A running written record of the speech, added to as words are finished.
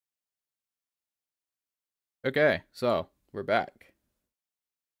Okay, so we're back.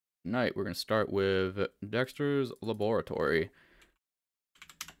 Tonight we're gonna start with Dexter's Laboratory.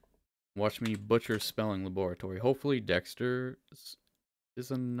 Watch me butcher spelling laboratory. Hopefully Dexter is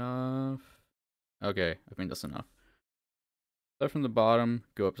enough. Okay, I think that's enough. Start from the bottom,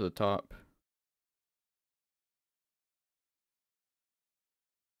 go up to the top.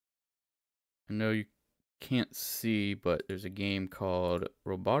 I know you can't see, but there's a game called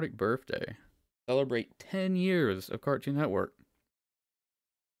Robotic Birthday. Celebrate 10 years of Cartoon Network.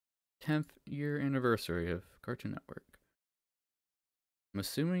 10th year anniversary of Cartoon Network. I'm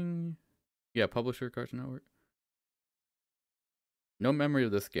assuming, yeah, publisher Cartoon Network. No memory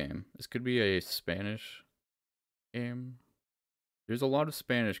of this game. This could be a Spanish game. There's a lot of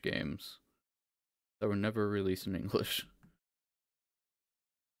Spanish games that were never released in English.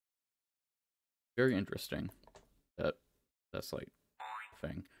 Very interesting. That's like a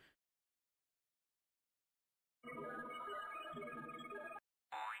thing.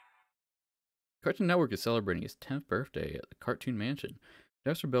 Cartoon Network is celebrating its 10th birthday at the Cartoon Mansion.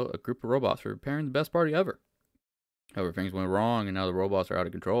 Dexter built a group of robots for preparing the best party ever. However, things went wrong and now the robots are out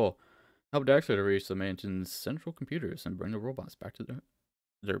of control. Help Dexter to reach the mansion's central computers and bring the robots back to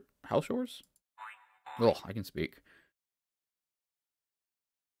their house shores? Oh, I can speak.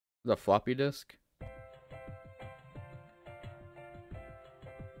 The floppy disk?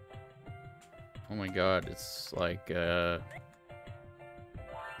 Oh my god, it's like an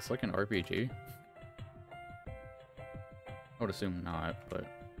RPG. I would assume not, but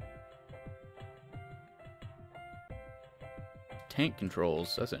tank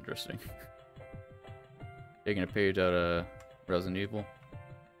controls, that's interesting. Taking a page out of Resident Evil.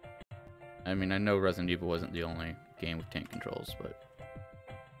 I mean, I know Resident Evil wasn't the only game with tank controls, but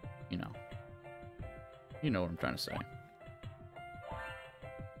you know what I'm trying to say.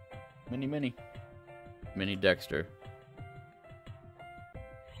 Mini Dexter.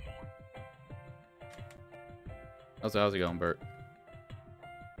 How's it going, Bert?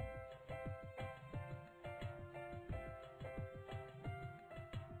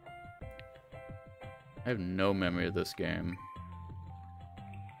 I have no memory of this game.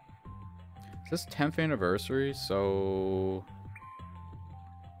 Is this 10th anniversary? So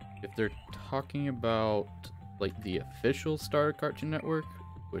if they're talking about like the official start of Cartoon Network,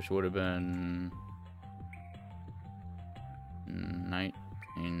 which would have been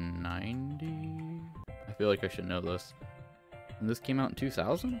 1990, I feel like I should know this. And this came out in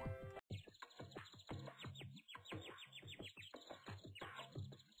 2000?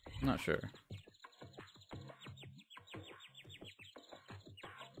 I'm not sure.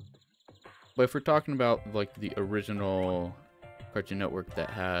 But if we're talking about like the original Cartoon Network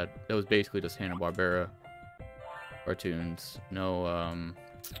that was basically just Hanna-Barbera cartoons, no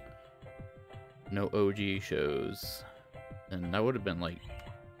OG shows, and that would have been like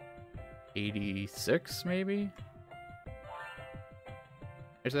 86 maybe?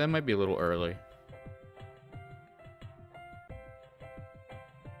 Actually, that might be a little early.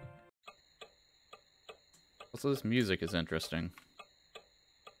 Also, this music is interesting.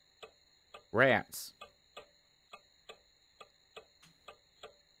 Rats.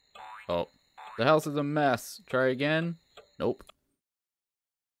 Oh, the house is a mess. Try again? Nope.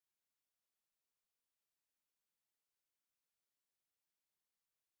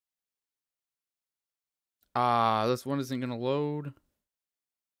 Ah, this one isn't gonna load.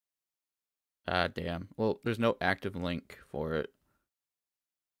 Ah, damn. Well, there's no active link for it.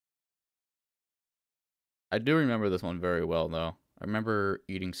 I do remember this one very well, though. I remember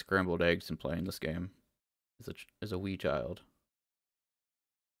eating scrambled eggs and playing this game as a wee child.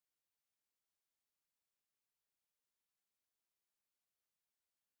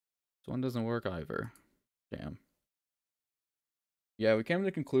 This one doesn't work either. Damn. Yeah, we came to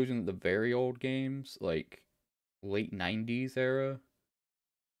the conclusion that the very old games, like late 90s era,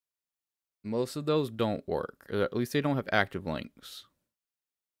 most of those don't work. Or at least they don't have active links.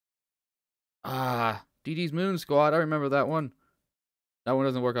 Ah, Dee Dee's Moon Squad, I remember that one. That one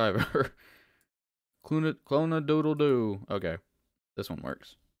doesn't work either. Clona Doodle Doo. Okay, this one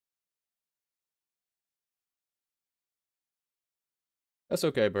works. That's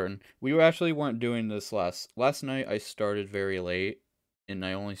okay, Burton. We actually weren't doing this last night. I started very late, and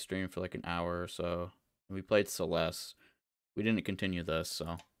I only streamed for like an hour or so. We played Celeste. We didn't continue this,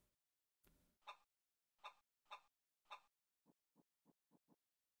 so.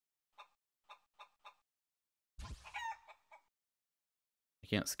 I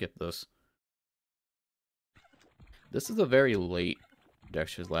can't skip this. This is a very late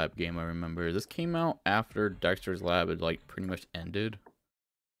Dexter's Lab game, I remember. This came out after Dexter's Lab had like pretty much ended.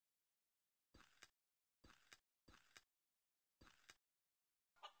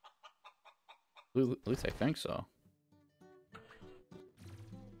 At least I think so.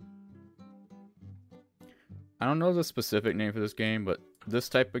 I don't know the specific name for this game, but this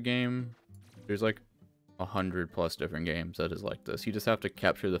type of game, there's like 100+ different games that is like this. You just have to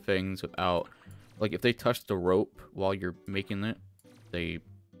capture the things without, like, if they touch the rope while you're making it, you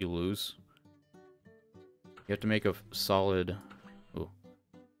lose. You have to make a solid. Ooh.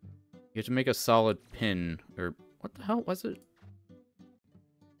 You have to make a solid pin, or what the hell was it?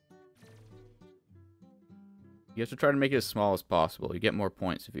 You have to try to make it as small as possible. You get more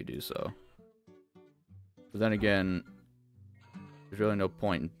points if you do so. But then again, there's really no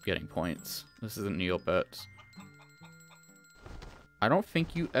point in getting points. This isn't Neopets. I don't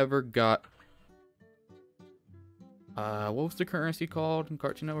think you ever got... what was the currency called in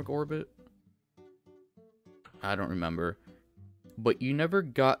Cartoon Network Orbit? I don't remember. But you never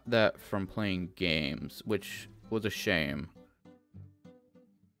got that from playing games, which was a shame.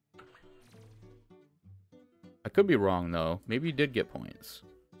 I could be wrong, though. Maybe you did get points.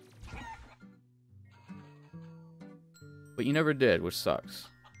 But you never did, which sucks.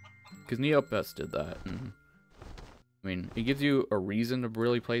 Because Neopets did that. And, I mean, it gives you a reason to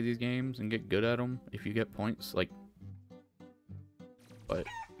really play these games and get good at them if you get points. Like, but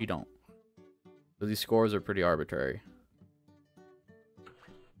you don't. So these scores are pretty arbitrary.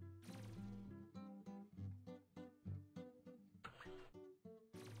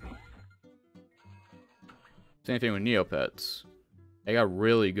 Same thing with Neopets. I got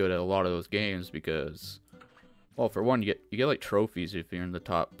really good at a lot of those games because, well, for one, you get like trophies if you're in the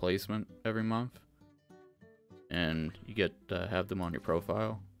top placement every month, and you get to have them on your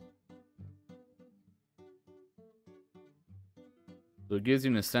profile. So it gives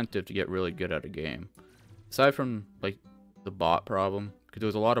you an incentive to get really good at a game. Aside from like the bot problem, because there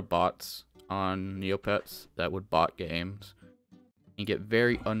was a lot of bots on Neopets that would bot games and get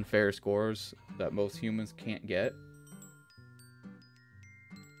very unfair scores that most humans can't get.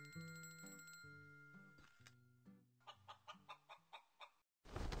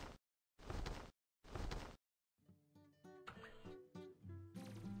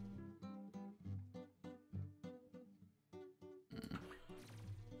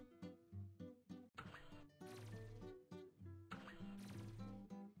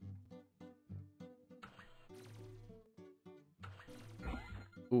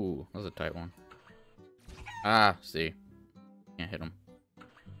 Ooh, that was a tight one. Ah, see. Can't hit him.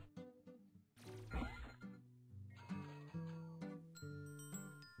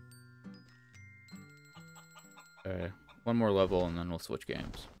 Okay, one more level and then we'll switch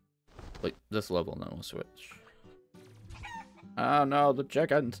games. Like, this level and then we'll switch. Oh no, the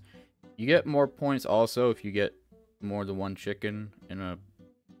chickens! You get more points also if you get more than one chicken in a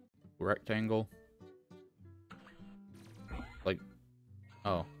rectangle. Like,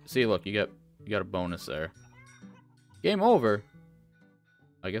 oh, see, look, you got a bonus there. Game over.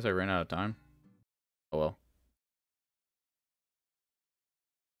 I guess I ran out of time. Oh well.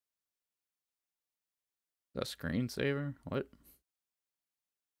 The screensaver? What?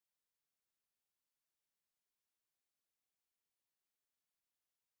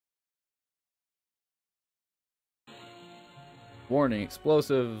 Warning,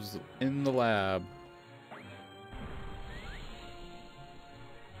 explosives in the lab.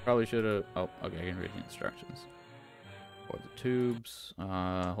 Probably should have... Oh, okay, I can read the instructions. For the tubes,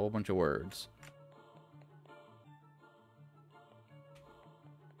 a whole bunch of words.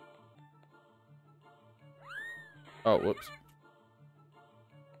 Oh, whoops.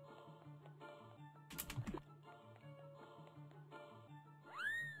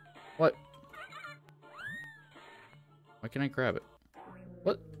 What? Why can't I grab it?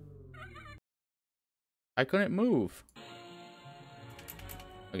 What? I couldn't move.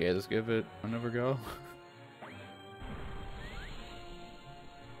 Okay, let's give it another go.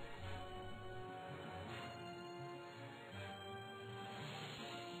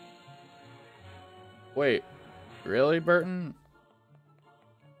 Wait, really, Burton?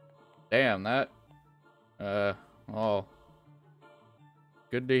 Damn, that... oh.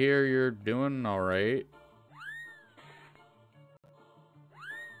 Good to hear you're doing alright.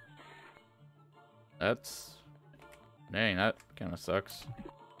 That's... Dang, that kind of sucks.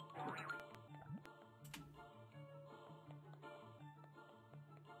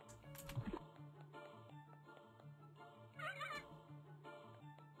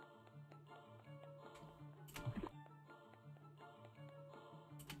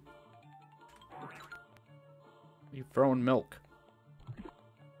 You throwing milk.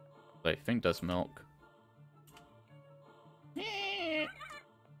 I think that's milk.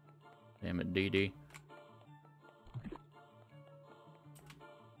 Damn it, DD.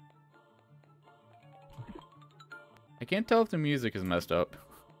 I can't tell if the music is messed up.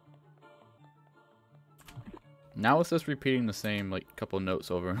 Now it's just repeating the same, like, couple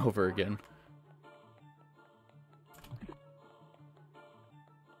notes over and over again.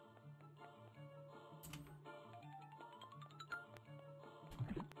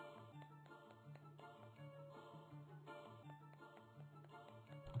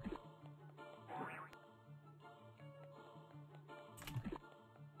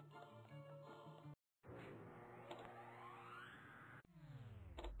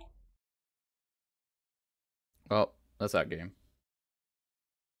 Well, that's that game.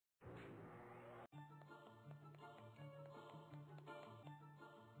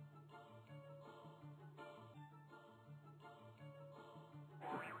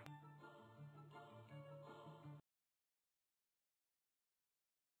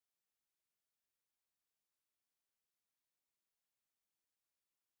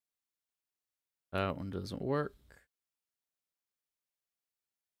 That one doesn't work.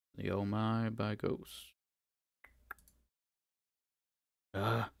 The Oh My by Ghost.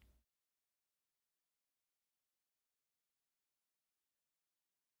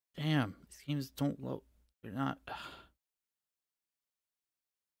 Damn, these games don't load. They're not.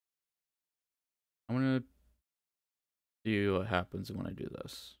 I'm gonna see what happens when I do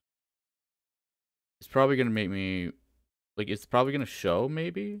this. It's probably gonna make me, like, it's probably gonna show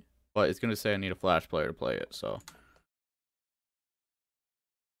maybe, but it's gonna say I need a Flash player to play it. So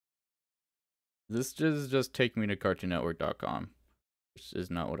this is just take me to CartoonNetwork.com, which is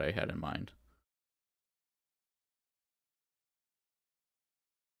not what I had in mind.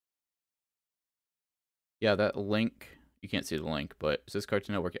 Yeah, that link, you can't see the link, but it says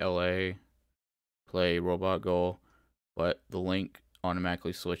Cartoon Network LA, play Robot Goal, but the link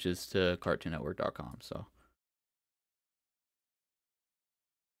automatically switches to CartoonNetwork.com. So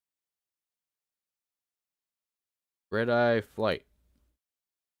Red Eye Flight.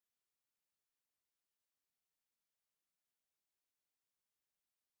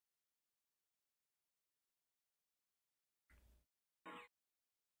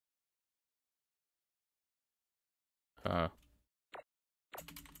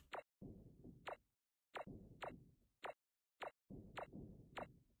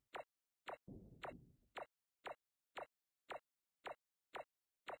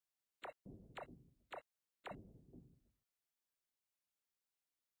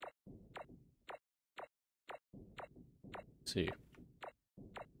 Let's see.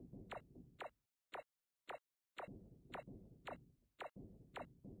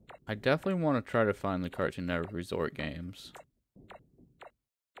 I definitely want to try to find the Cartoon Network Resort games.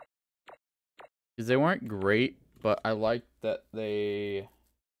 Because they weren't great, but I liked that they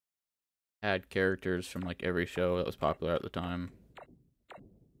had characters from like every show that was popular at the time.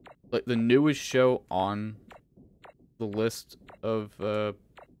 Like the newest show on the list of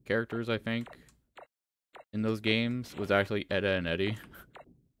characters, I think, in those games was actually Edda and Eddie.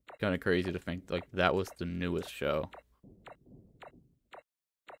 Kind of crazy to think like that was the newest show.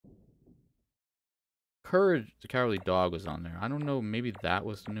 Courage the Cowardly Dog was on there. I don't know, maybe that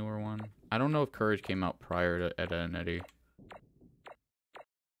was the newer one. I don't know if Courage came out prior to Edda and Eddie.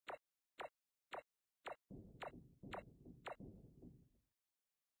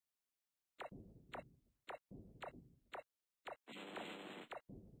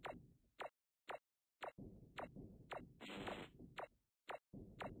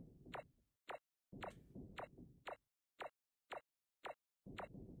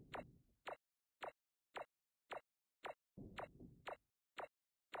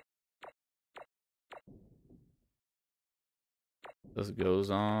 This goes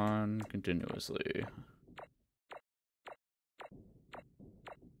on continuously.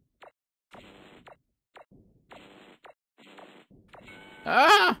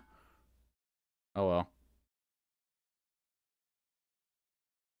 Ah! Oh well.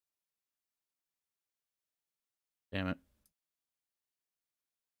 Damn it.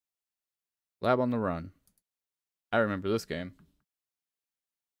 Lab on the Run. I remember this game.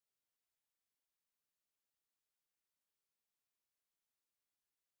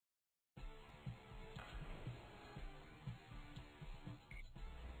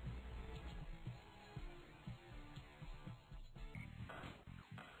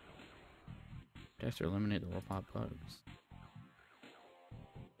 Dexter eliminate the robot bugs.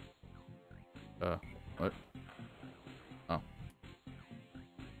 What? Oh.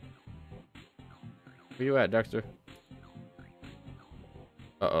 Where you at, Dexter?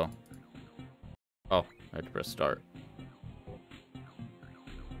 Uh-oh. Oh, I had to press start.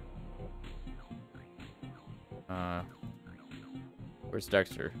 Where's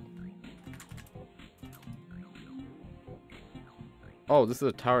Dexter? Oh, this is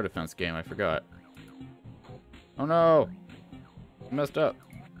a tower defense game. I forgot. Oh no! I messed up.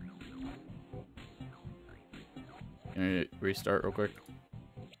 Can we restart real quick?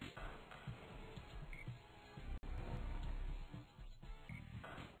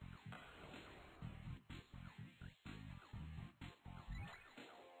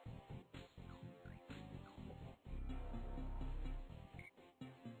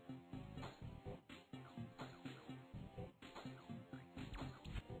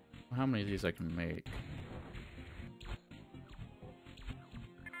 How many of these I can make?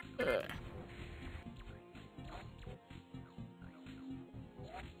 Ugh.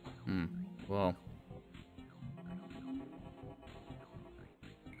 Well.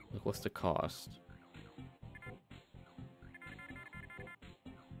 Look, what's the cost?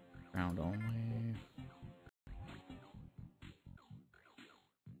 Round only.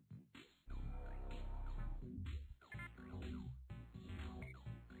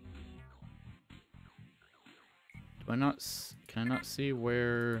 Do I not? Can I not see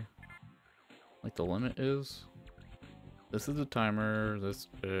where, like, the limit is? This is the timer. This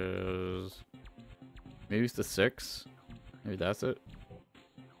is maybe it's the 6. Maybe that's it.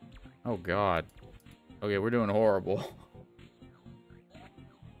 Oh God. Okay, we're doing horrible.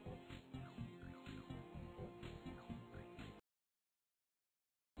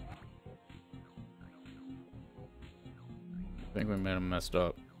 I think we may have messed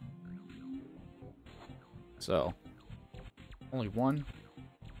up. So, only one.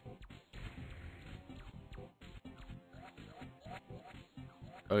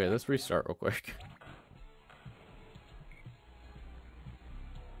 Okay, let's restart real quick.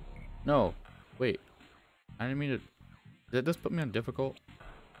 No, wait. I didn't mean to. Did this put me on difficult?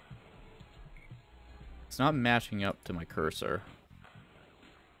 It's not matching up to my cursor.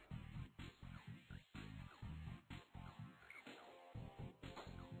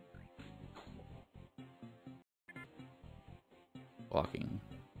 Blocking.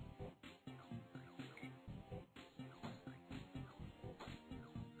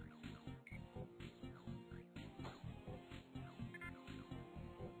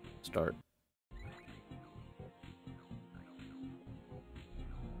 Start.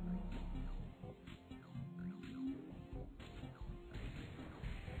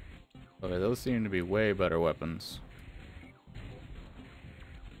 Okay, those seem to be way better weapons.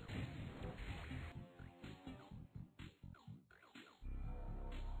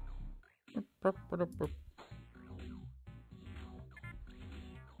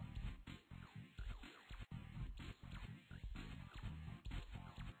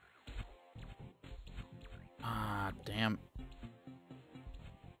 Ah, damn.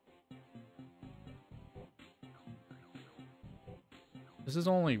 This is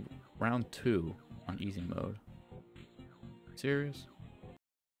only round 2 on easy mode. Serious?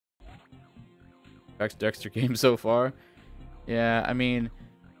 Best Dexter game so far? Yeah, I mean,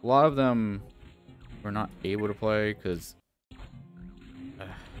 a lot of them we're not able to play because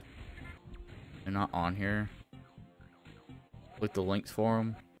they're not on here. Like the links for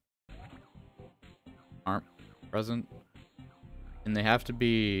them aren't present, and they have to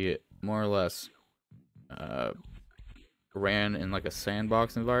be more or less ran in like a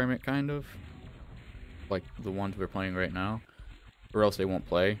sandbox environment, kind of like the ones we're playing right now, or else they won't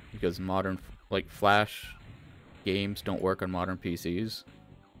play because modern like Flash games don't work on modern PCs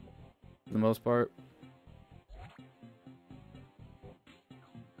for the most part.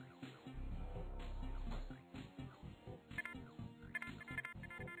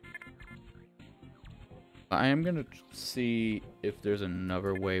 I am gonna see if there's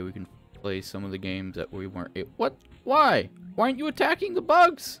another way we can play some of the games that we weren't able. What? Why? Why aren't you attacking the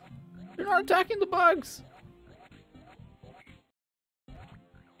bugs? You're not attacking the bugs.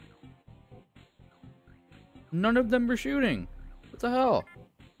 None of them were shooting. What the hell?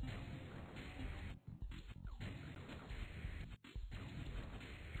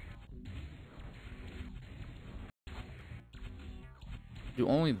 Do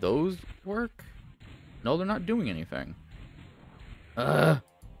only those work? No, they're not doing anything. Damn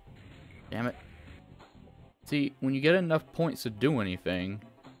it. See, when you get enough points to do anything,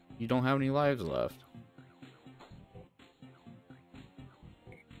 you don't have any lives left.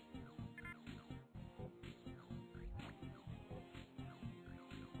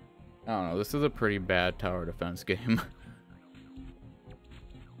 I don't know, this is a pretty bad tower defense game.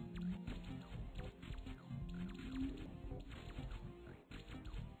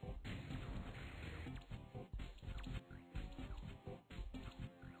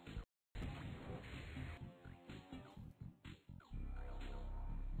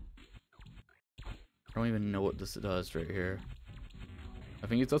 I don't even know what this does right here.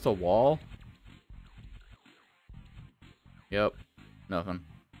 think it's just a wall. Yep. Nothing.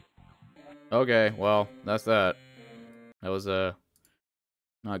 Okay, well, that's that. That was,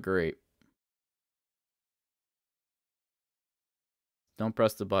 not great. Don't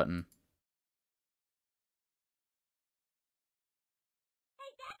press the button.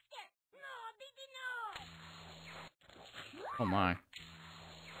 Hey, Dexter! No, baby, no! Oh my. I'm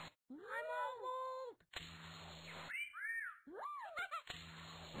almost.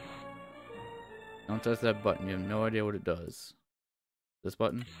 Don't touch that button. You have no idea what it does. This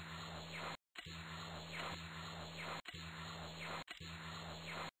button?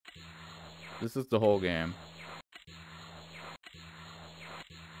 This is the whole game.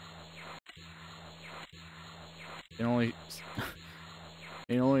 It only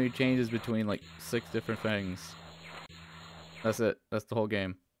it only changes between like 6 different things. That's it. That's the whole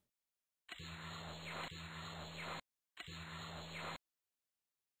game.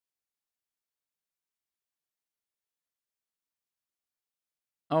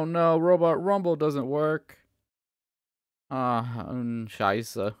 Oh no, Robot Rumble doesn't work.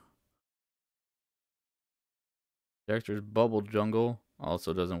 Scheisse. Dexter's Bubble Jungle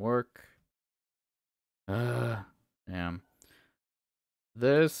also doesn't work. Damn.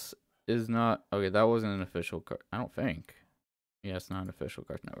 This is not... Okay, that wasn't an official card. I don't think. Yeah, it's not an official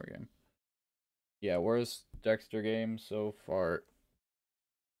Cartoon Network game. Yeah, worst Dexter game so far.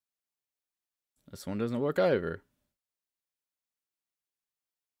 This one doesn't work either.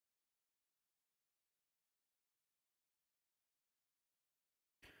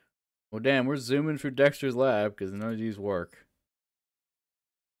 Well, damn, we're zooming through Dexter's lab because none of these work.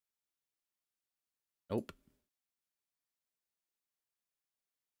 Nope.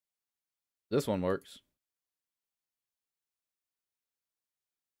 This one works.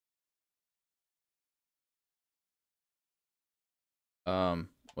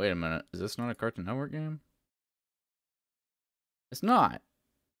 Wait a minute. Is this not a Cartoon Network game? It's not.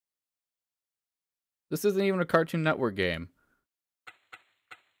 This isn't even a Cartoon Network game.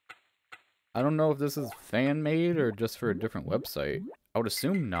 I don't know if this is fan-made or just for a different website. I would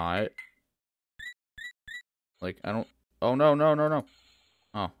assume not. Like, I don't... Oh, no, no, no, no.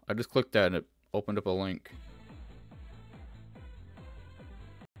 Oh, I just clicked that and it opened up a link.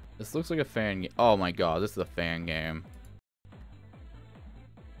 This looks like a fan game. Oh my god, this is a fan game.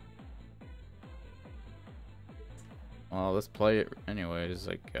 Well, let's play it anyways,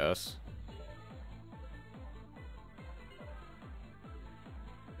 I guess.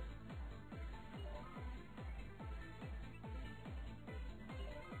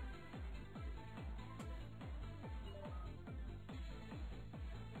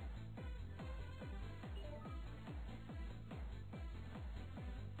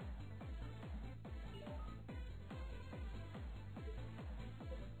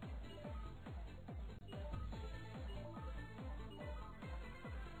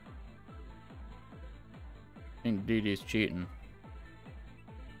 I think Dee Dee's cheating.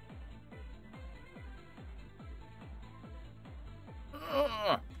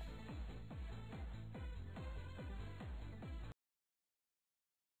 Ugh.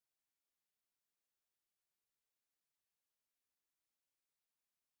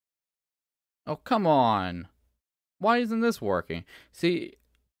 Oh, come on. Why isn't this working? See,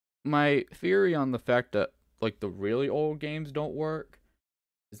 my theory on the fact that, like, the really old games don't work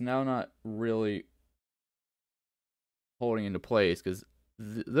is now not really holding into place, because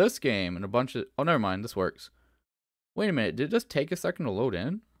this game and a bunch of... Oh, never mind, this works. Wait a minute, did it just take a second to load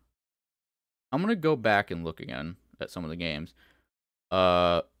in? I'm gonna go back and look again at some of the games. Wait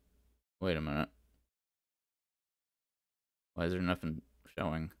a minute. Why is there nothing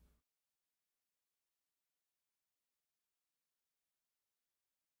showing?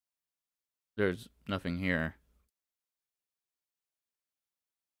 There's nothing here.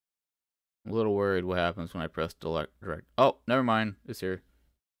 I'm a little worried what happens when I press direct. Oh, never mind. It's here.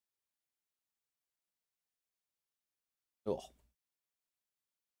 Ugh.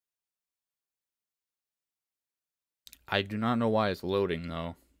 I do not know why it's loading,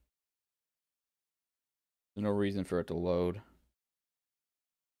 though. There's no reason for it to load.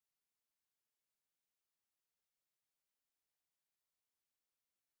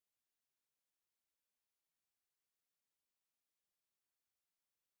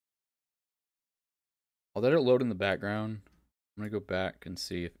 I'll let it load in the background. I'm gonna go back and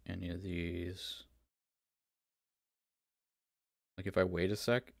see if any of these... Like, if I wait a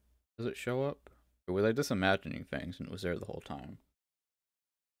sec, does it show up? Or was I just imagining things and it was there the whole time?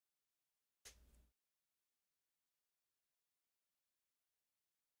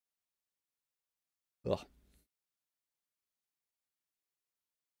 Ugh.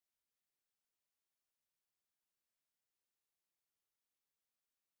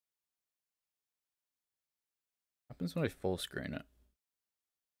 happens when I full screen it?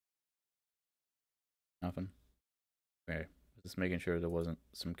 Nothing. Okay. Just making sure there wasn't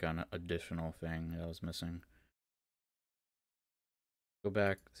some kind of additional thing that I was missing. Go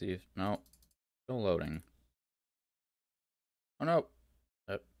back, see if... No. Still loading. Oh no!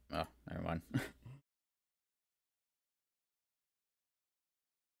 Oh, never mind.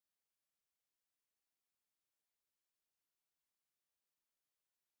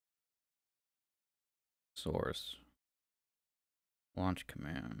 Source. Launch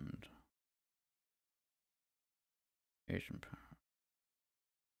command. Asian power.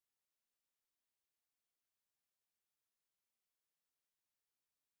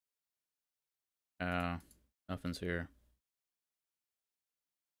 Nothing's here.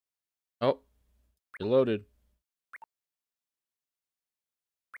 Oh, it loaded.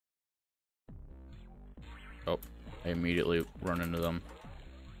 Oh, I immediately run into them.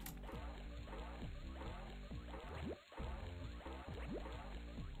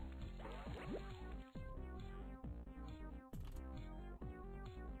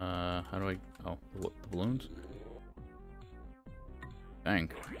 How do I... Oh, the balloons? Dang.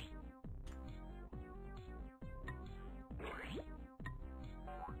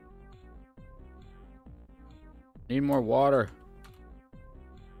 Need more water.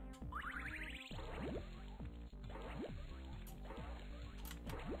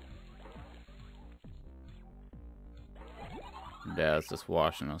 Dad's just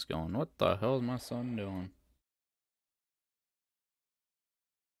watching us going, what the hell is my son doing?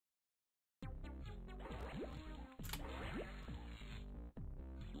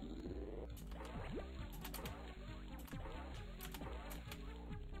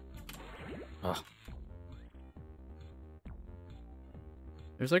 Ugh.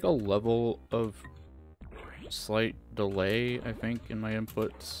 There's like a level of slight delay, I think, in my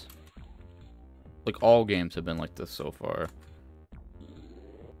inputs. Like, all games have been like this so far.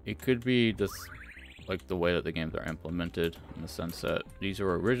 It could be just like the way that the games are implemented, in the sense that these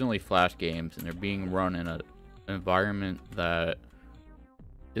were originally Flash games and they're being run in an environment that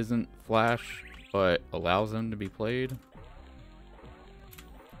isn't Flash but allows them to be played.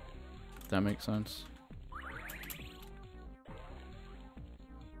 If that makes sense.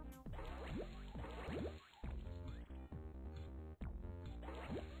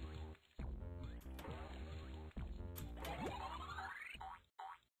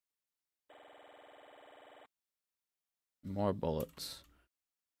 More bullets.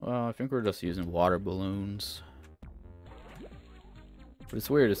 Well, I think we're just using water balloons. But it's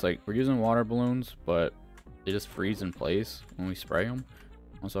weird, it's like, we're using water balloons, but they just freeze in place when we spray them.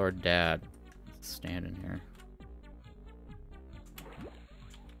 Also, our dad is standing here.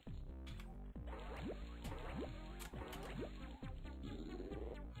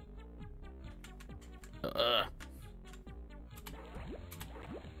 Ugh.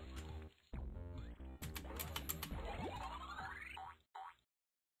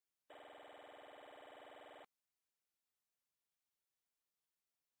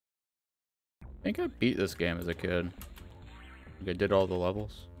 I think I beat this game as a kid. Like, I did all the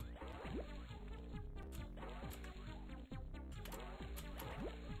levels.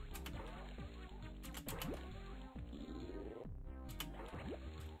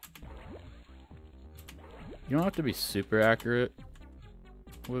 You don't have to be super accurate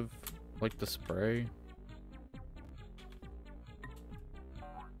with, like, the spray.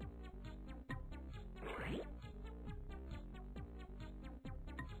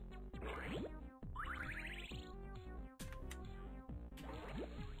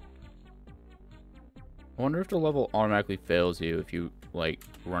 I wonder if the level automatically fails you if you, like,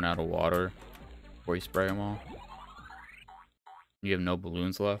 run out of water before you spray them all. You have no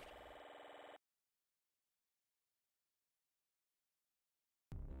balloons left.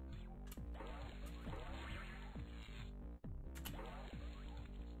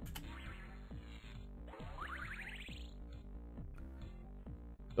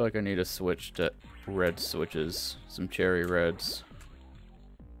 I feel like I need to switch to red switches. Some cherry reds.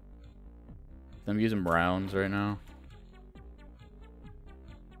 I'm using browns right now.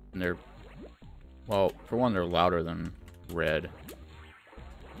 And they're... Well, for one, they're louder than red.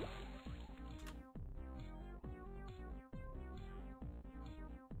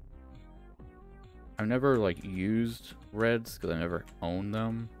 I've never, like, used reds because I never owned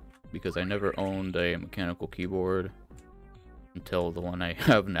them. Because I never owned a mechanical keyboard until the one I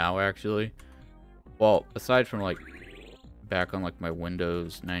have now, actually. Well, aside from, like, back on, like, my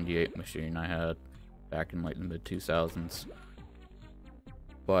Windows 98 machine I had back in, like, the mid-2000s.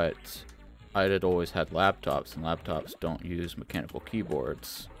 But I had always had laptops, and laptops don't use mechanical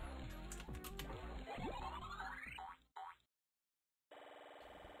keyboards.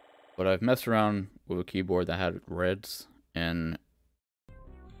 But I've messed around with a keyboard that had reds, and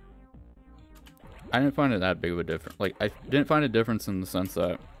I didn't find it that big of a difference. Like, I didn't find a difference in the sense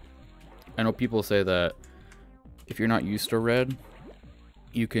that I know people say that if you're not used to red,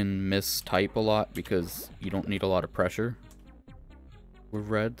 you can mistype a lot because you don't need a lot of pressure with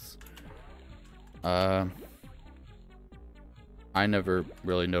reds. I never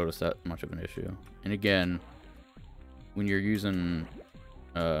really noticed that much of an issue. And again, when you're using,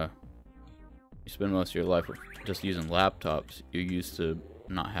 you spend most of your life with just using laptops, you're used to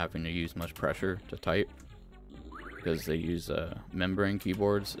not having to use much pressure to type because they use membrane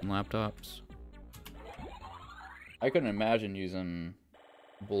keyboards in laptops. I couldn't imagine using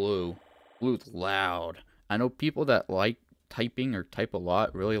blue. Blue's loud. I know people that like typing or type a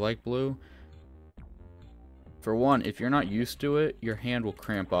lot really like blue. For one, if you're not used to it, your hand will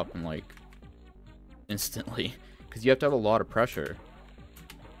cramp up and like instantly because you have to have a lot of pressure.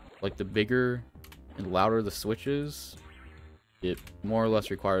 Like the bigger and louder the switches, it more or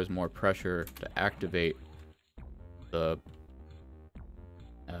less requires more pressure to activate the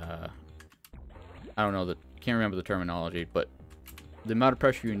I don't know, can't remember the terminology, but the amount of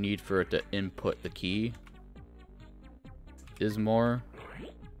pressure you need for it to input the key is more,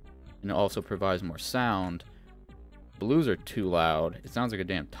 and it also provides more sound. Blues are too loud. It sounds like a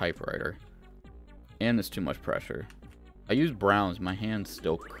damn typewriter, and it's too much pressure. I use browns. My hands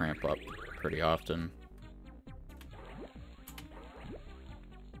still cramp up pretty often.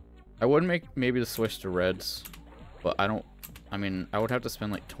 I would make maybe the switch to reds, but I don't. I mean, I would have to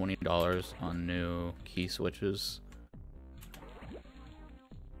spend like $20 on new key switches.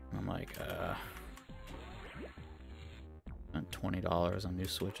 I'm like, spent $20 on new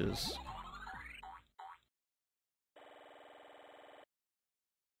switches.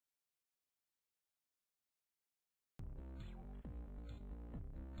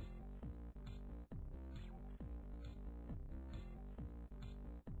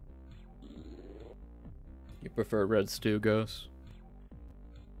 You prefer reds too, Ghost?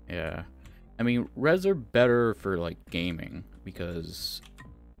 Yeah. I mean, reds are better for like gaming because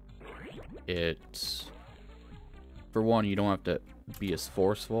it's, for one, you don't have to be as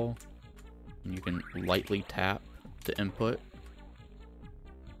forceful. And you can lightly tap the input.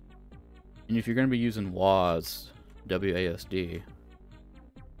 And if you're going to be using WASD,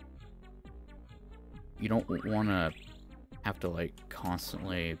 you don't want to have to like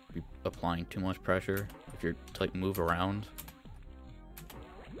constantly be applying too much pressure if you're to like move around.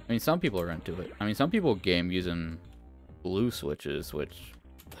 I mean, some people are into it. I mean, some people game using blue switches, which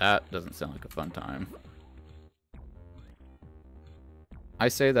that doesn't sound like a fun time. I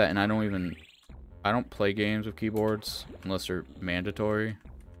say that and I don't play games with keyboards unless they're mandatory.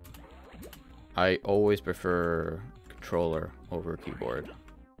 I always prefer controller over keyboard.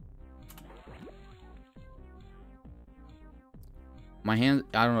 My hand,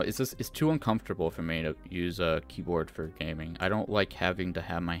 I don't know, it's too uncomfortable for me to use a keyboard for gaming. I don't like having to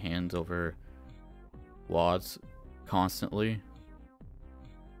have my hands over WASD constantly.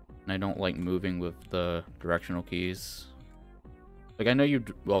 And I don't like moving with the directional keys. Like, I know you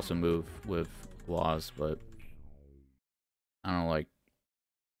also move with WASD, but I don't know, like,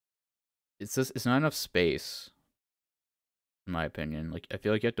 it's not enough space, in my opinion. Like, I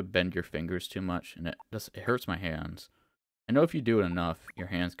feel like you have to bend your fingers too much, and it hurts my hands. I know if you do it enough, your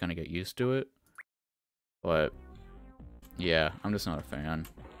hands kind of get used to it. But, yeah, I'm just not a fan.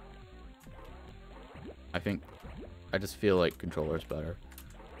 I just feel like controller's better.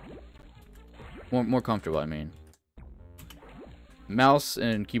 More comfortable, I mean. Mouse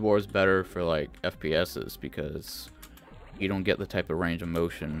and keyboard's better for, like, FPSs because you don't get the type of range of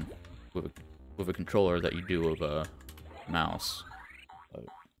motion with a controller that you do with a mouse.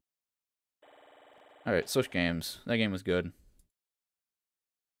 Alright, switch games. That game was good.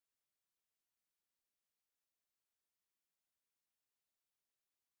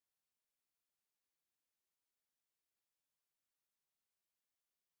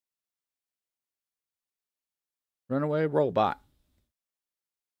 Runaway robot.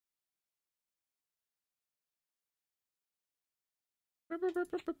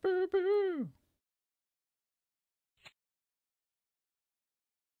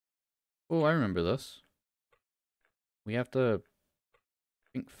 Oh, I remember this. We have to, I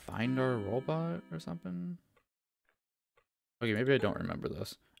think, find our robot or something. Okay, maybe I don't remember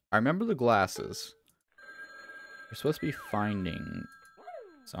this. I remember the glasses. We're supposed to be finding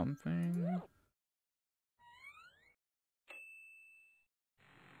something.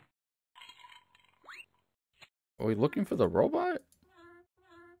 Are we looking for the robot?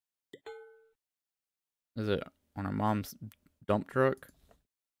 Is it on our mom's dump truck?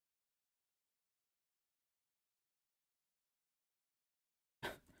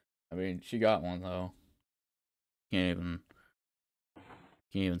 I mean, she got one though. Can't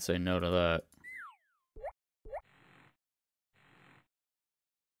even say no to that.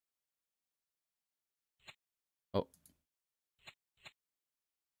 Oh.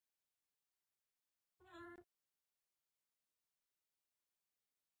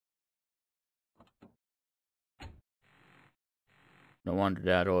 No wonder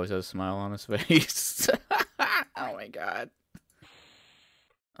Dad always has a smile on his face. Oh my god.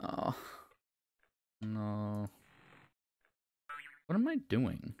 Oh. No. What am I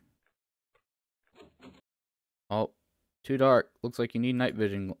doing? Oh. Too dark. Looks like you need night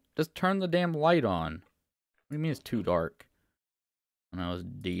vision. Just turn the damn light on. What do you mean it's too dark? And that was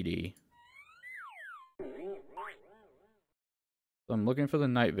Dee Dee. So I'm looking for the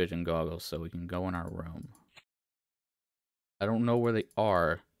night vision goggles so we can go in our room. I don't know where they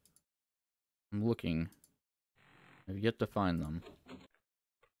are. I'm looking. I've yet to find them.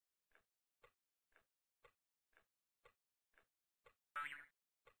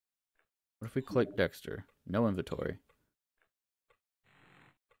 What if we click Dexter? No inventory.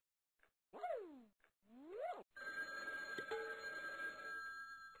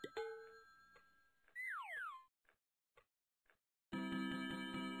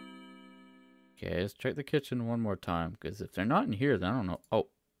 Okay, let's check the kitchen one more time. Because if they're not in here, then I don't know. Oh,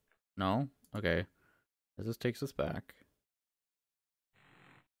 no? Okay. This takes us back.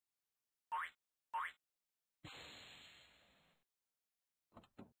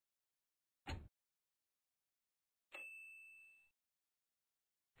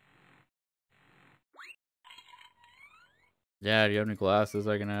 Dad, do you have any glasses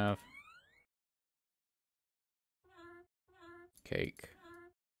I can have? Cake.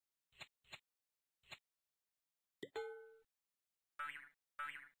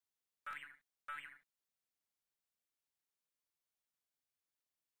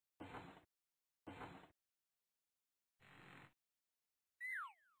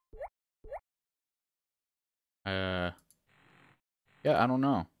 Yeah, I don't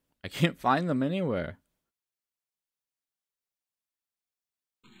know. I can't find them anywhere.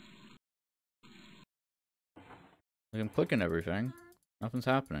 Like, I'm clicking everything. Nothing's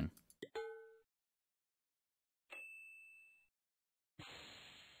happening.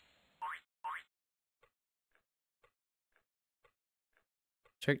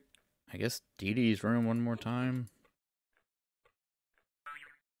 Check, I guess, Dee Dee's room one more time.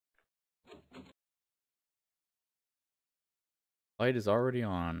 Light is already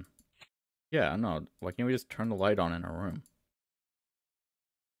on. Yeah, no. Why can't we just turn the light on in our room?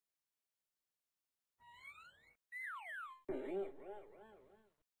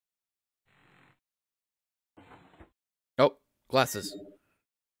 Oh, glasses.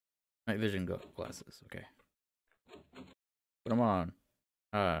 Night vision glasses. Okay. Put them on.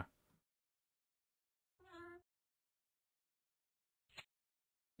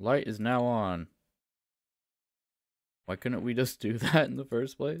 Light is now on. Why couldn't we just do that in the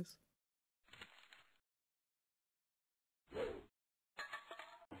first place?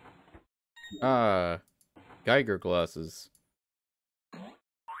 Geiger glasses.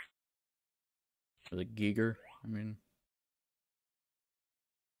 Or the Geiger, I mean.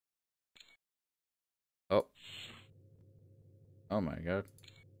 Oh. Oh my god.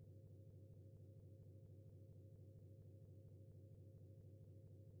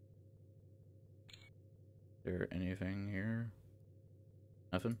 Is there anything here?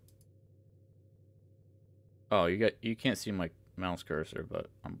 Nothing? Oh, you can't see my mouse cursor,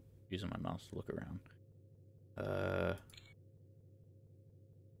 but I'm using my mouse to look around.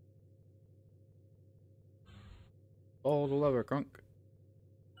 Oh, the lever, crunk.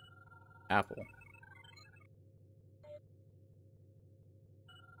 Apple.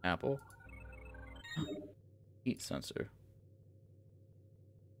 Apple. Heat sensor.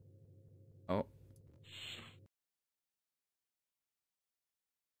 Oh.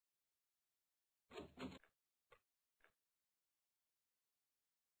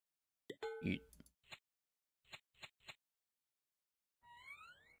 Eat.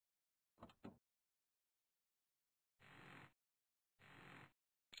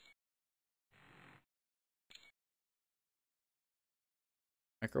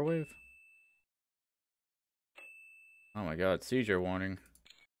 Microwave? Oh my god, seizure warning.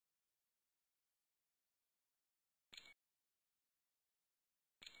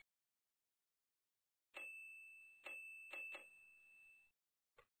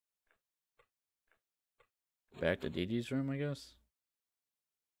 Back to Dee Dee's room, I guess?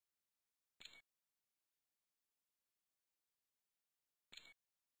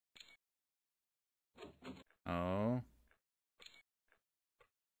 Oh.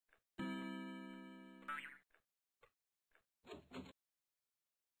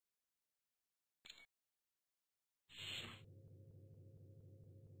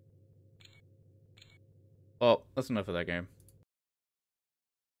 Well, that's enough of that game.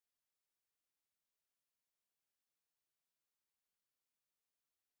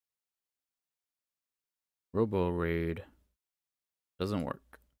 Robo Raid doesn't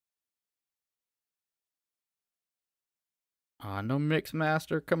work. No Mix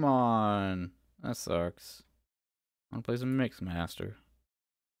Master. Come on, that sucks. I want to play some Mix Master.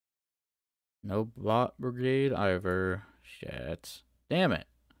 No Bot Brigade either. Shit. Damn it.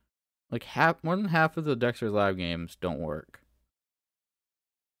 Like more than half of the Dexter's Lab games don't work.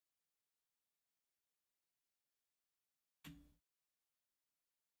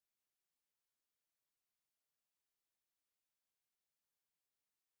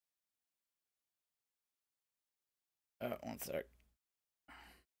 One sec.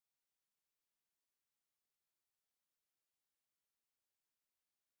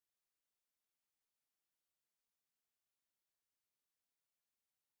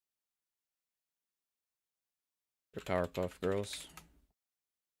 For Powerpuff Girls.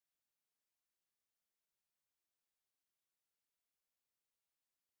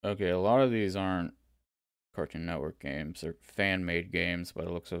 Okay, a lot of these aren't Cartoon Network games. They're fan-made games by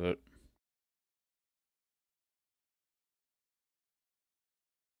the looks of it.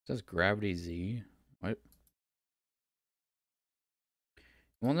 It says Gravity Z. What? It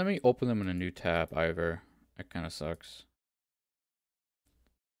won't let me open them in a new tab either. That kind of sucks.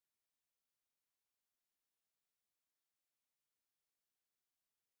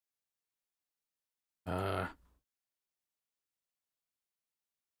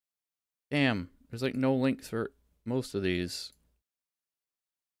 Damn. There's like no links for most of these.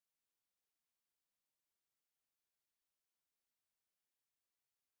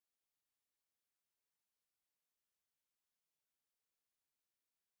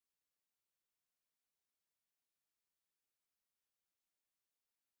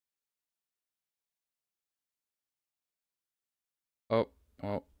 Oh,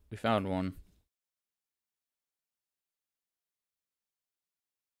 well, we found one.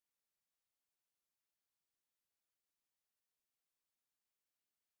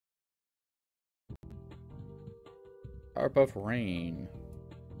 Powerpuff Rain.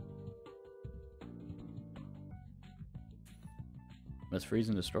 Must freeze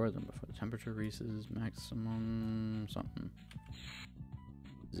and destroy them before the temperature reaches maximum something.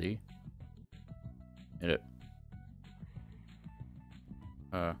 Z. Hit it.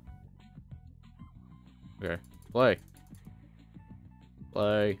 Okay. Play.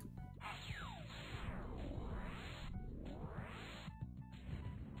 Play.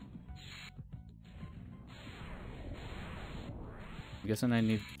 I'm guessing I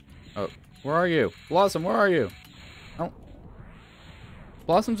need... Oh, where are you? Blossom, where are you? Oh.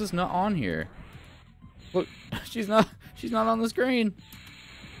 Blossom's just not on here. Look, she's not on the screen.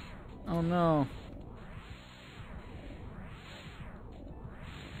 Oh no.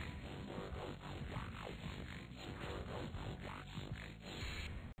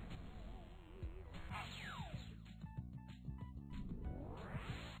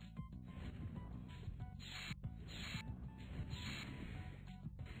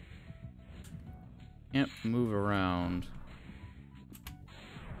 Can't move around.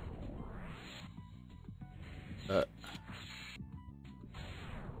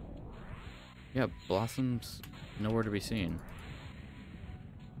 Yeah, Blossom's nowhere to be seen.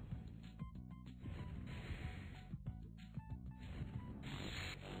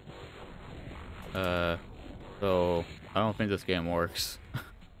 So I don't think this game works.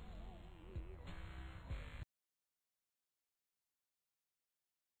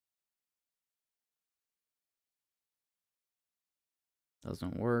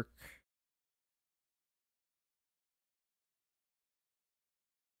 Doesn't work.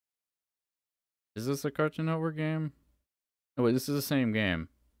 Is this a Cartoon Network game? Oh wait, this is the same game.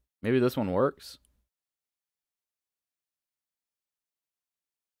 Maybe this one works?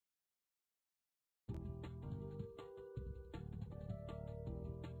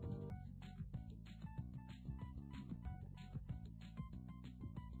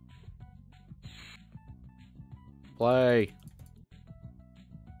 Play.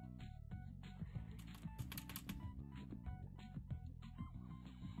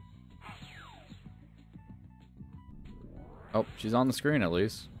 Oh, she's on the screen at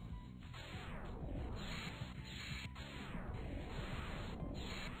least.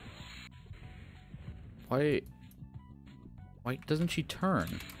 Why doesn't she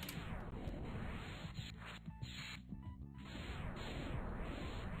turn?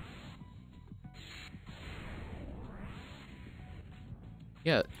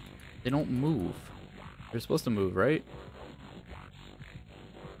 Yeah, they don't move. They're supposed to move, right?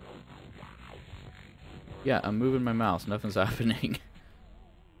 Yeah, I'm moving my mouse. Nothing's happening.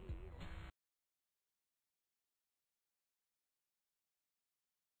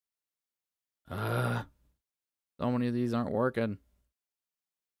 So many of these aren't working.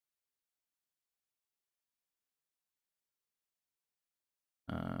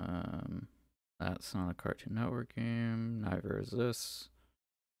 Um, that's not a Cartoon Network game. Neither is this.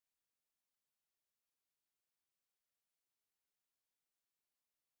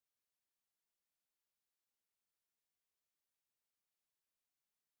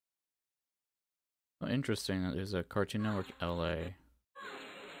 Oh, interesting that there's a Cartoon Network LA.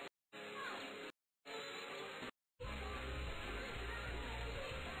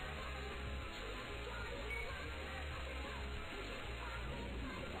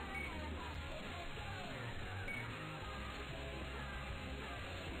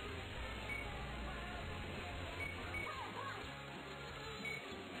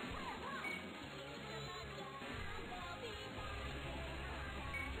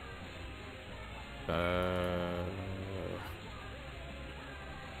 Uh,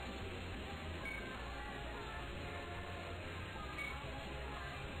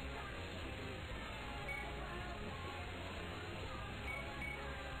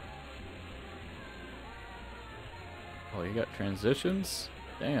 oh, you got transitions?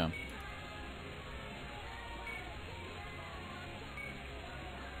 Damn.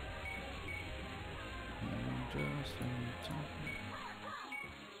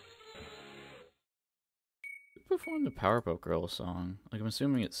 Who performed the Powerpuff Girls song? Like, I'm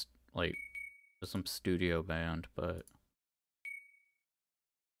assuming it's like some studio band, but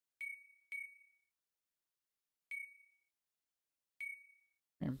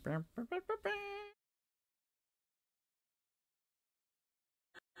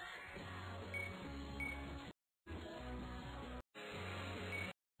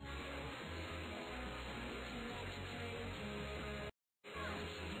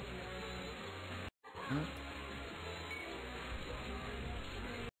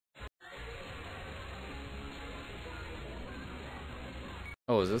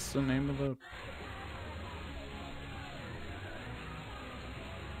oh, is this the name of the?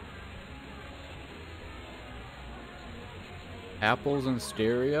 Apples in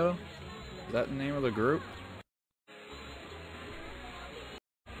Stereo? Is that the name of the group?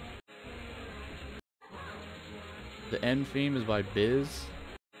 The end theme is by Biz.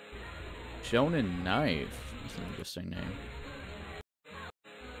 Shonen Knife. That's an interesting name.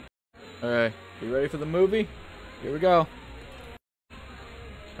 Alright, you ready for the movie? Here we go.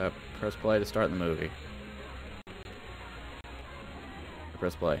 Press play to start the movie.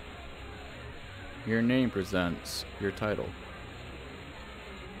 Press play. Your name presents your title.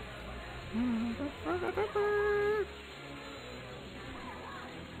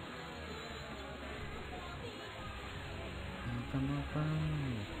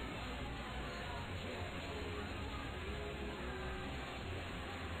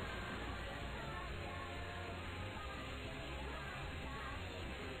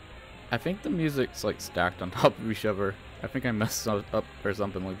 I think the music's like stacked on top of each other. I think I messed up or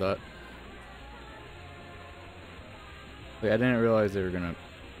something like that. Like, I didn't realize they were gonna...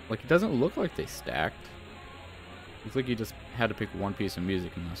 Like, it doesn't look like they stacked. It's like you just had to pick one piece of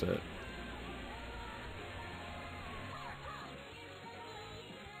music and that's it.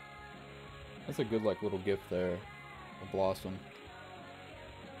 That's a good, like, little gift there. A blossom.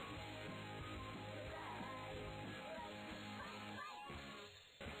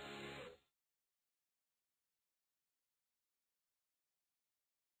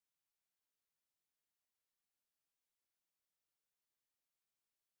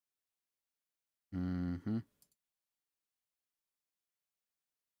 Mm-hmm.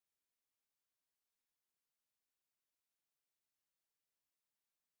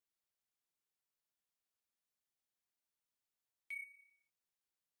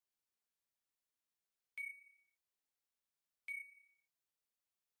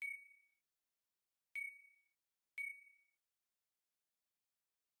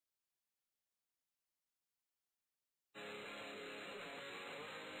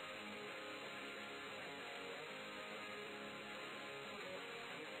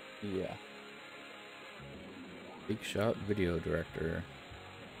 Yeah. Big shot video director.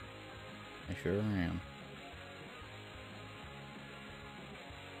 I sure am.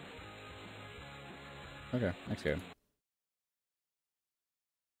 Okay, next game.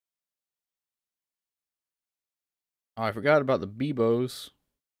 Oh, I forgot about the Bebos.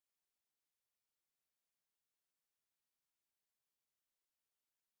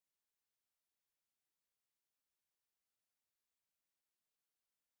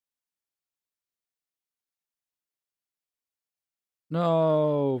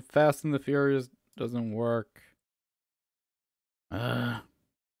 No, Fast and the Furious doesn't work.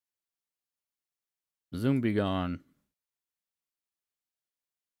 Zoom be gone.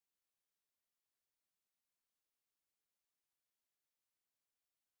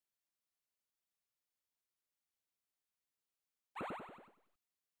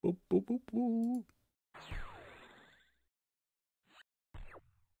 Boop, boop, boop, boop.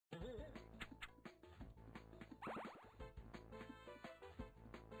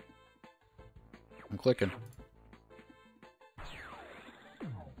 I'm clicking.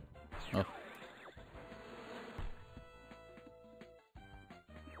 Oh.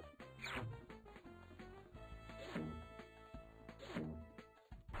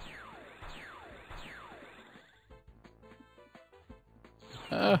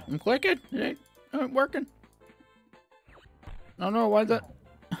 I'm clicking. It ain't working. Oh no, why is that?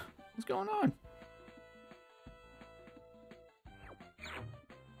 What's going on?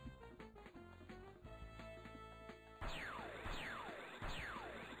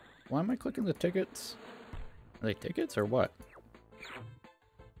 Why am I clicking the tickets? Are they tickets or what?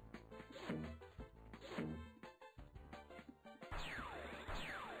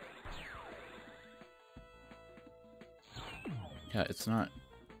 Yeah, it's not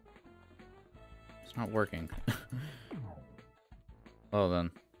working. Oh then.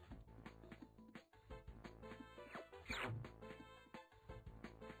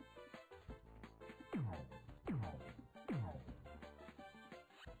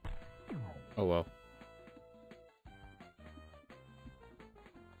 Oh well.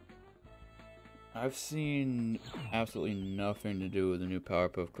 I've seen absolutely nothing to do with the new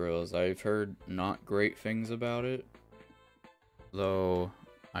Powerpuff Girls. I've heard not great things about it. Though,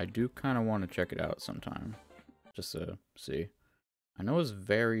 I do kind of want to check it out sometime. Just to see. I know it's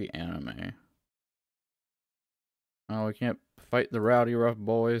very anime. Oh, we can't fight the rowdy rough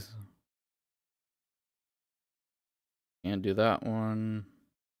boys. Can't do that one.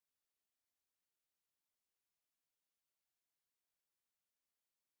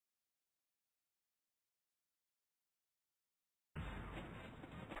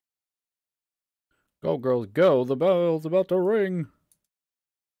 Go, girls, go! The bell's about to ring!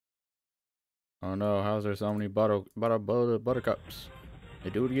 Oh no, how's there so many buttercups? They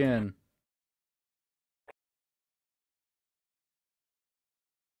do it again.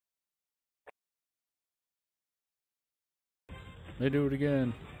 They do it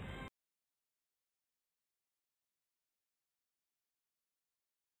again.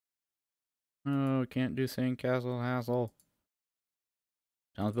 Oh, can't do Sandcastle Hassle.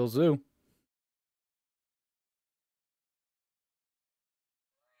 Townsville Zoo.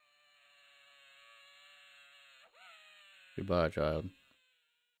 Goodbye, child.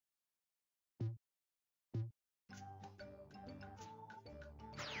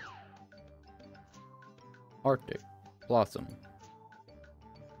 Arctic Blossom.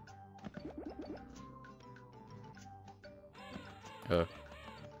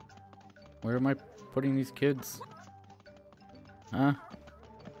 Where am I putting these kids? Huh?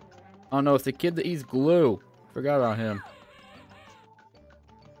 Oh no, it's the kid that eats glue. Forgot about him.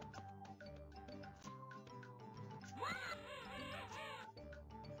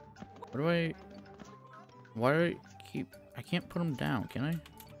 What do I... Why do I keep... I can't put him down, can I?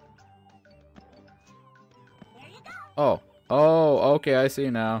 Oh. Oh, okay, I see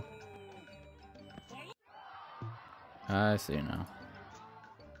now. I see now.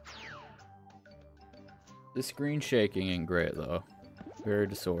 The screen shaking ain't great, though. Very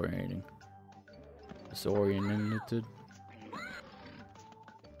disorienting. Disoriented.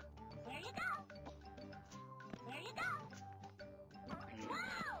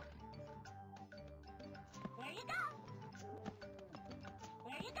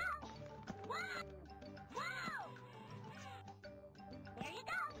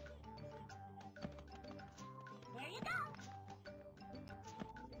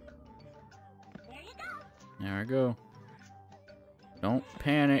 There I go. Don't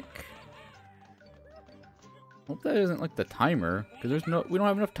panic. Hope that isn't like the timer, because we don't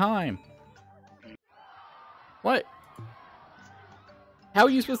have enough time. What? How are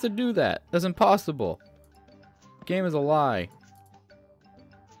you supposed to do that? That's impossible. The game is a lie.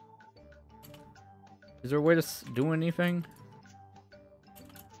 Is there a way to do anything?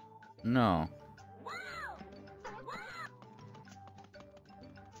 No.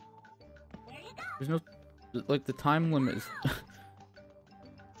 There's no... Like, the time limit is...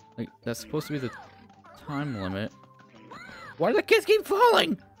 like, that's supposed to be the time limit. Why do the kids keep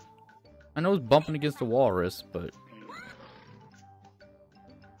falling? I know it's bumping against the walrus, but...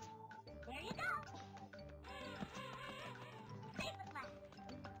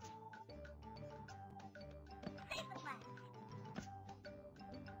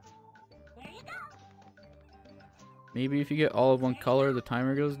 Maybe if you get all of one color, the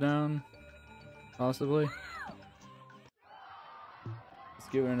timer goes down. Possibly. Let's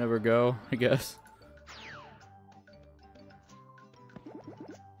give it another go, I guess.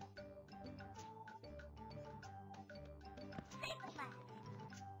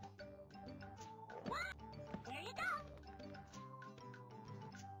 There you go.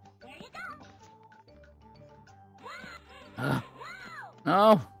 There you go. Ah,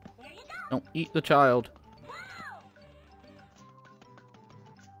 no! There you go. Don't eat the child.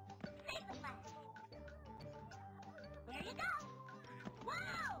 There you go.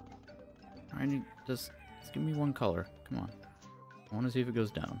 Wow. I need just give me one color. Come on. I want to see if it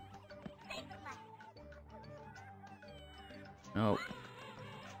goes down. No.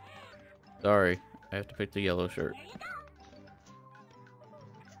 Sorry, I have to pick the yellow shirt. There you go.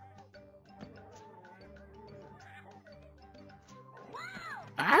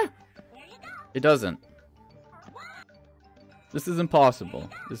 Ah! There you go. It doesn't. This is impossible.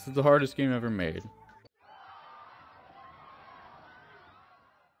 This is the hardest game ever made.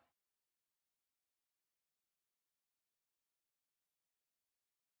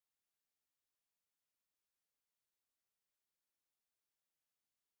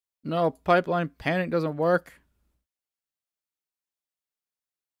 No, pipeline panic doesn't work.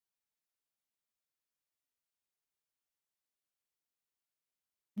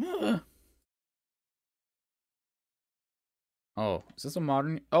 Ugh. Oh, is this a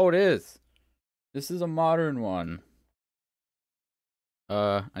modern? Oh, it is. This is a modern one.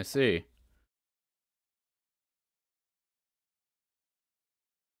 I see.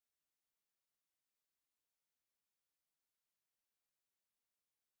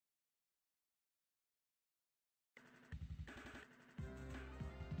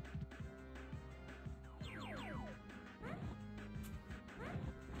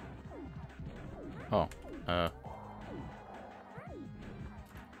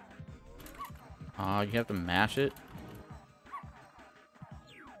 Oh, you have to mash it?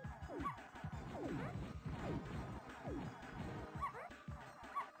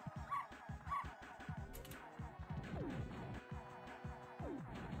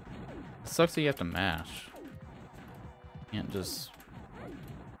 It sucks that you have to mash. You can't just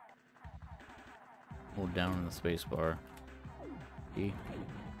hold down in the space bar. E.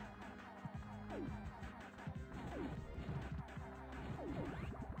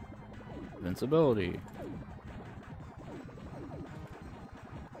 Invincibility.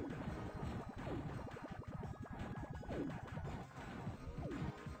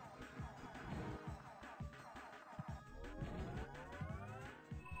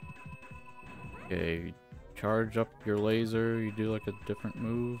 Okay, you charge up your laser, you do like a different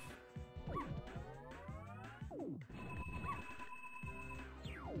move.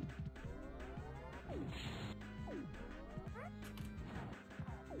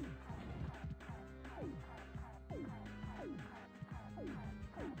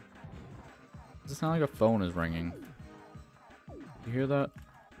 Does it sound like a phone is ringing? You hear that?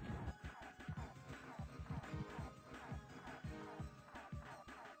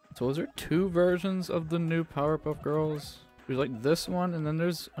 So is there two versions of the new Powerpuff Girls? There's like this one, and then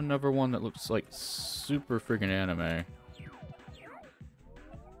there's another one that looks like super freaking anime.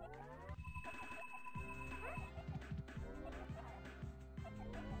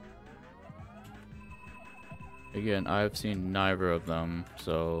 Again, I've seen neither of them,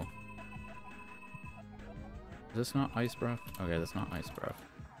 so... Is this not Ice Breath? Okay, that's not Ice Breath.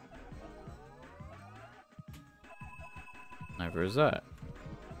 Neither is that.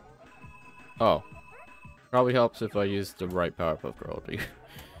 Oh. Probably helps if I use the right Powerpuff Girl. Is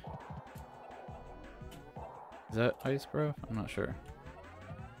that Ice Breath? I'm not sure.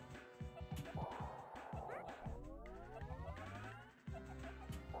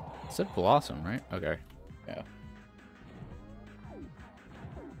 It said Blossom, right? Okay. Yeah.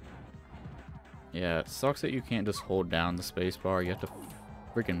 Yeah, it sucks that you can't just hold down the spacebar. You have to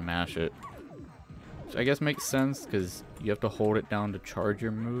freaking mash it. Which I guess makes sense, because you have to hold it down to charge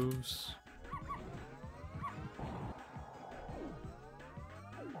your moves.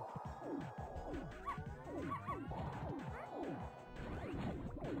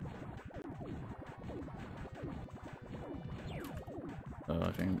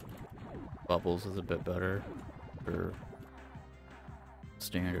 I think Bubbles is a bit better for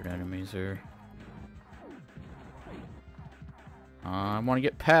standard enemies here. I want to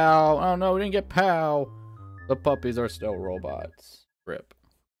get Pal. Oh no, we didn't get Pal. The puppies are still robots. Rip.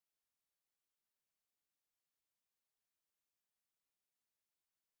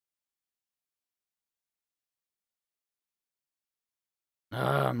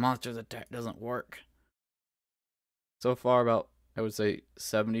 Monsters attack doesn't work. So far, about, I would say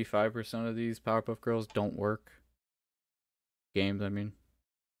 75% of these Powerpuff Girls don't work. Games, I mean.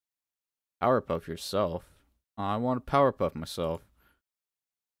 Powerpuff yourself. I want to Powerpuff myself.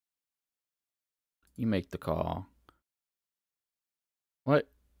 You make the call. What?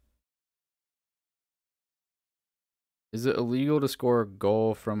 Is it illegal to score a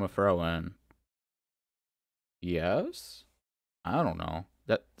goal from a throw-in? Yes? I don't know.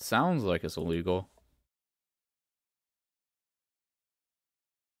 That sounds like it's illegal.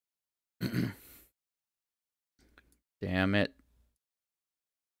 Damn it.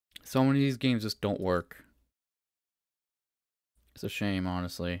 So many of these games just don't work. It's a shame,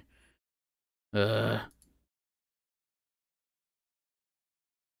 honestly. Ugh.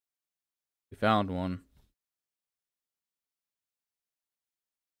 We found one.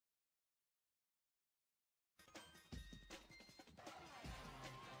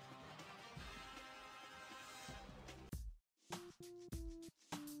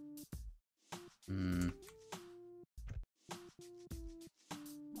 Hmm.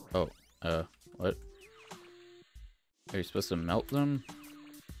 Oh, what? Are you supposed to melt them?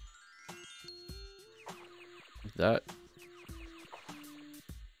 Like that?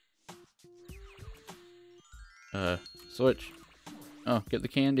 Switch. Oh, get the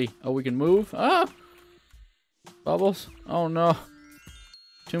candy. Oh, we can move? Ah! Bubbles? Oh no.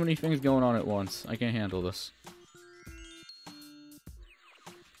 Too many things going on at once. I can't handle this.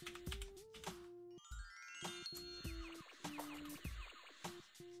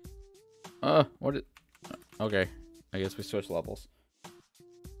 What did... Okay. I guess we switched levels.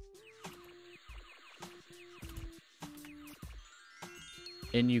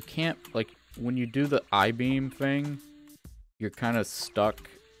 And you can't, like, when you do the I-beam thing, you're kind of stuck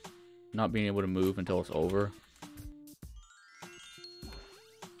not being able to move until it's over.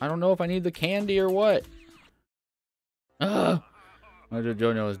 I don't know if I need the candy or what. Ugh! Mojo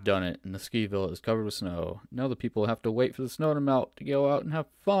Jojo has done it, and the skiville is covered with snow. Now the people have to wait for the snow to melt to go out and have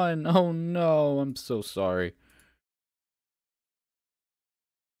fun. Oh no, I'm so sorry.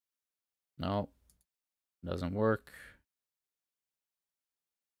 No, doesn't work.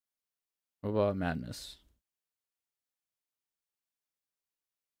 Robot madness.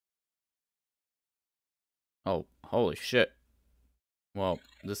 Oh, holy shit. Well,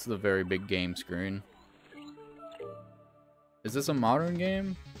 this is a very big game screen. Is this a modern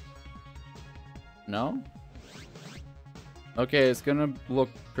game? No? Okay, it's gonna look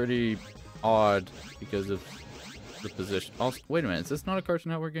pretty odd because of the position. Also, wait a minute, is this not a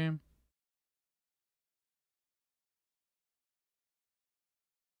Cartoon Network game?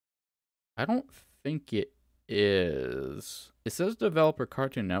 I don't think it is. It says developer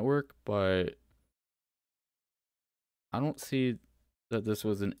Cartoon Network, but I don't see that this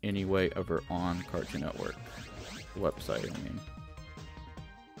was in any way ever on Cartoon Network website, I mean.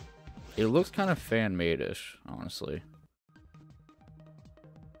 It looks kind of fan-made-ish, honestly.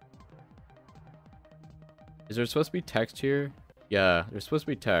 Is there supposed to be text here? Yeah, there's supposed to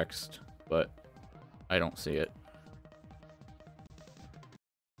be text, but I don't see it.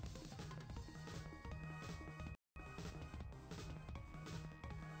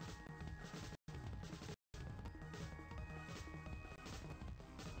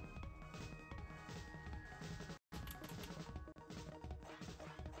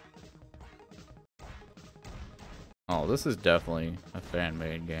 Oh, this is definitely a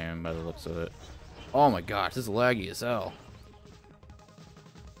fan-made game by the looks of it. Oh my gosh, this is laggy as hell.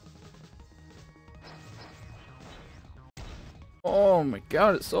 Oh my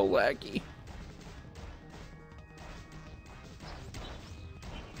god, it's so laggy.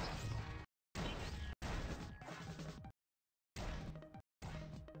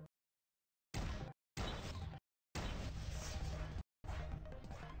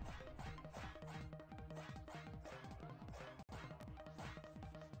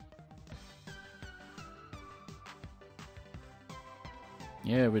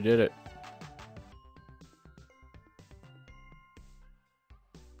 Yeah, we did it.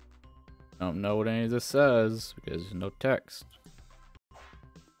 Don't know what any of this says because there's no text.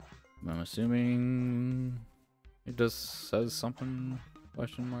 I'm assuming it just says something,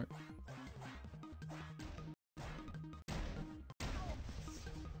 question mark.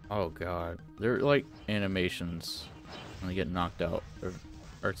 Oh god, they're like animations when they get knocked out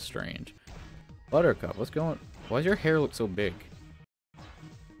are strange. Buttercup, what's going? Why does your hair look so big?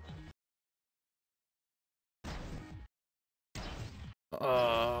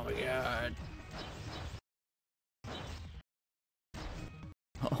 Oh my god.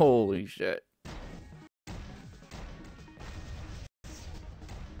 Holy shit.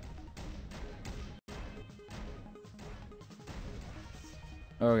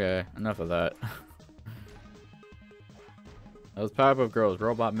 Okay, enough of that. That was Powerpuff Girls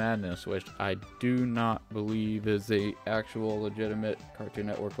Robot Madness, which I do not believe is a actual legitimate Cartoon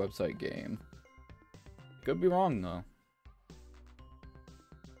Network website game. Could be wrong though.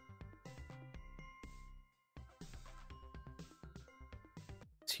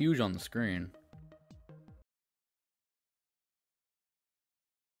 It's huge on the screen.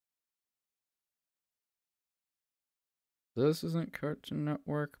 This isn't Cartoon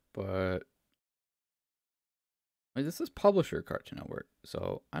Network, but like, this is publisher Cartoon Network,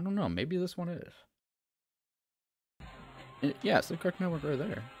 so I don't know. Maybe this one is. Yeah, it's the Cartoon Network right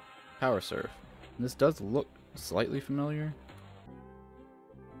there. Power Surf. And this does look slightly familiar.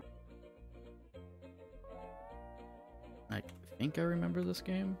 I think I remember this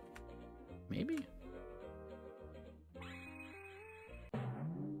game. Maybe?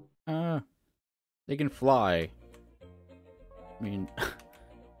 They can fly. I mean, I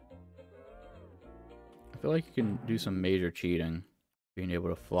feel like you can do some major cheating, being able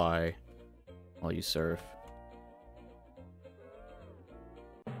to fly while you surf.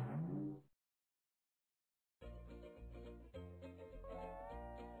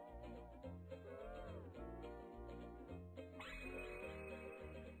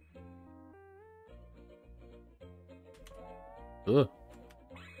 Ugh.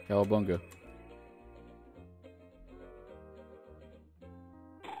 Cowabunga.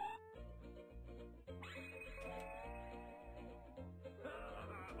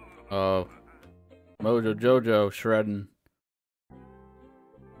 Oh. Mojo Jojo shredding. If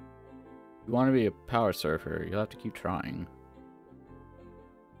you want to be a power surfer, you'll have to keep trying.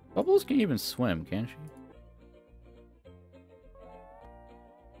 Bubbles can even swim, can't she?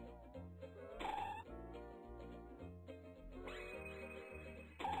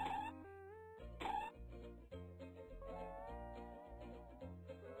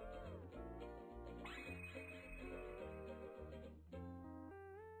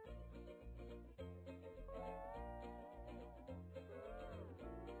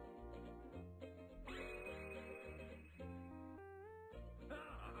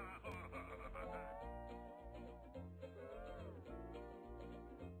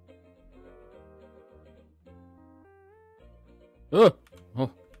 Ugh!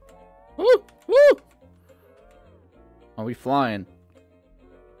 Oh. Woo! Woo! Are we flying?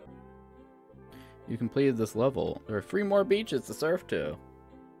 You completed this level. There are 3 more beaches to surf to.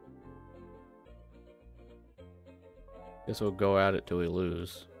 Guess we'll go at it till we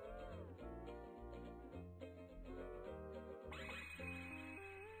lose.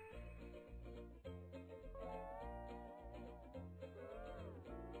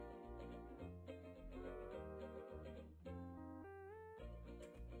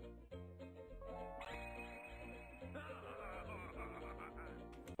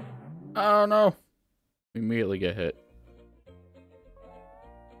 Oh no! We immediately get hit.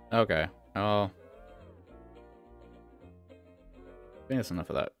 Okay. Oh. I think that's enough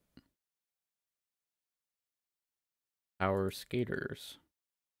of that. Power skaters.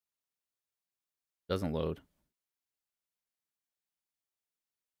 Doesn't load.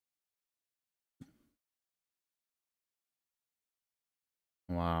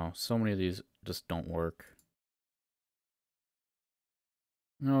 Wow, so many of these just don't work.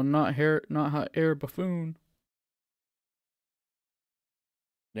 No, not hot air buffoon.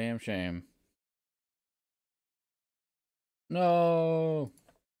 Damn shame. No.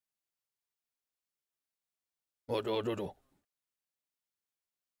 Oh.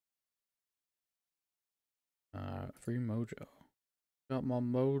 Free mojo. Got my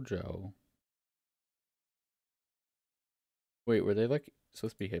mojo. Wait, were they like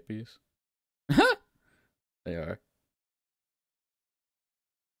supposed to be hippies? They are.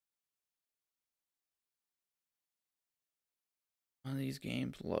 One of these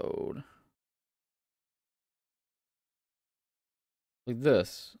games load. Like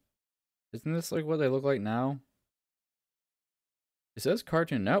this. Isn't this like what they look like now? It says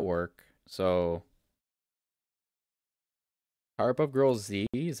Cartoon Network, so Powerpuff Girls Z,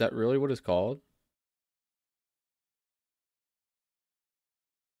 is that really what it's called?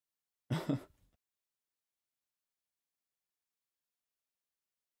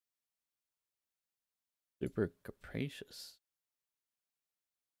 Super capricious.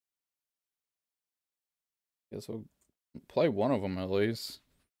 Guess we'll play one of them at least.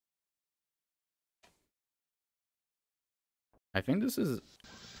 I think this is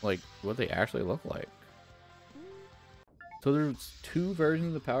like what they actually look like. So there's 2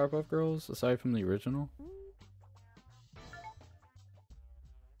 versions of the Powerpuff Girls aside from the original?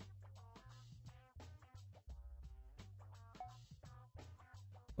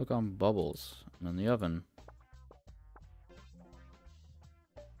 Look on bubbles. And then the oven.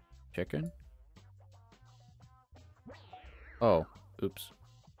 Chicken? Oh, oops.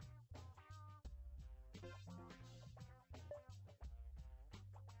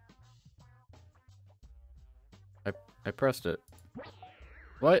 I pressed it.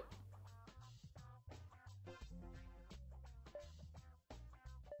 What?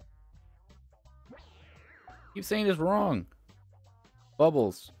 Keep saying it's wrong.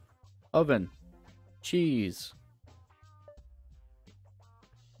 Bubbles. Oven. Cheese.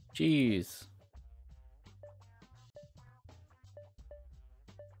 Cheese.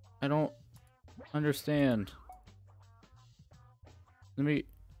 I don't understand. Let me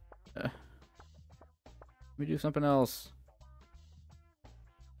do something else.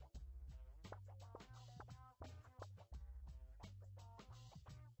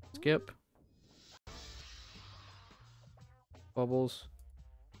 Skip. Bubbles.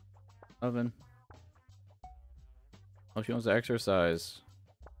 Oven. Oh, she wants to exercise.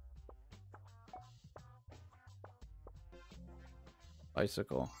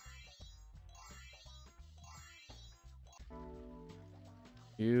 Bicycle.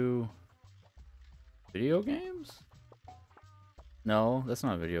 You... Video games? No, that's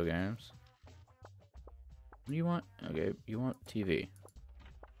not video games. What do you want? Okay, you want TV.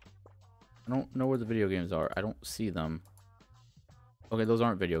 I don't know where the video games are. I don't see them. Okay, those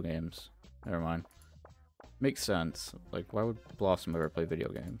aren't video games. Never mind. Makes sense. Like, why would Blossom ever play video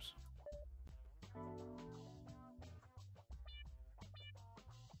games?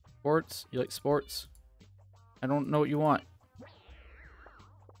 Sports? You like sports? I don't know what you want.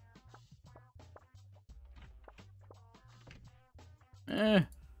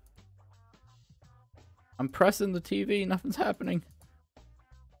 I'm pressing the TV, nothing's happening.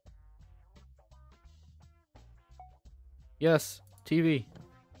 Yes, TV.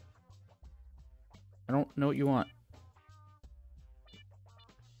 I don't know what you want.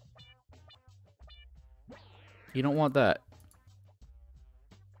 You don't want that.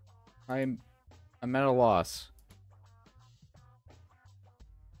 I'm at a loss.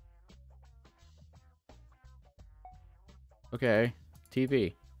 Okay,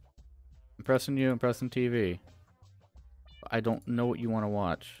 TV. I'm pressing you, I'm pressing TV. I don't know what you want to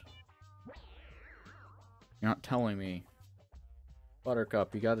watch. You're not telling me.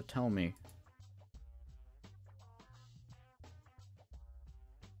 Buttercup, you gotta tell me.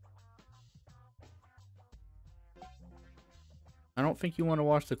 I don't think you want to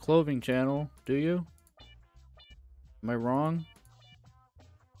watch the clothing channel, do you? Am I wrong?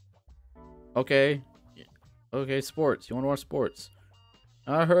 Okay. Okay, sports. You want to watch sports?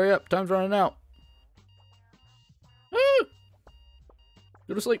 Hurry up. Time's running out. Ah!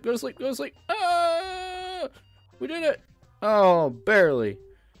 Go to sleep. Go to sleep. Go to sleep. Ah! We did it. Oh, barely.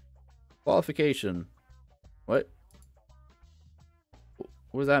 Qualification. What?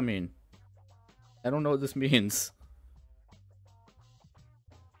 What does that mean? I don't know what this means.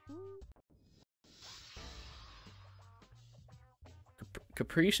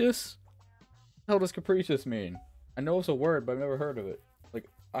 Capricious? What the hell does capricious mean? I know it's a word, but I've never heard of it. Like,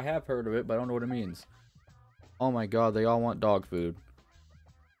 I have heard of it, but I don't know what it means. Oh my god, they all want dog food.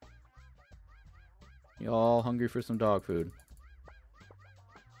 You all hungry for some dog food?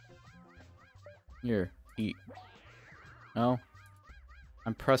 Here, eat. No?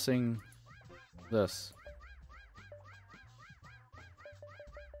 I'm pressing this.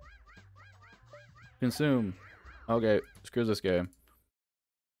 Consume. Okay, screw this game.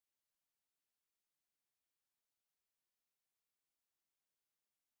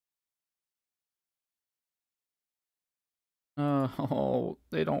 Oh,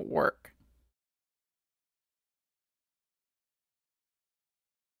 they don't work.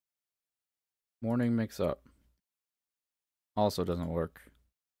 Morning mix-up. Also doesn't work.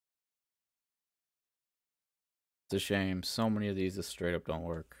 It's a shame. So many of these just straight up don't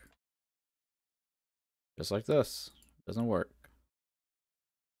work. Just like this. Doesn't work.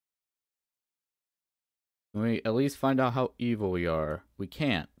 Can we at least find out how evil we are? We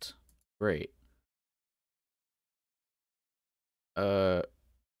can't. Great.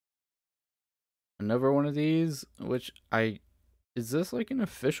 Another one of these, which is this like an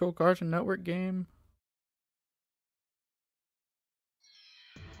official Cartoon Network game?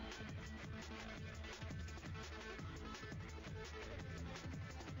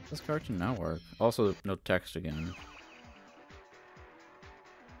 This Cartoon Network. Also, no text again.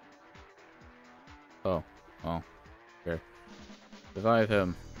 Oh, well, okay. Revive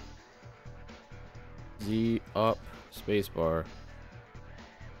him. Z up, spacebar.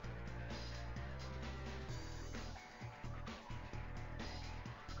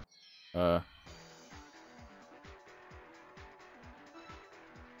 Uh,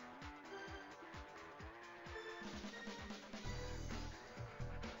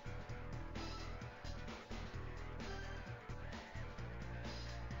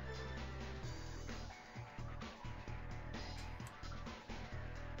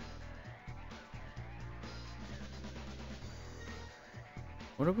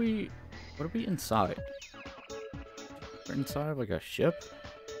 what are we inside? We're inside of like a ship?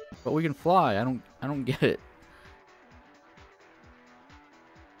 But we can fly. I don't get it.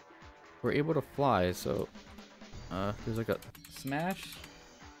 We're able to fly, so there's like a smash.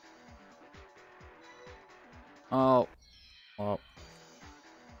 Oh, well.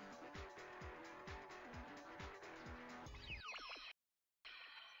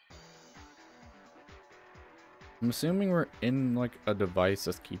 I'm assuming we're in like a device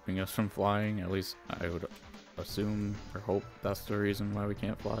that's keeping us from flying. At least I would assume or hope that's the reason why we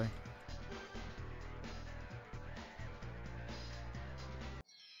can't fly.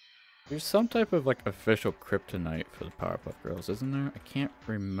 There's some type of like official kryptonite for the Powerpuff Girls, isn't there? I can't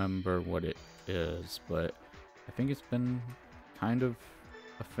remember what it is, but I think it's been kind of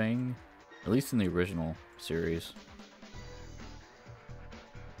a thing, at least in the original series.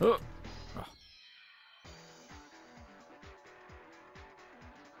 Oh. Oh.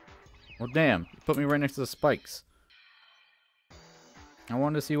 Well, damn, you put me right next to the spikes. I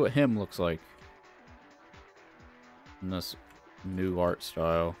wanted to see what him looks like in this new art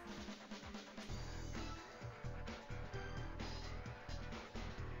style.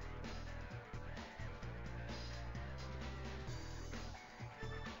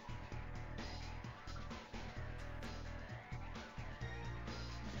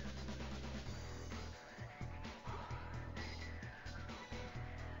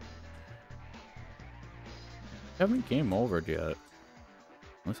 Haven't game overed yet. At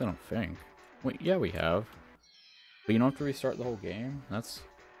least I don't think. Wait, yeah, we have. But you don't have to restart the whole game? That's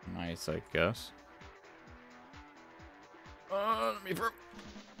nice, I guess. Let me through.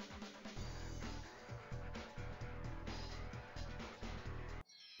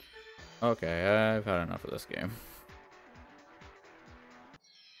 Okay, I've had enough of this game.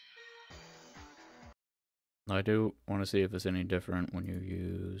 I do want to see if it's any different when you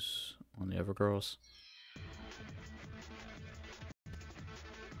use on the other girls.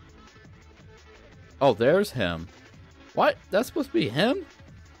 Oh, there's him. What? That's supposed to be him?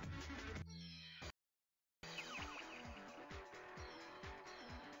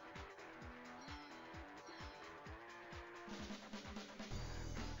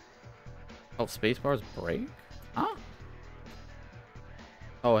 Oh, spacebar's break? Huh?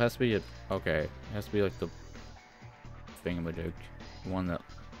 Oh, it has to be a... Okay. It has to be like the thingamajig. The one that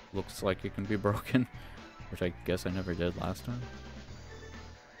looks like it can be broken. Which I guess I never did last time.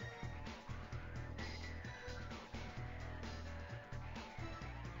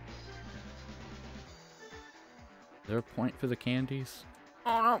 Is there a point for the candies?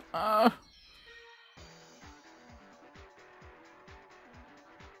 Oh no!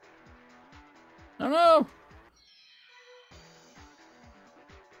 No, no!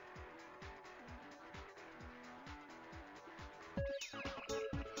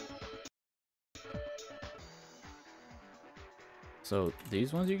 So,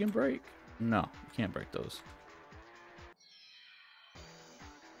 these ones you can break? No, you can't break those.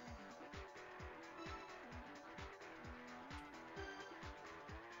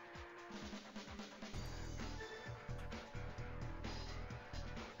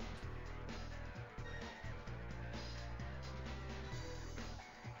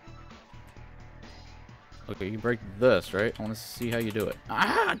 Okay, you break this, right? I want to see how you do it.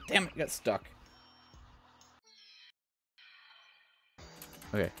 Ah, damn it, got stuck.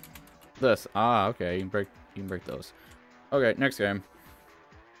 Okay, this. Ah, okay, you can break those. Okay, next game.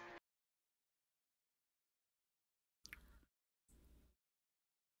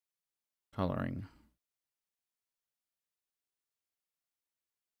 Coloring.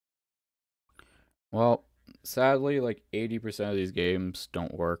 Well, sadly, like 80% of these games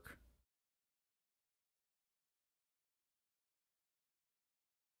don't work.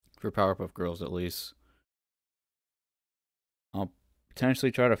 For Powerpuff Girls, at least. I'll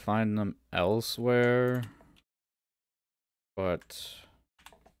potentially try to find them elsewhere. But,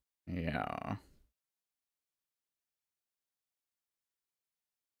 yeah.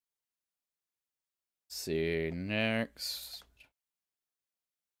 Let's see, next.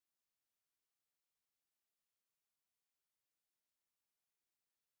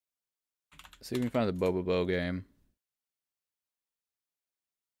 See if we can find the Bobobo game.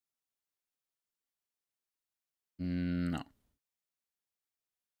 No.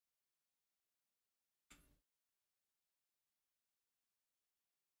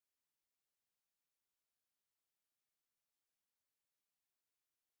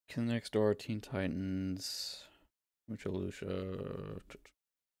 Kids Next Door, Teen Titans, Mucha Lucia,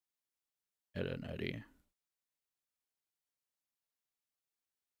 Ed and Eddie.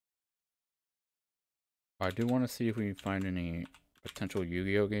 I do want to see if we can find any potential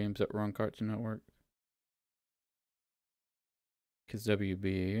Yu-Gi-Oh games that were on Cartoon Network. Kids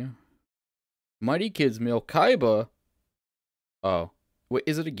WB. Mighty Kids Meal Kaiba. Oh. Wait,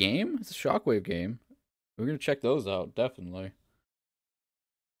 is it a game? It's a Shockwave game. We're going to check those out, definitely.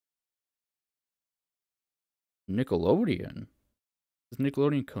 Nickelodeon. This is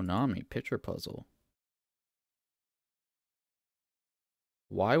Nickelodeon Konami Picture Puzzle.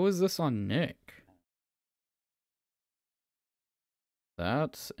 Why was this on Nick?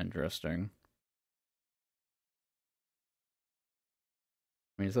 That's interesting.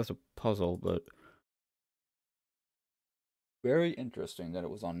 I mean, that's a puzzle, but very interesting that it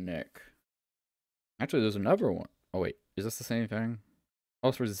was on Nick. Actually, there's another one. Oh, wait. Is this the same thing? Oh,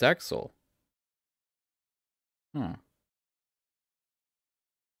 it's for Zexel. Huh.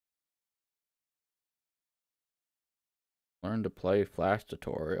 Learn to play Flash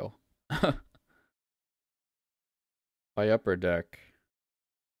tutorial. By Upper Deck.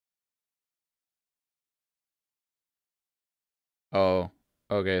 Oh,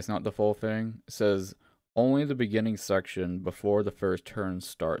 okay. It's not the full thing. It says only the beginning section before the first turn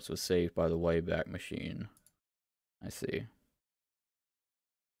starts was saved by the Wayback Machine. I see.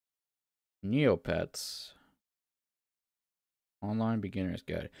 Neopets. Online Beginner's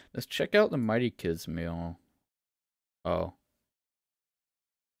Guide. Let's check out the Mighty Kids meal. Oh.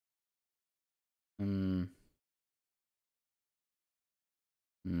 Well,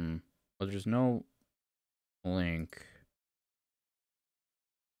 there's no link.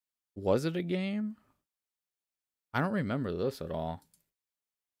 Was it a game? I don't remember this at all.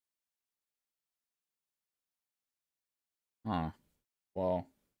 Huh. Well,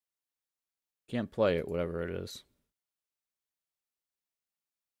 can't play it, whatever it is.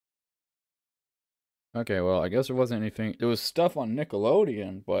 Okay, well, I guess there wasn't anything. There was stuff on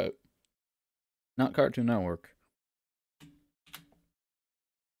Nickelodeon, but not Cartoon Network.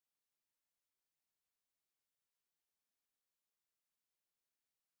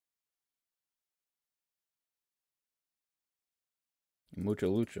 Mucha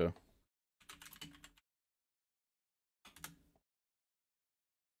Lucha.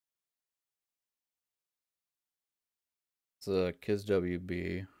 It's a Kids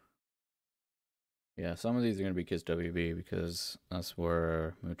WB. Yeah, some of these are going to be Kids WB because that's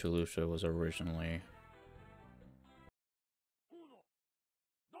where Mucha Lucha was originally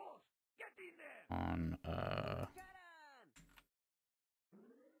on,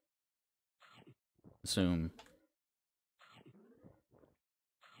 assume.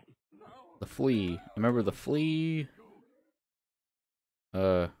 The Flea. Remember the Flea?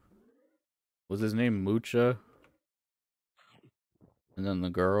 Was his name Mucha? And then the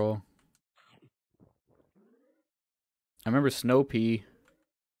girl. I remember Snow Pea.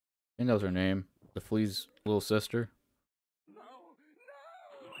 I think that was her name. The Flea's little sister.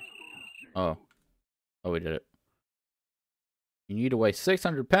 Oh. Oh, we did it. You need to weigh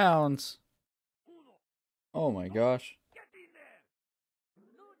 600 pounds. Oh my gosh.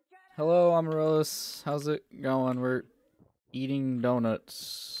 Hello, Amaryllis. How's it going? We're eating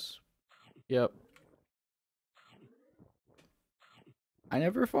donuts. Yep. I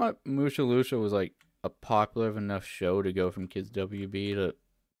never thought Musha Lucia was like a popular enough show to go from Kids WB to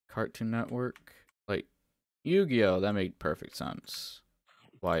Cartoon Network. Like Yu-Gi-Oh! That made perfect sense.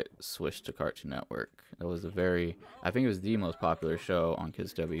 Why it switched to Cartoon Network. That was I think it was the most popular show on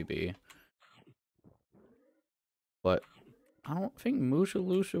Kids WB. But I don't think Musha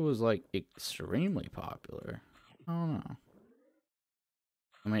Lucia was like extremely popular. I don't know.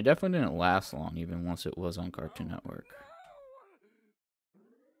 I mean, it definitely didn't last long, even once it was on Cartoon Network.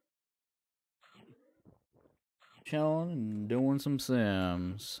 Chilling and doing some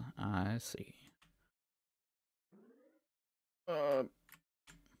Sims. I see.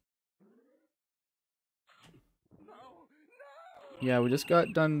 Yeah, we just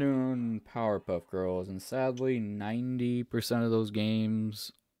got done doing Powerpuff Girls, and sadly, 90% of those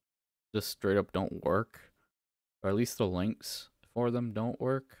games just straight up don't work. Or at least the links for them don't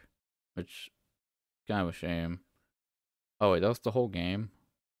work, which is kind of a shame. Oh, wait, that was the whole game?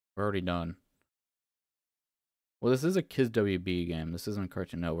 We're already done. Well, this is a Kids WB game. This isn't a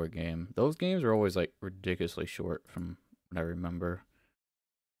Cartoon Network game. Those games are always, like, ridiculously short from what I remember.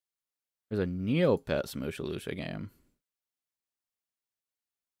 There's a Neopets Musha Lucia game.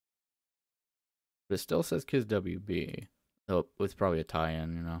 But it still says Kids WB. Oh, it's probably a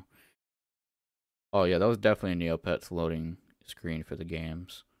tie-in, you know. Oh, yeah, that was definitely a Neopets loading screen for the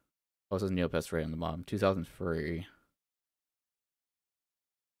games. Oh, it says Neopets right on the bottom. 2003.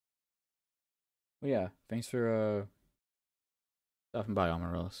 Well, yeah, thanks for stopping by,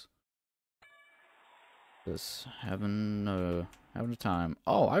 Amarillos. Just having a time.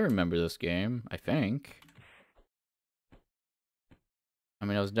 Oh, I remember this game, I think. I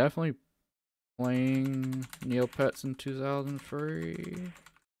mean, I was definitely playing Neopets in 2003.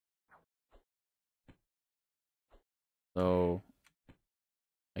 So,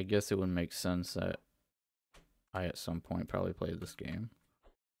 I guess it would make sense that I at some point probably played this game.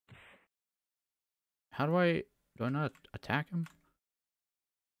 How do I not attack him?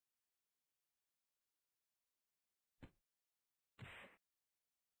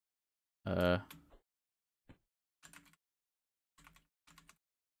 Am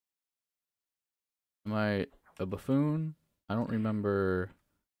I a buffoon? I don't remember.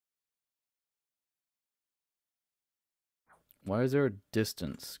 Why is there a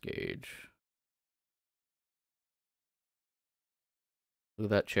distance gauge? Look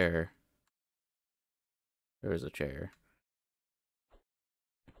at that chair. There is a chair.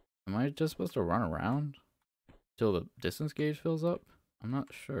 Am I just supposed to run around till the distance gauge fills up? I'm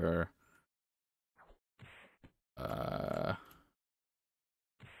not sure.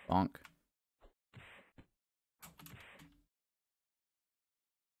 Bonk.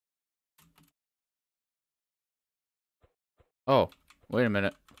 Oh, wait a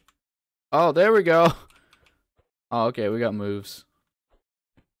minute. Oh, there we go. Oh, okay, we got moves.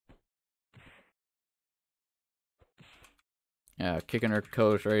 Yeah, kicking her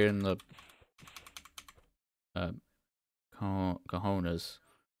coach right in the cojones.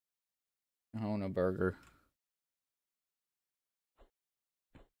 Cojona burger.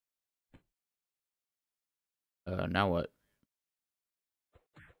 Now what?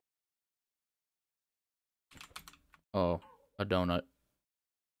 Oh, a donut.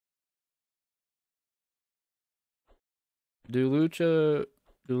 Do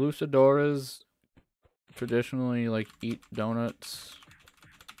luchadoras traditionally like eat donuts?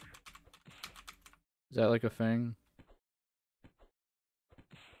 Is that like a thing?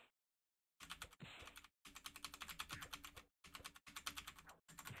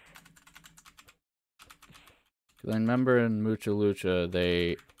 Cause I remember in Mucha Lucha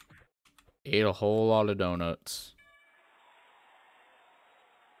they ate a whole lot of donuts.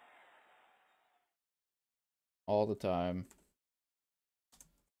 All the time.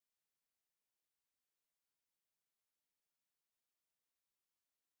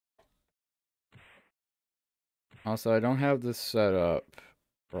 Also, I don't have this set up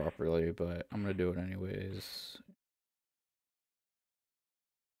properly, but I'm gonna do it anyways.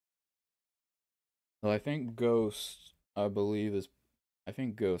 Well, I think Ghost, I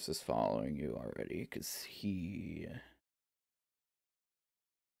think Ghost is following you already, because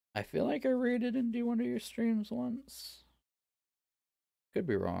I feel like I raided into one of your streams once. Could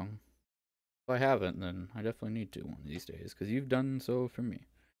be wrong. If I haven't, then I definitely need to one of these days, because you've done so for me.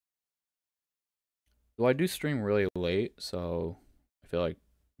 Though I do stream really late, so I feel like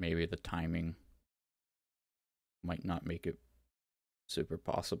maybe the timing might not make it super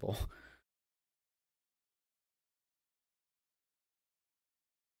possible.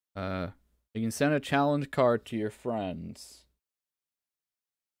 You can send a challenge card to your friends.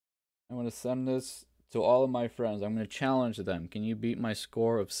 I'm gonna send this to all of my friends. I'm gonna challenge them. Can you beat my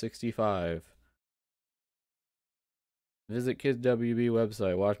score of 65? Visit Kids WB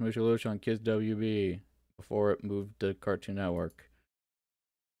website. Watch Mucha Lucha on Kids WB before it moved to Cartoon Network.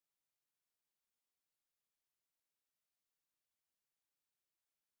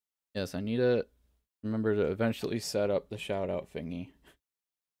 Yes, I need to remember to eventually set up the shout out thingy.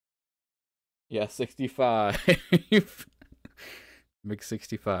 Yeah, 65. Make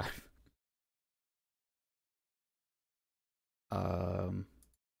 65.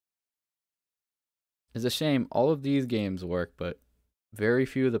 It's a shame all of these games work, but very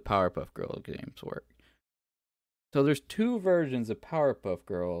few of the Powerpuff Girls games work. So there's two versions of Powerpuff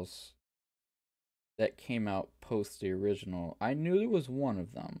Girls that came out post the original. I knew there was one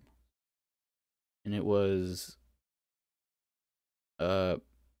of them. And it was I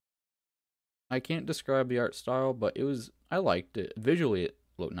can't describe the art style, but I liked it. Visually it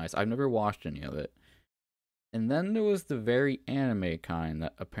looked nice. I've never watched any of it. And then there was the very anime kind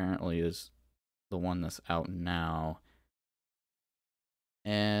that apparently is the one that's out now.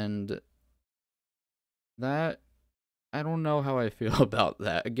 And that, I don't know how I feel about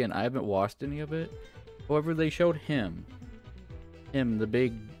that. Again, I haven't watched any of it. However, they showed him, the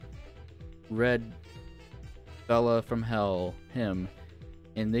big red fella from hell, and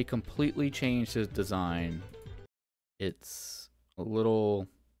they completely changed his design. It's a little,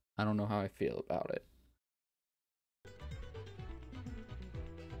 I don't know how I feel about it.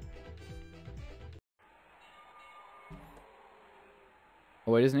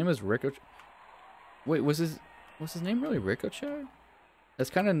 Oh wait, his name is Ricochet. Wait, was his name really Ricochet? That's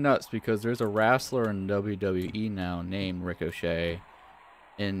kind of nuts because there's a wrestler in WWE now named Ricochet,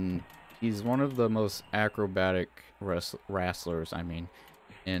 and he's one of the most acrobatic wrestlers. I mean,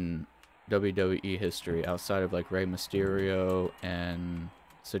 in WWE history, outside of like Rey Mysterio and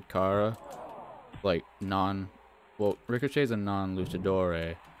Sid Cara, like well, Ricochet's a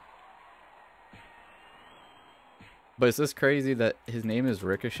non-luchador, but it's just crazy that his name is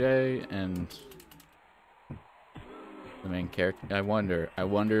Ricochet and the main character. I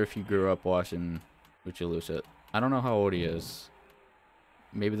wonder if he grew up watching Lucha Lucha. I don't know how old he is.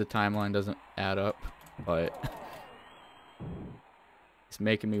 Maybe the timeline doesn't add up, but it's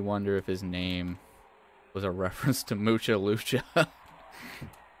making me wonder if his name was a reference to Mucha Lucha.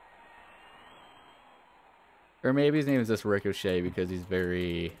 Or maybe his name is just Ricochet because he's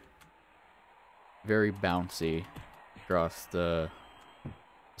very, very bouncy across the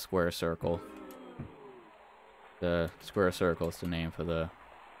square circle. The square circle is the name for the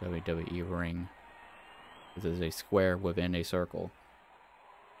WWE ring. This is a square within a circle.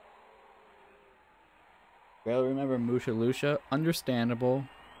 Well, remember Mucha Lucha? Understandable.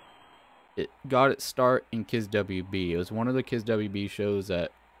 It got its start in Kids WB. It was one of the Kids WB shows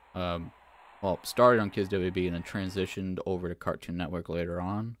that, well, started on Kids WB and then transitioned over to Cartoon Network later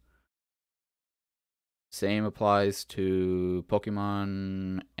on. Same applies to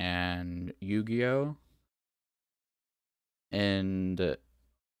Pokemon and Yu-Gi-Oh! And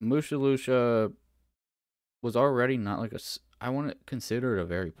Mucha Lucha was already not like I wouldn't consider it a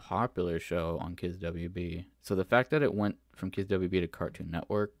very popular show on Kids WB. So the fact that it went from Kids WB to Cartoon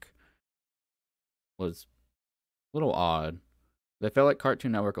Network was a little odd. I felt like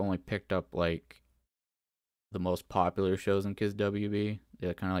Cartoon Network only picked up like the most popular shows in Kids WB.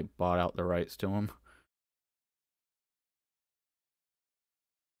 They kind of like bought out the rights to them.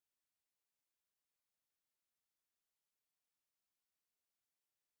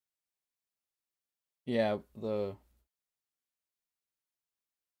 Yeah, the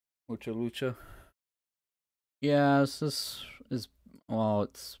Mucha Lucha. Yeah, this is well,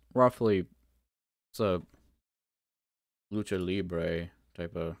 it's roughly it's a lucha libre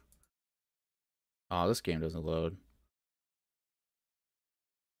type of. Oh, this game doesn't load.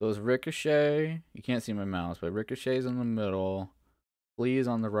 So it's Ricochet. You can't see my mouse, but Ricochet's in the middle. Flea's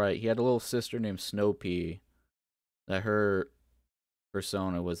on the right. He had a little sister named Snow Pea. That her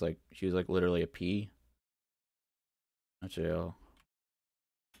persona was like she was like literally a pea. Not jail.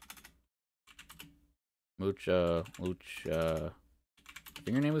 Mucha Lucha. I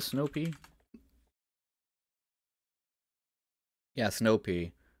think her name was Snow Pea. Yeah, Snow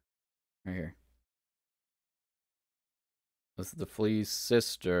Pea. Right here. This is the Flea's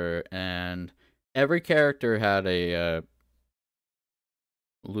sister, and every character had a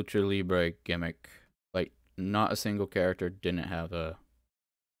Lucha Libre gimmick. Like, not a single character didn't have a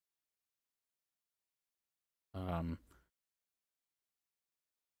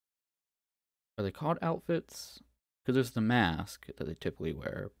are they called outfits? Because there's the mask that they typically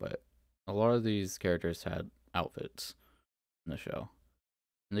wear, but a lot of these characters had outfits in the show.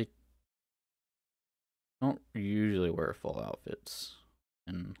 And they don't usually wear full outfits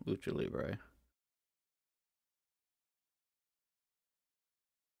in Lucha Libre.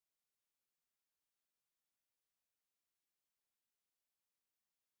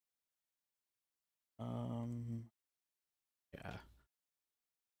 Yeah.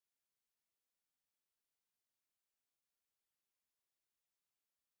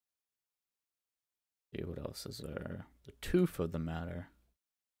 See what else is there? The tooth of the matter.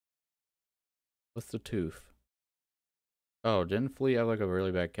 What's the tooth? Oh, didn't Flea have like a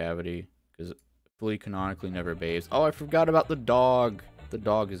really bad cavity? Because Flea canonically never bathes. Oh, I forgot about the dog. The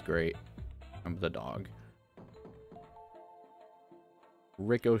dog is great. Remember the dog.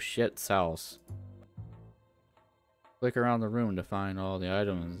 Ricochet's house. Click around the room to find all the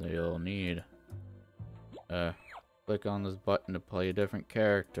items that you'll need. Click on this button to play a different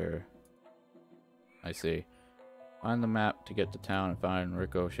character. I see. Find the map to get to town and find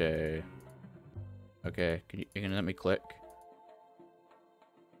Ricochet. Okay, you can let me click?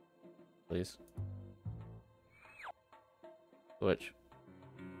 Please. Switch.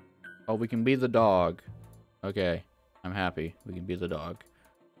 Oh, we can be the dog. Okay, I'm happy. We can be the dog.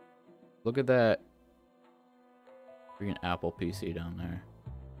 Look at that freaking Apple PC down there.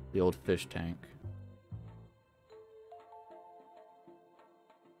 The old fish tank.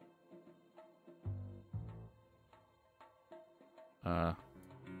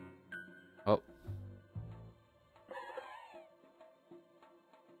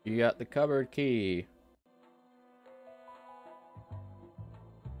 You got the cupboard key.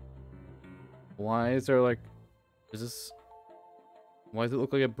 Why is there like... Is this... Why does it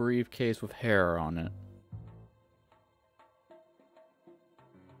look like a briefcase with hair on it?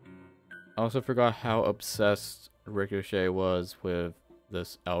 I also forgot how obsessed Ricochet was with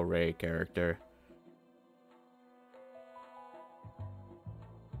this El Rey character.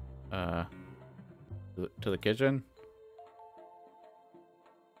 To the kitchen?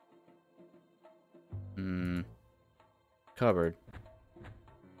 Cupboard.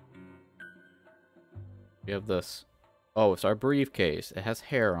 We have this. Oh, it's our briefcase. It has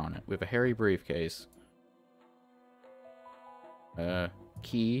hair on it. We have a hairy briefcase.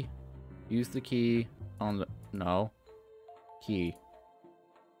 Key. Use the key on the... No. Key.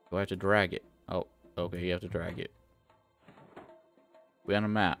 Do I have to drag it? Oh, okay, you have to drag it. We on a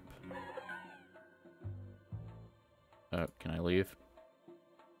map. Can I leave?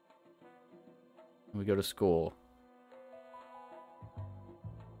 We go to school.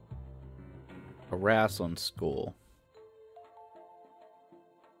 A wrestling school.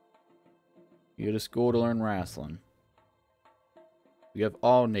 You go to school to learn wrestling. We have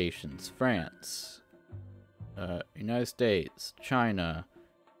all nations. France. United States. China.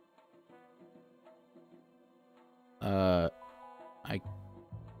 I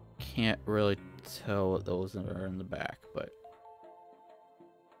can't really tell what those are in the back, but...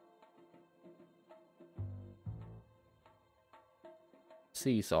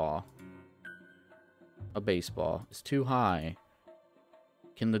 Seesaw. A baseball. It's too high.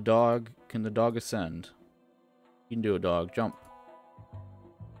 Can the dog ascend? You can do a dog. Jump.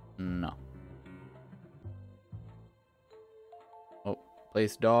 No. Oh,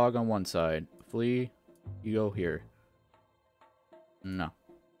 place dog on one side. Flea, you go here. No.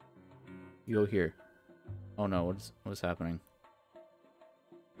 You go here. Oh no, what's happening?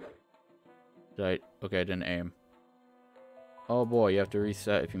 Okay, I didn't aim. Oh boy, you have to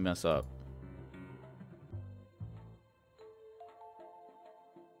reset if you mess up.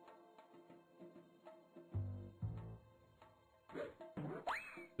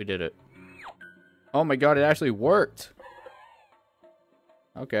 We did it. Oh my god, it actually worked!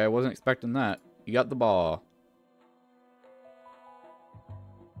 Okay, I wasn't expecting that. You got the ball.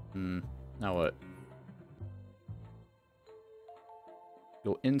 Now what?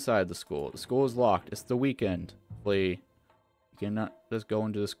 Go inside the school. The school is locked. It's the weekend. Flee. You cannot just go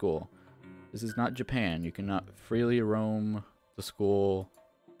into the school. This is not Japan. You cannot freely roam the school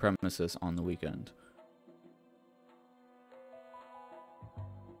premises on the weekend.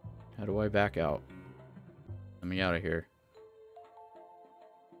 How do I back out? Let me out of here.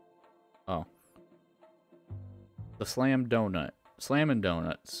 Oh. The Slam Donut. Slammin'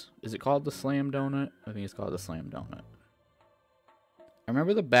 Donuts. Is it called the Slam Donut? I think it's called the Slam Donut. I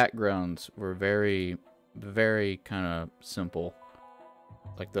remember the backgrounds were very, very kind of simple.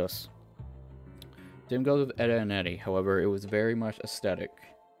 Like this. Same goes with Edda and Eddie. However, it was very much aesthetic.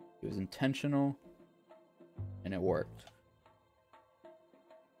 It was intentional. And it worked.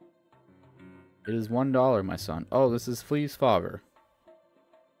 It is $1, my son. Oh, this is Flea's father.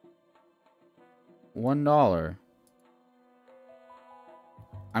 $1.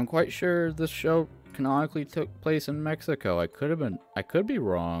 I'm quite sure this show canonically took place in Mexico. I could be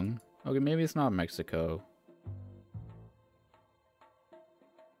wrong. Okay, maybe it's not Mexico.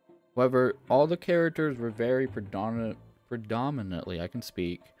 However, all the characters were very predominantly, I can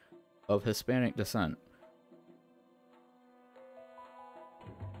speak, of Hispanic descent.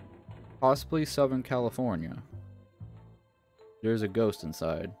 Possibly Southern California. There's a ghost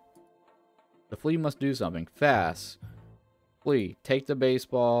inside. The flea must do something. Fast. Flea, take the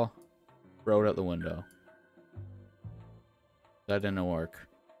baseball. Throw it out the window. That didn't work.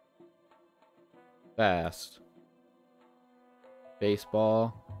 Fast.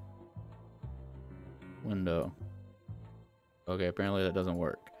 Baseball. Window. Okay, apparently that doesn't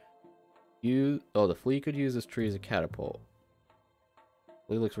work. Oh, the flea could use this tree as a catapult.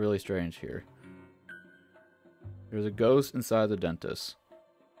 Flea looks really strange here. There's a ghost inside the dentist.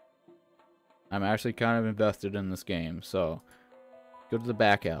 I'm actually kind of invested in this game, so go to the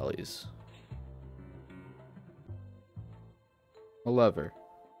back alleys. A lever.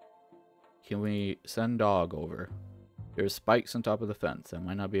 Can we send dog over? There's spikes on top of the fence. That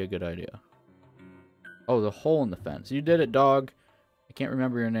might not be a good idea. Oh, the hole in the fence. You did it, dog. I can't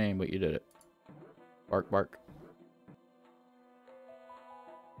remember your name, but you did it. Bark, bark.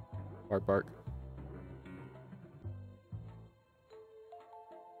 Bark, bark.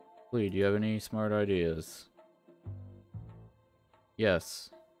 Lee, do you have any smart ideas? Yes.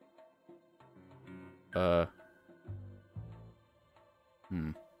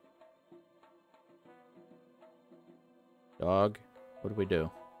 Dog, what do we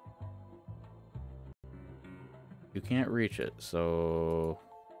do? You can't reach it, so...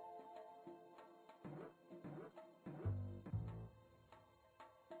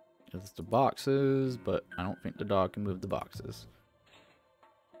 It's the boxes, but I don't think the dog can move the boxes.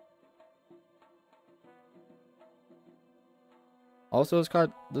 Also, it's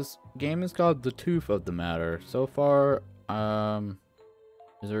called, this game is called The Tooth of the Matter. So far,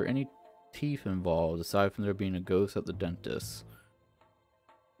 is there any teeth involved aside from there being a ghost at the dentist?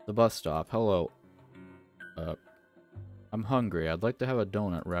 The bus stop. Hello. I'm hungry. I'd like to have a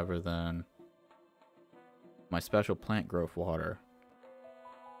donut rather than my special plant growth water.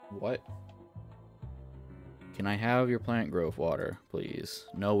 What? Can I have your plant growth water, please?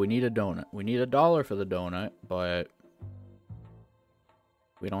 No, we need a donut. We need $1 for the donut, but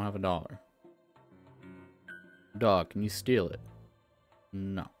we don't have $1. Dog, can you steal it?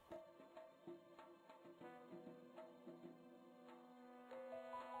 No.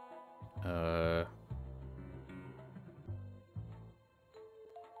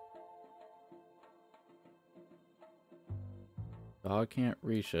 Dog can't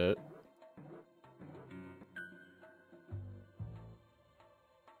reach it.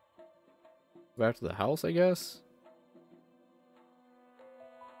 Back to the house, I guess?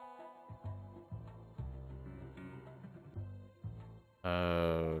 Let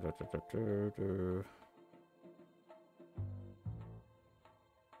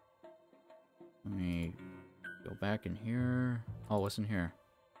me go back in here. Oh, what's in here?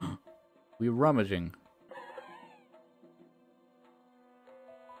 We're rummaging.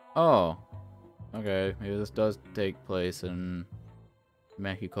 Oh. Okay, maybe this does take place in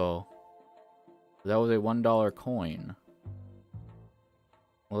Mexico. That was a $1 coin.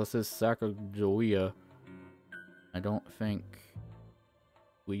 Well, this is Sacagawea. I don't think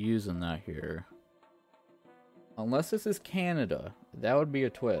we're using that here. Unless this is Canada. That would be a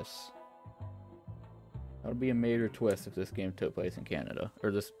twist. That would be a major twist if this game took place in Canada.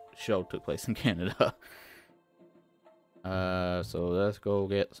 Or this show took place in Canada. So let's go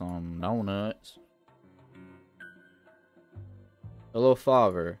get some donuts. Hello,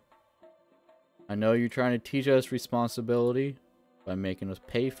 father. I know you're trying to teach us responsibility by making us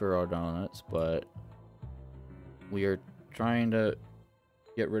pay for our donuts, but we are trying to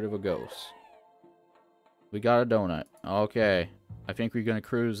get rid of a ghost. We got a donut. Okay. I think we're gonna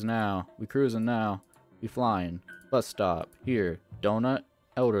cruise now. We cruising now. We flying. Bus stop. Here. Donut.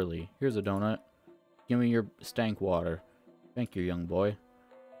 Elderly. Here's a donut. Give me your stank water. Thank you, young boy.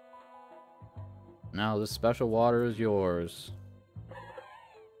 Now this special water is yours.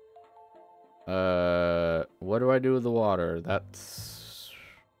 What do I do with the water? That's...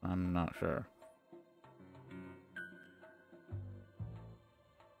 I'm not sure.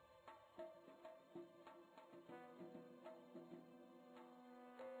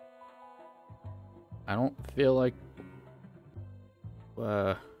 I don't feel like...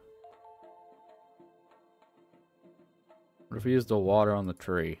 What if we use the water on the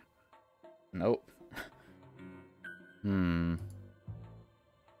tree? Nope.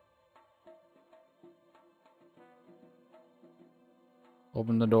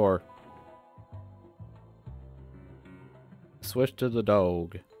 Open the door. Switch to the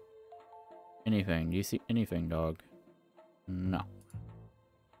dog. Anything. Do you see anything, dog? No.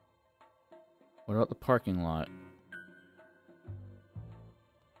 What about the parking lot?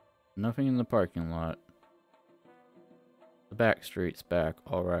 Nothing in the parking lot. The back street's back.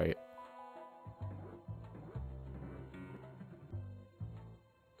 Alright.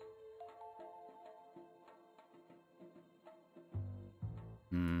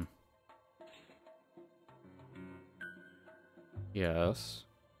 Yes.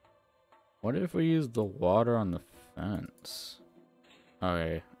 What if we use the water on the fence?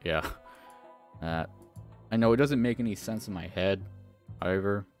 Okay, yeah. I know it doesn't make any sense in my head,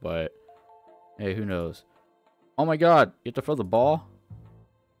 either, but hey, who knows? Oh my god, you have to throw the ball?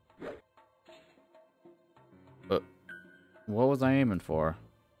 But what was I aiming for?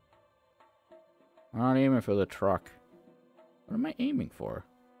 I'm not aiming for the truck. What am I aiming for?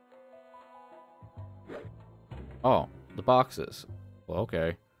 Oh, the boxes. Well,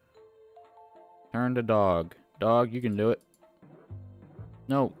 okay. Turn to dog. Dog, you can do it.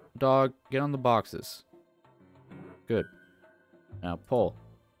 No, dog, get on the boxes. Good. Now pull.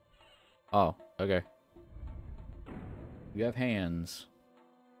 Oh, okay. You have hands.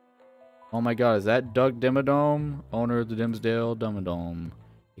 Oh my god, is that Doug Dimmadome? Owner of the Dimsdale Dimmadome.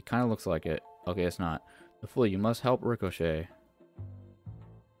 It kind of looks like it. Okay, it's not. The flea, you must help Ricochet.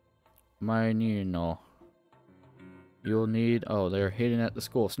 My Nino. You'll need... Oh, they're hidden at the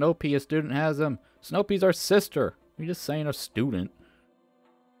school. Snoopy, a student has them. Snoopy's our sister. You just saying a student.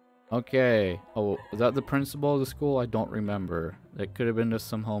 Okay. Oh, is that the principal of the school? I don't remember. That could have been just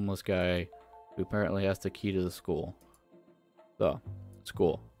some homeless guy who apparently has the key to the school. So,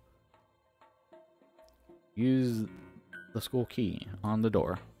 school. Use the school key on the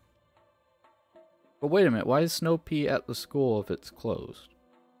door. But wait a minute, why is Snow Pea at the school if it's closed?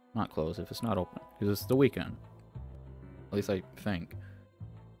 Not closed, if it's not open. Because it's the weekend. At least I think.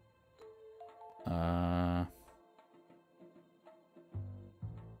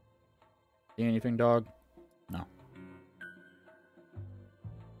 See anything, dog? No.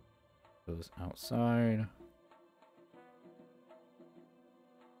 Goes outside.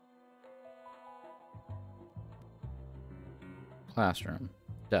 Classroom.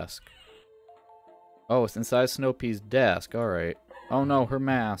 Desk. Oh, it's inside Snow Pea's desk. Alright. Oh no, her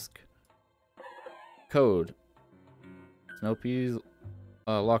mask. Code. Snow Pea's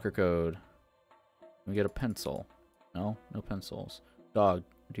locker code. We get a pencil. No? No pencils. Dog,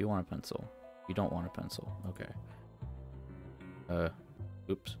 do you want a pencil? You don't want a pencil. Okay.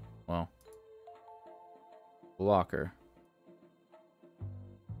 Oops. Well. Locker.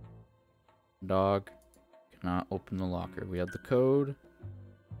 Dog cannot open the locker. We have the code.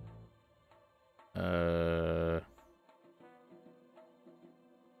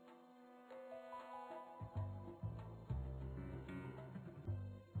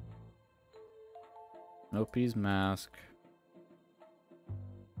 Nope's mask.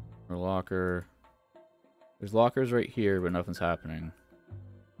 Or locker. There's lockers right here, but nothing's happening.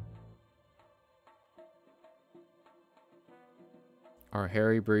 Our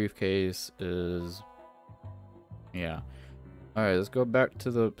hairy briefcase is... yeah. Alright, let's go back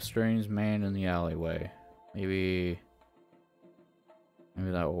to the strange man in the alleyway. Maybe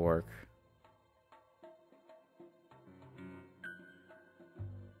that will work.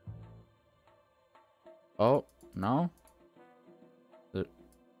 Oh, no? Can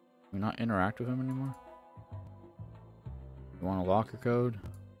we not interact with him anymore? You want a locker code?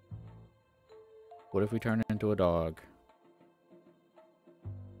 What if we turn it into a dog?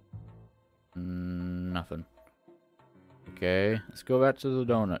 Nothing. Okay, let's go back to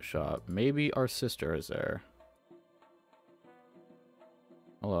the donut shop. Maybe our sister is there.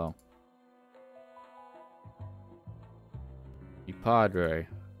 Hello. You Padre.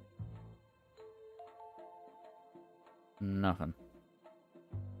 Nothing.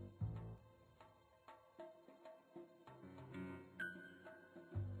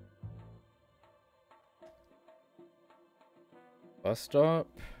 Bus stop.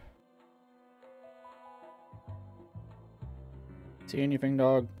 See anything,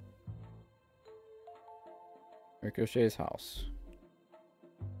 dog? Ricochet's house.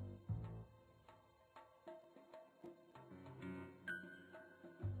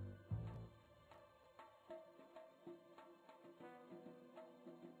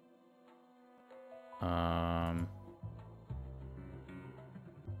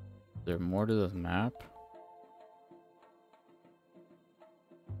 Is there more to this map?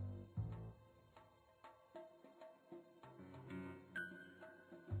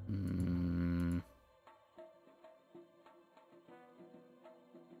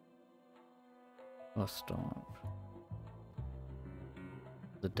 Bus stop.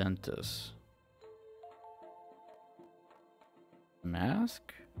 The dentist.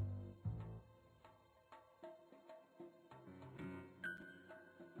 Mask?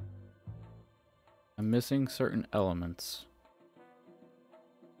 I'm missing certain elements.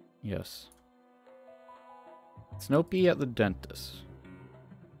 Yes. Snoopy at the dentist.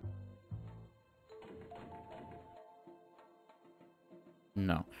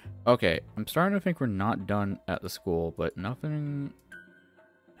 No. Okay, I'm starting to think we're not done at the school, but nothing's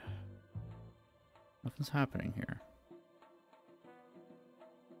happening here.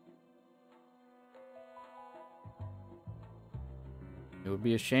 It would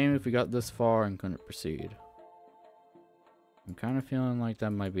be a shame if we got this far and couldn't proceed. I'm kind of feeling like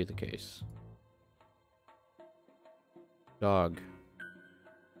that might be the case. Dog.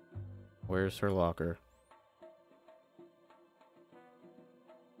 Where's her locker?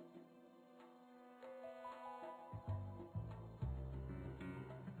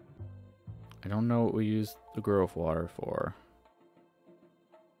 I don't know what we use the growth water for.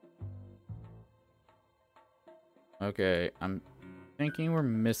 Okay, I'm thinking we're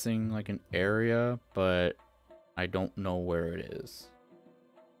missing like an area, but I don't know where it is.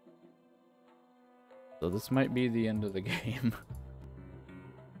 So this might be the end of the game.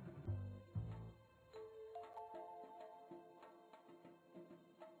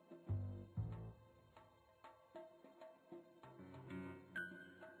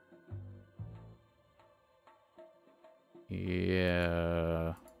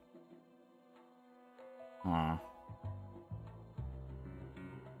 Yeah. Huh.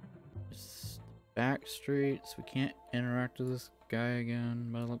 It's back streets. We can't interact with this guy again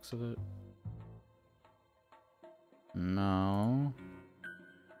by the looks of it. No.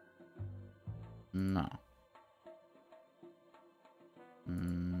 No.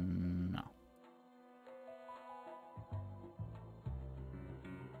 No.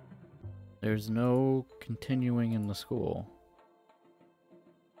 There's no continuing in the school.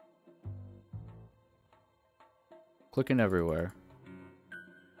 Clicking everywhere.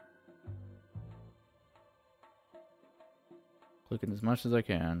 Clicking as much as I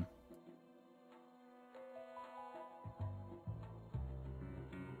can.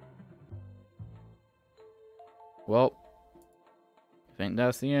 Well, I think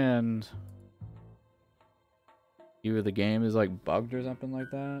that's the end. Either the game is like bugged or something like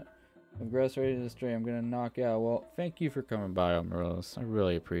that. Progress rate of the stream, I'm gonna knock out. Well, thank you for coming by, Amarillis. I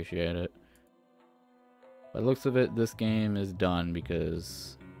really appreciate it. By the looks of it, this game is done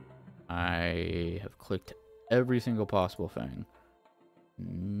because I have clicked every single possible thing.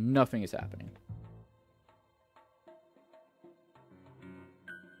 Nothing is happening.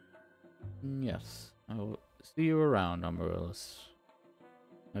 Yes, I will see you around, Amarillis.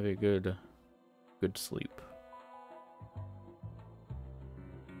 Have a good sleep.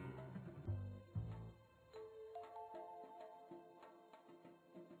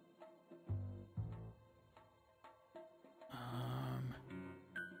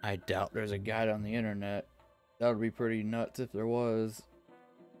 I doubt there's a guide on the internet. That would be pretty nuts if there was.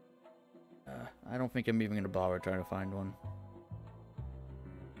 I don't think I'm even gonna bother trying to find one.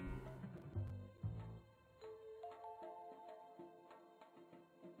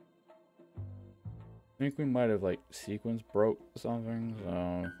 I think we might have like sequence broke something,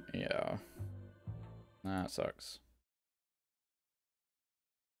 so yeah. That sucks.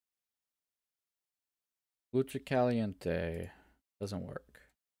 Lucha Caliente doesn't work.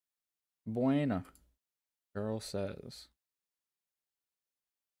 Buena, girl says.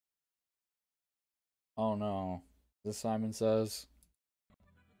 Oh no. This Simon Says.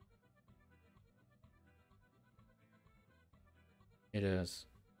 It is.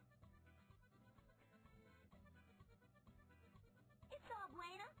 It's all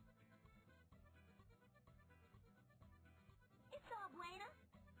buena. It's all buena.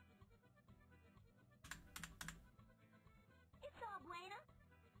 It's all buena.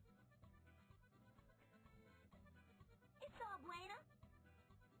 It's all buena.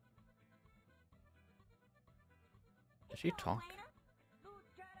 Does she talk? Buena.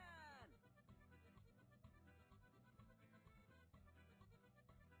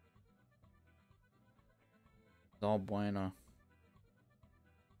 It's all bueno.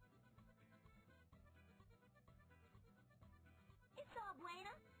 It's all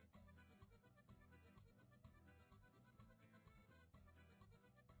buena.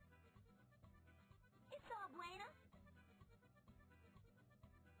 It's all buena.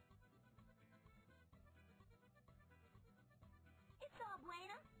 It's all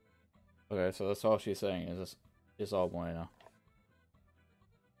buena. Okay, so that's all she's saying is this is all bueno.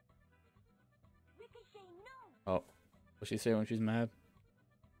 Ricochet, no. Oh. What's she say when she's mad?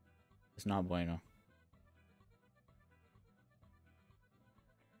 It's not bueno.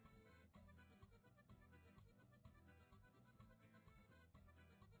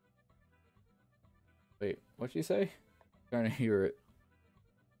 Wait, what'd she say? Trying to hear it.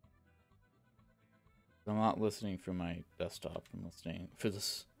 I'm not listening from my desktop. I'm listening for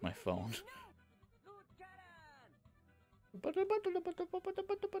this my phone.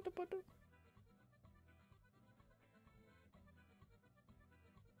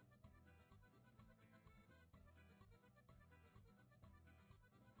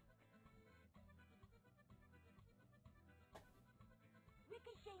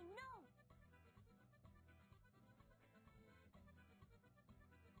 Ricochet, no.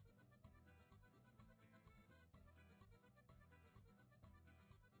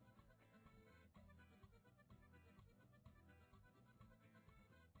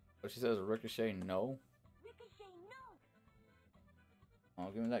 But she says Ricochet no. Ricochet, no. Oh,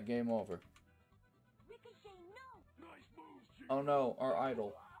 give me that game over. Ricochet, no. Nice moves, G. Oh no, our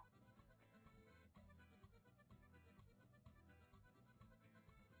idol.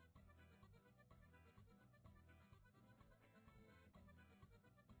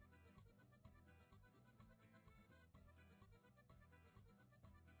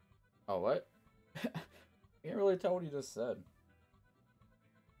 Oh, what? Can't really tell what he just said.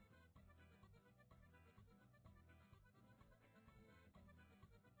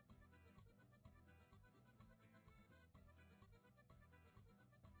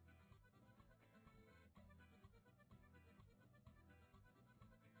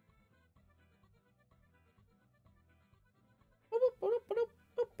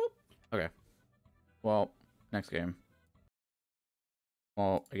 Next game.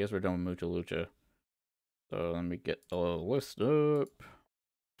 Well, I guess we're done with Mucha Lucha. So let me get the list up.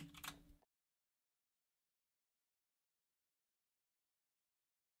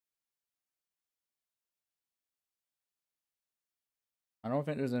 I don't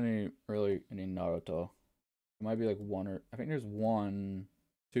think there's any Naruto. It might be like one or I think there's one,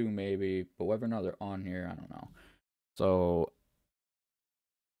 two maybe, but whether or not they're on here, I don't know. So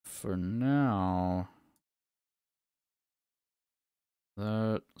for now,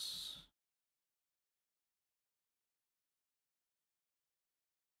 that's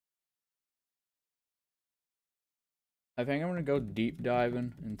I think I'm gonna go deep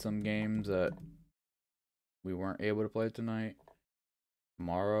diving in some games that we weren't able to play tonight,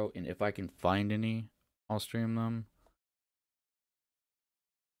 tomorrow, and if I can find any, I'll stream them.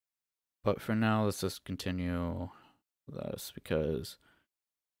 But for now, let's just continue this because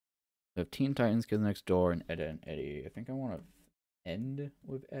we have Teen Titans Kids Next Door and Edda and Eddie. I think I want to end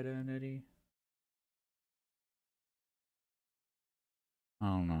with Edda and Eddie. I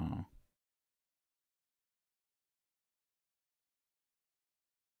don't know.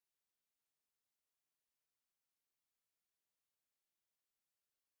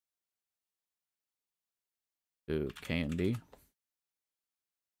 Do K&D. And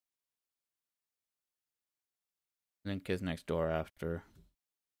then Kids Next Door after.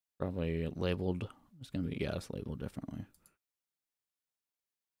 Probably labeled. It's going to be, yeah, it's labeled differently.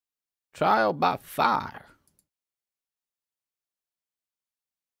 Trial by Fire.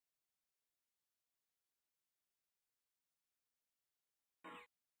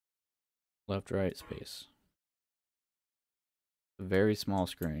 Left, right, space. A very small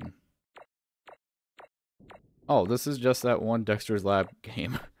screen. Oh, this is just that one Dexter's Lab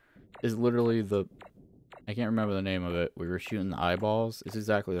game. Is literally the... I can't remember the name of it. We were shooting the eyeballs. It's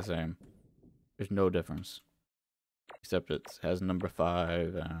exactly the same. There's no difference. Except it has number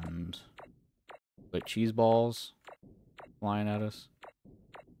 5 and... like cheese balls flying at us.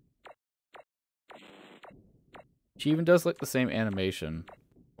 She even does like the same animation.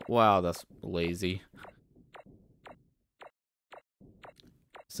 Wow, that's lazy.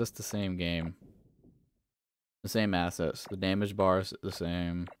 It's just the same game. The same assets. The damage bars the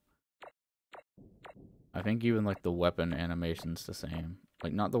same. I think even like the weapon animation's the same.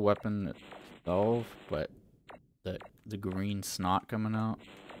 Like not the weapon itself, but the green snot coming out.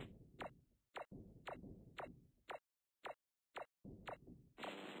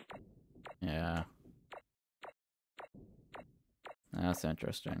 Yeah. That's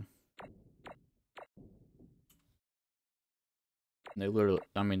interesting. They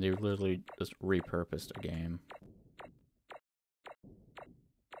literally just repurposed a game.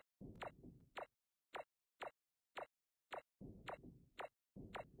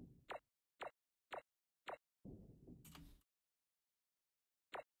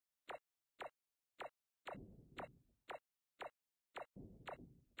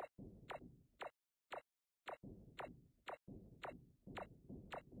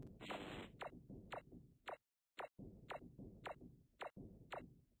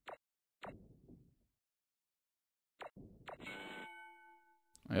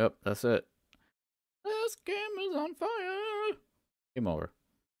 Yep, that's it. This game is on fire. Game over.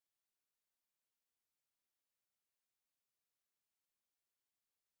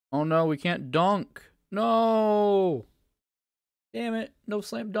 Oh no, we can't dunk. No. Damn it. No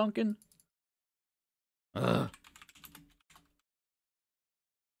slam dunking. Ugh.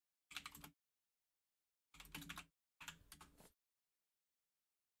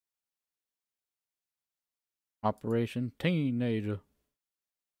 Operation Teenager.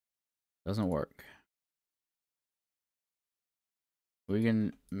 Doesn't work. We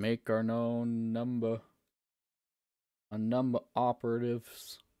can make our own number. A number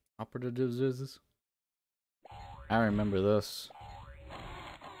operatives. Operatives is. I remember this.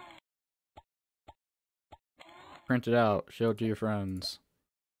 Print it out. Show it to your friends.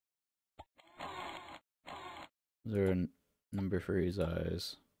 Is there a number for his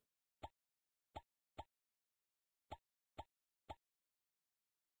eyes?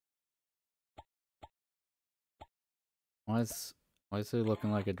 Why is it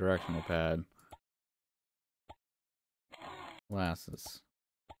looking like a directional pad? Glasses.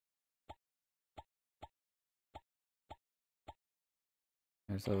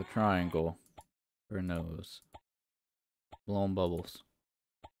 There's a triangle for a nose. Blowing bubbles.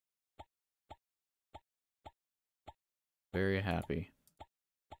 Very happy.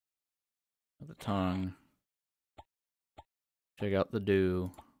 The tongue. Check out the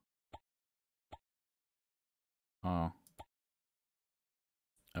dew. Oh.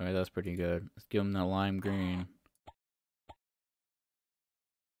 Alright, that's pretty good. Let's give him the lime green.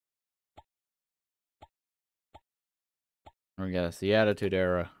 We got the Attitude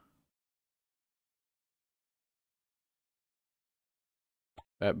Era.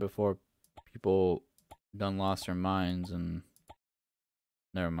 Back before people done lost their minds and...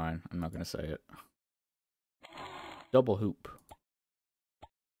 Never mind, I'm not gonna say it. Double hoop.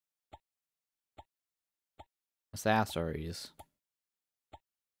 Accessories.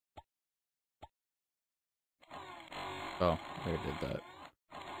 Oh, I already did that.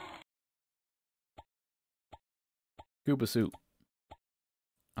 Scuba suit.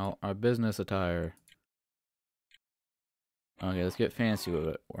 Oh, our business attire. Okay, let's get fancy with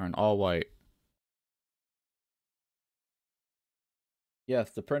it. We're in all white. Yes,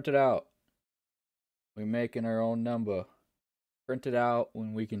 to print it out. We're making our own number. Print it out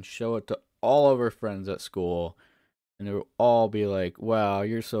when we can show it to all of our friends at school. And they'll all be like, wow,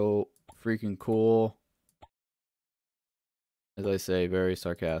 you're so freaking cool. As I say, very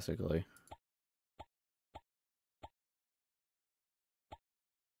sarcastically.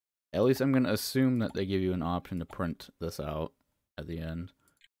 At least I'm going to assume that they give you an option to print this out at the end.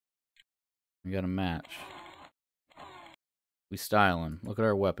 We got a match. We styling. Look at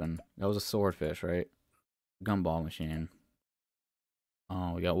our weapon. That was a swordfish, right? Gumball machine.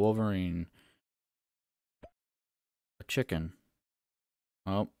 Oh, we got Wolverine. A chicken.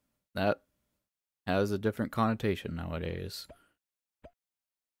 Oh, that has a different connotation nowadays.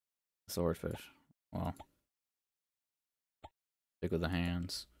 Swordfish. Well. Stick with the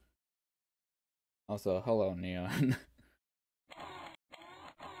hands. Also, hello, Neon.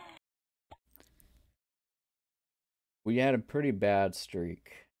 We had a pretty bad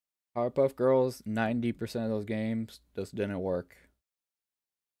streak. Powerpuff Girls, 90% of those games just didn't work.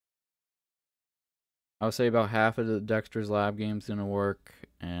 I would say about half of the Dexter's Lab games didn't work,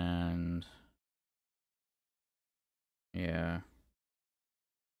 and yeah.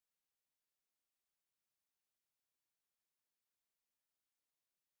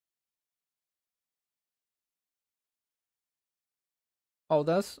 Oh,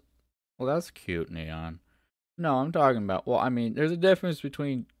 that's cute, Neon. No, I'm talking about, well, I mean, there's a difference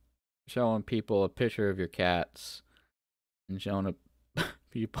between showing people a picture of your cats and showing a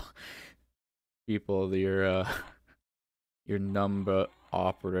people your number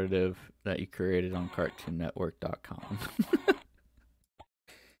operative that you created on cartoonnetwork.com.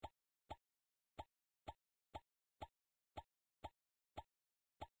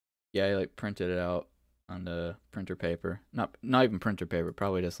 Yeah, I like printed it out on the printer paper. Not even printer paper,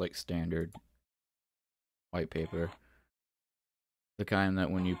 probably just like standard white paper. The kind that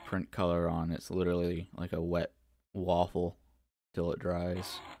when you print color on, it's literally like a wet waffle till it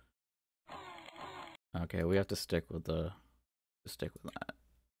dries. Okay, we have to stick with that.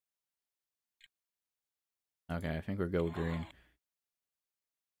 Okay, I think we're go green.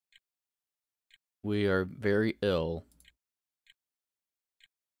 We are very ill.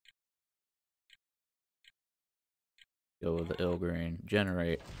 Go with the ill green.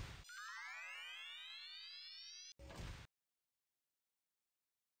 Generate.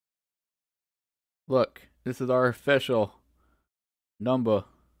 Look, this is our official number.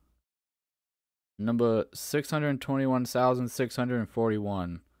 Number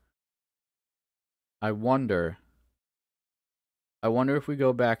 621,641. I wonder if we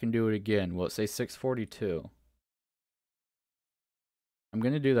go back and do it again, will it say 642? I'm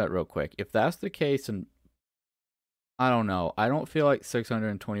going to do that real quick. If that's the case, and I don't know, I don't feel like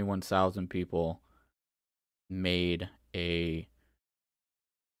 621,000 people made a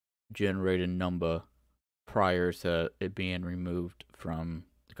generated number prior to it being removed from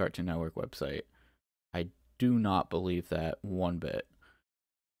the Cartoon Network website. I do not believe that one bit.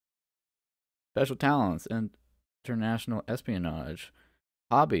 Special talents and international espionage.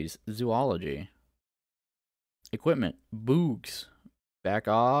 Hobbies, zoology. Equipment, boogs. Back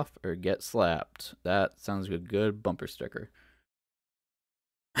off or get slapped. That sounds like a good bumper sticker.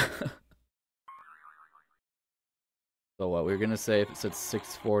 So what, we were gonna say if it said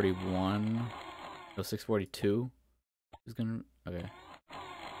 641, no, 642 is gonna, okay.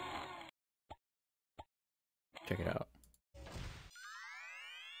 Check it out.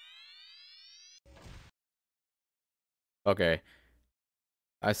 Okay.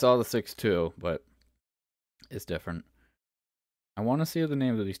 I saw the 6-2, but it's different. I want to see what the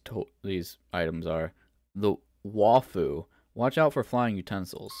names of these items are. The Wafu. Watch out for flying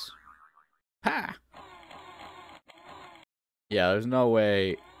utensils. Ha! Yeah, there's no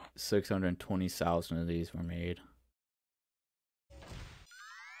way 620,000 of these were made.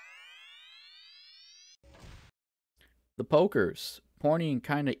 The Pokers. pointy and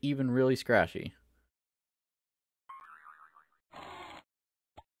kind of even really scratchy.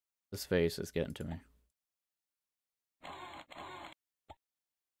 This face is getting to me.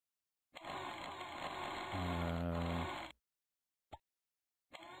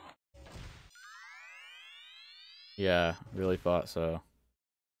 Yeah, really thought so.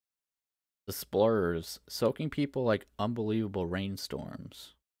 The splurs, soaking people like unbelievable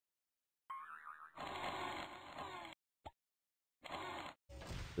rainstorms.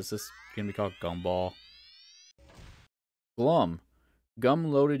 Is this gonna be called Gumball? Glum,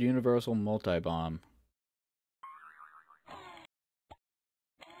 gum-loaded universal multi-bomb.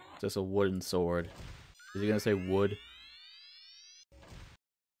 Is this a wooden sword? Is he gonna say wood?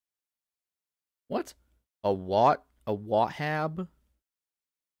 What? A what? A wahab?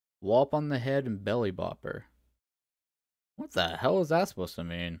 Wallop on the head and belly bopper. What the hell is that supposed to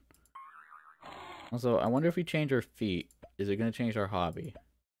mean? Also, I wonder if we change our feet, is it gonna change our hobby?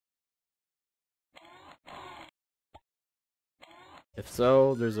 If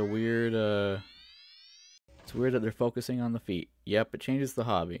so, there's a weird, it's weird that they're focusing on the feet. Yep, it changes the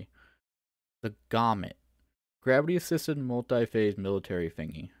hobby. The Gomet. Gravity-assisted multi-phase military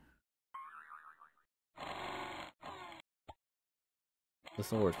thingy. The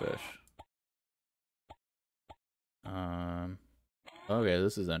swordfish. Okay,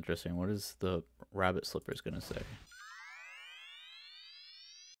 this is interesting. What is the rabbit slippers gonna say?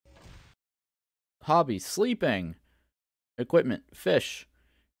 Hobby, sleeping. Equipment, fish.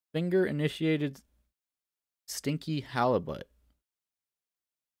 Finger-initiated stinky halibut.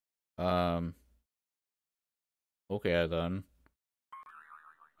 Okay then.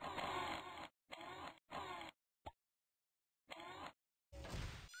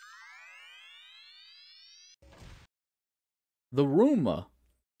 The Roomba.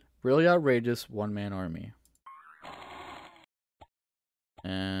 Really outrageous one-man army.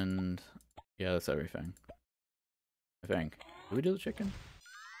 And yeah, that's everything. I think. Did we do the chicken?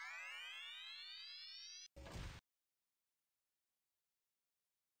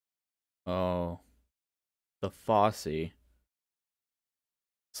 Oh. The Fosse.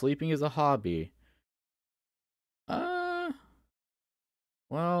 Sleeping is a hobby.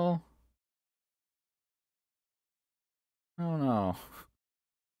 Well, I don't know.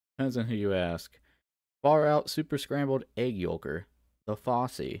 Depends on who you ask. Far out super scrambled egg yolker. The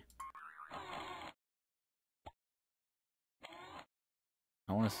Fosse.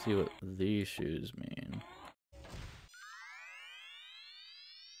 I want to see what these shoes mean.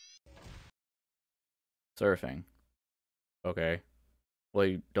 Surfing. Okay. Well,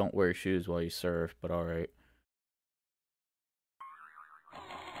 you don't wear shoes while you surf, but alright.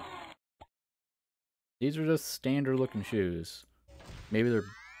 These are just standard looking shoes. Maybe they're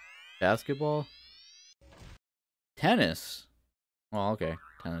basketball? Tennis? Well, okay.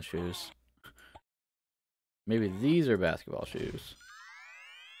 Tennis shoes. Maybe these are basketball shoes.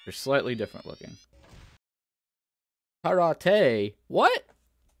 They're slightly different looking. Karate? What?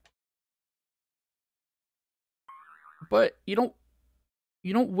 But you don't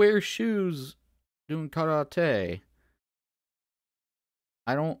wear shoes doing karate.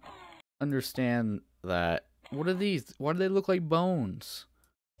 I don't understand that. What are these? Why do they look like bones?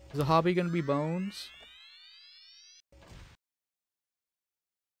 Is the hobby gonna be bones?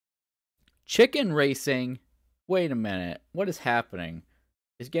 Chicken racing? Wait a minute. What is happening?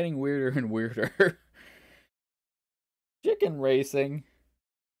 It's getting weirder and weirder. Chicken racing?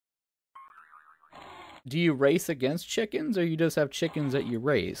 Do you race against chickens, or you just have chickens that you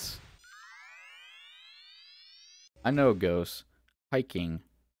race? I know, Ghost. Hiking.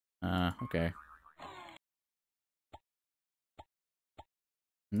 Okay.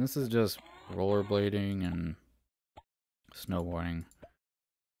 And this is just rollerblading and snowboarding.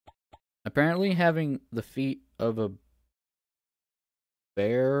 Apparently having the feet of a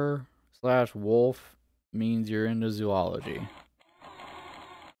bear / wolf means you're into zoology.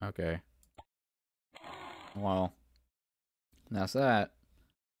 Okay. Well, that's that.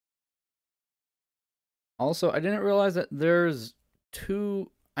 Also, I didn't realize that there's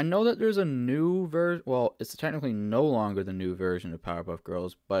two... I know that there's a new version... Well, it's technically no longer the new version of Powerpuff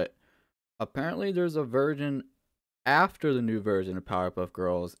Girls, but apparently there's a version after the new version of Powerpuff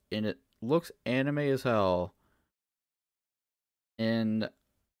Girls, and it looks anime as hell. And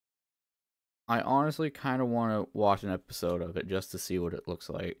I honestly kind of want to watch an episode of it just to see what it looks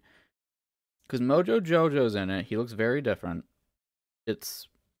like. Because Mojo Jojo's in it. He looks very different. It's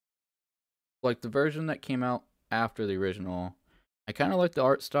like the version that came out after the original. I kind of like the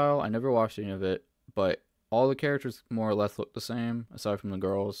art style. I never watched any of it, but all the characters more or less look the same, aside from the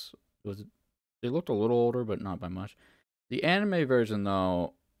girls. They looked a little older, but not by much. The anime version,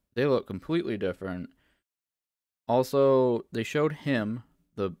 though, they look completely different. Also, they showed him,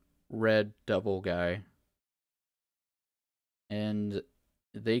 the red devil guy, and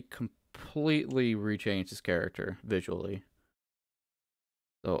they completely rechanged his character visually.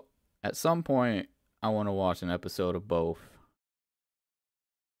 So, at some point, I want to watch an episode of both.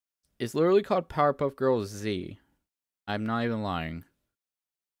 It's literally called Powerpuff Girls Z. I'm not even lying.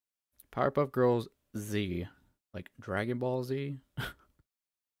 Powerpuff Girls Z. Like Dragon Ball Z?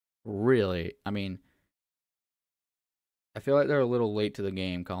 Really? I mean, I feel like they're a little late to the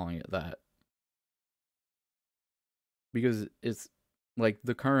game calling it that. Because it's like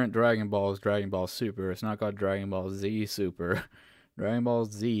the current Dragon Ball is Dragon Ball Super. It's not called Dragon Ball Z Super. Dragon Ball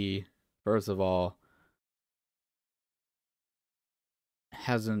Z, first of all,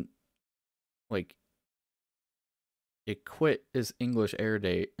 hasn't, like, it quit its English air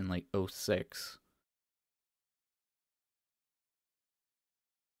date in like '06.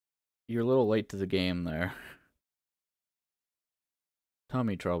 You're a little late to the game there.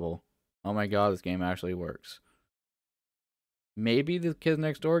 Tummy trouble. Oh my god, this game actually works. Maybe the Kids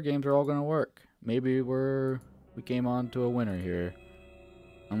Next Door games are all gonna work. Maybe we came on to a winner here.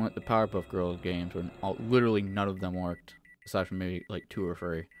 Unlike the Powerpuff Girls games, where literally none of them worked, aside from maybe like 2 or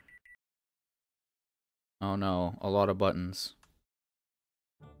 3. Oh no, a lot of buttons.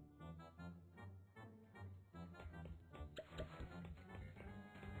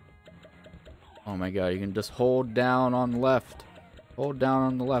 Oh my god, you can just hold down on the left. Hold down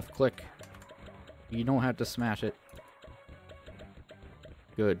on the left, click. You don't have to smash it.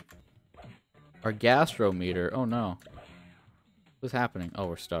 Good. Our gastrometer, oh no. What's happening? Oh,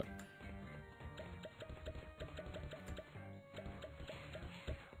 we're stuck.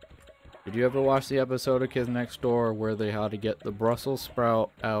 Did you ever watch the episode of Kids Next Door where they had to get the Brussels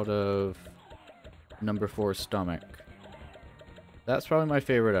sprout out of number 4's stomach? That's probably my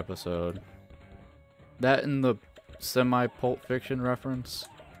favorite episode. That and the semi-Pulp Fiction reference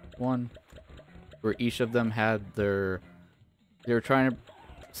one, where each of them had their... They were trying to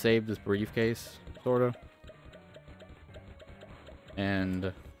save this briefcase, sort of.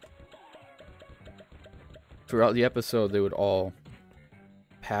 And throughout the episode, they would all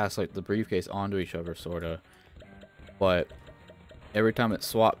pass like the briefcase onto each other, sort of. But every time it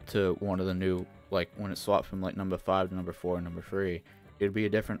swapped to one of the new, like when it swapped from like number 5 to number 4 and number 3, it'd be a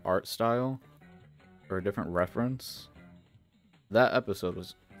different art style or a different reference. That episode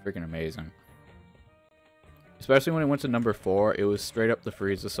was freaking amazing. Especially when it went to number 4, it was straight up the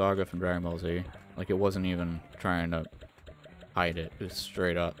Frieza saga from Dragon Ball Z. Like, it wasn't even trying to hide it. It was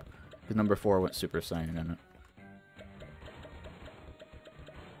straight up. Because number 4 went Super Saiyan in it.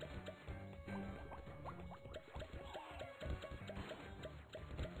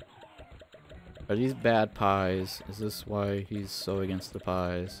 Are these bad pies? Is this why he's so against the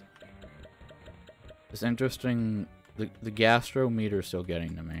pies? It's interesting. The gastrometer's still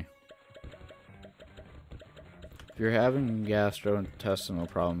getting to me. If you're having gastrointestinal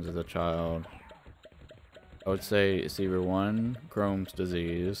problems as a child, I would say it's either 1, Crohn's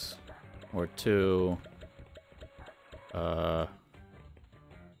disease, or 2, I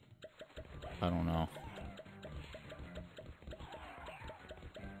don't know.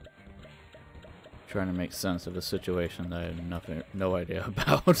 Trying to make sense of a situation that I have no idea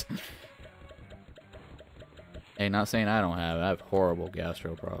about. Hey, not saying I don't have it. I have horrible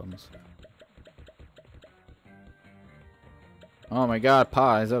gastro problems. Oh my god,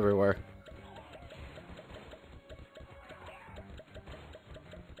 pies everywhere.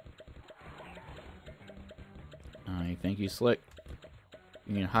 You think you slick?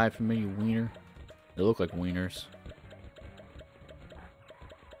 You can hide from me, you wiener? They look like wieners.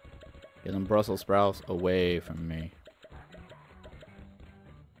 Get them Brussels sprouts away from me.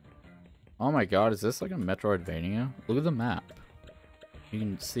 Oh my god, is this like a Metroidvania? Look at the map. You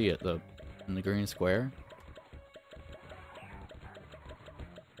can see it in the green square.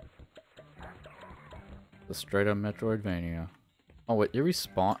 The straight up Metroidvania. Oh wait, they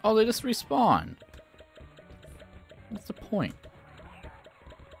respawn? Oh, they just respawn! What's the point?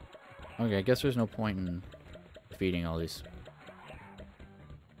 Okay, I guess there's no point in defeating all these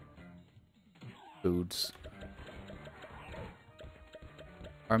foods.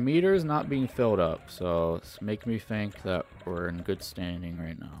 Our meter is not being filled up, so it's making me think that we're in good standing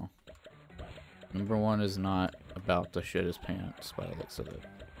right now. Number 1 is not about to shit his pants by the looks of it.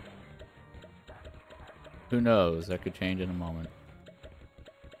 Who knows? That could change in a moment.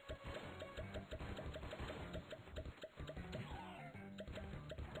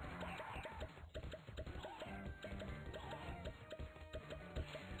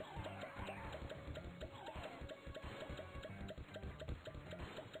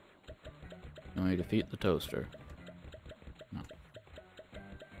 Can we defeat the toaster? No.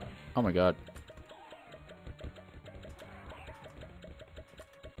 Oh my god.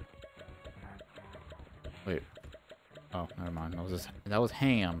 Wait. Oh, never mind. That was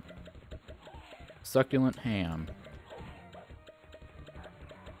ham. Succulent ham.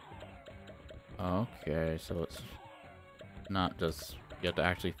 Okay, so it's not just you have to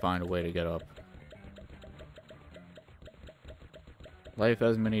actually find a way to get up. Life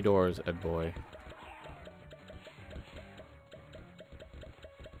has many doors, Ed boy.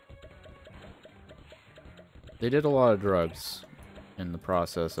 They did a lot of drugs in the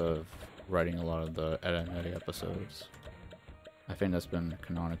process of writing a lot of the Ed and Eddie episodes. I think that's been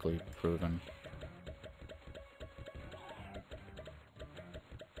canonically proven.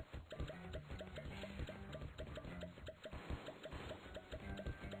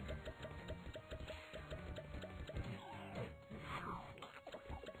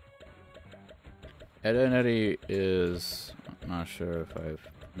 Ed and Eddie is, I'm not sure if I've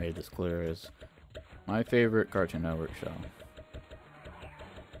made this clear, is my favorite Cartoon Network show.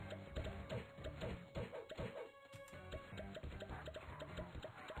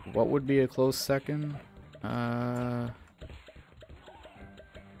 What would be a close second?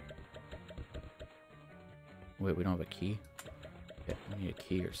 Wait, we don't have a key? Yeah, we need a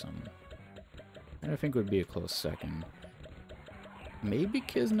key or something. I think would be a close second. Maybe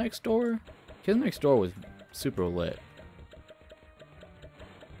Kids Next Door? Kids Next Door was super lit.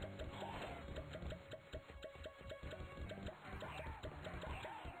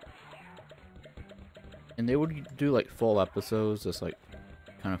 And they would do like full episodes, just like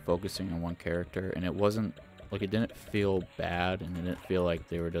kind of focusing on one character, and it wasn't like, it didn't feel bad, and it didn't feel like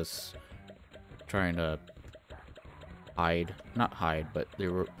they were just trying to hide, not hide, but they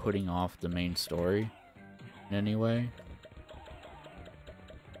were putting off the main story in any way.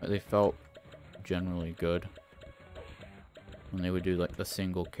 But they felt generally good when they would do like a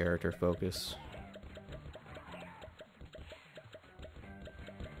single character focus.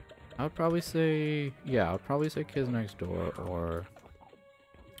 I would probably say, yeah, I would probably say Kids Next Door or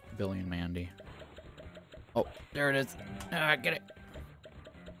Billy and Mandy. Oh, there it is. Ah, get it.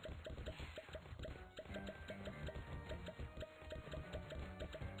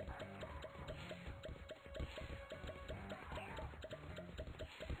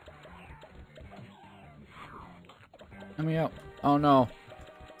 Let me out. Oh no.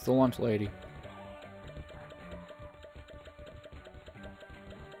 It's the lunch lady.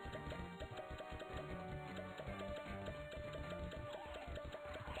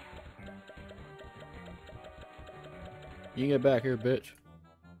 You get back here, bitch.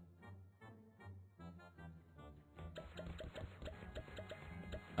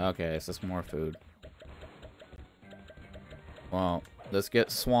 Okay, so it's more food. Well, let's get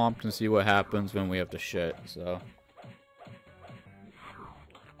swamped and see what happens when we have to shit, so.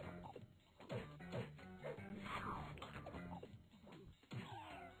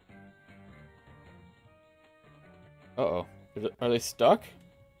 Uh-oh. Are they stuck?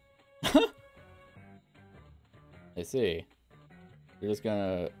 I see. You're just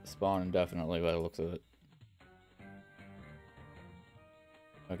gonna spawn indefinitely by the looks of it.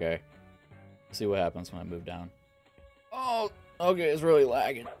 Okay. Let's see what happens when I move down. Oh! Okay, it's really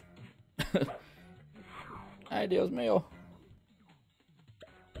lagging. Ay, Dios mío.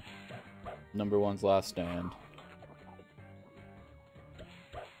 Number one's last stand.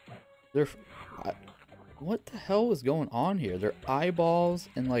 What the hell is going on here? They're eyeballs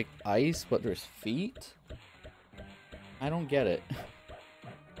and like ice, but there's feet? I don't get it.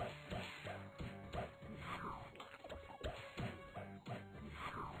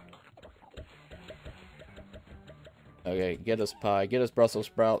 Okay, get us pie. Get us Brussels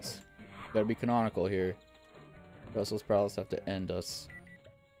sprouts. Gotta be canonical here. Brussels sprouts have to end us.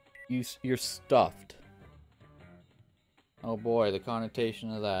 You're stuffed. Oh boy, the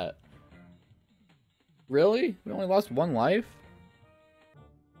connotation of that. Really? We only lost one life?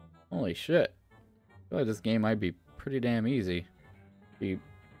 Holy shit. I feel like this game might be pretty damn easy. You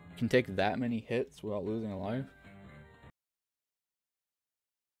can take that many hits without losing a life.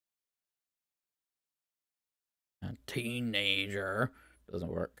 A teenager.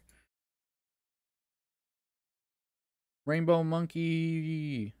 Doesn't work. Rainbow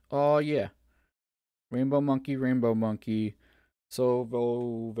monkey. Oh yeah. Rainbow monkey. So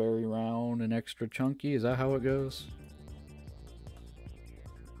very round and extra chunky. Is that how it goes?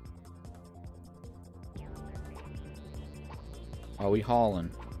 Are we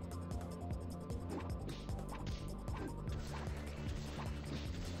hauling?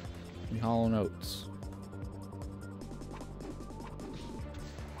 We hauling oats.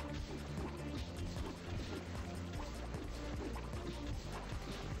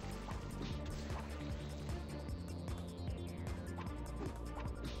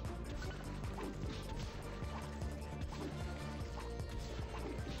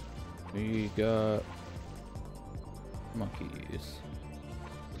 We got monkeys.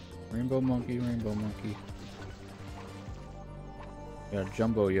 Rainbow monkey, rainbow monkey. We got a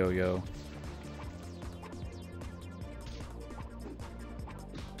jumbo yo-yo.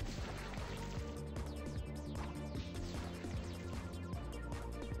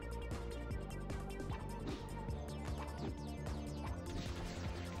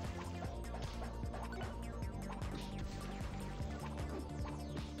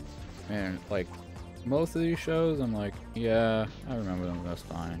 And like most of these shows, I'm like, yeah, I remember them, that's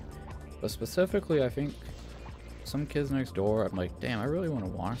fine. But specifically, I think some Kids Next Door, I'm like, damn, I really want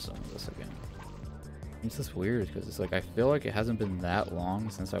to watch some of this again. It's just weird because it's like I feel like it hasn't been that long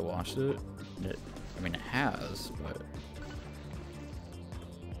since I watched it. I mean, it has, but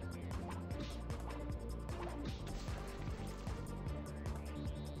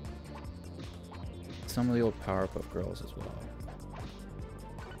some of the old Powerpuff Girls as well.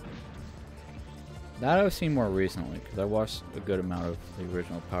 That I've seen more recently, because I watched a good amount of the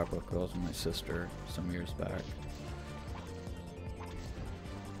original Powerpuff Girls with my sister some years back.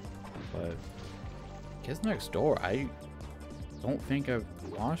 But Kids Next Door, I don't think I've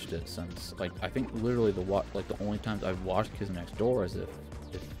watched it since, like, I think literally the only times I've watched Kids Next Door is if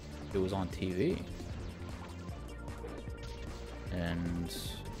it was on TV. And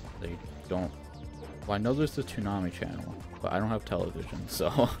they don't, well, I know there's the Toonami channel, but I don't have television,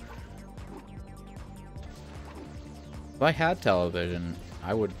 so if I had television,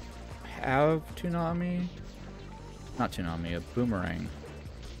 I would have Toonami. Not Toonami, a Boomerang.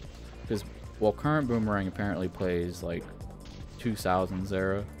 Because, well, current Boomerang apparently plays, like, 2000s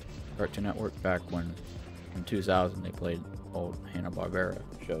era Cartoon Network, back when in 2000 they played old Hanna-Barbera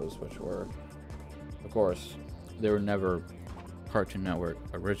shows, which were, of course, they were never Cartoon Network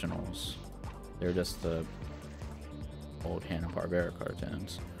originals. They were just the old Hanna-Barbera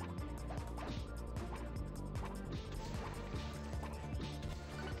cartoons.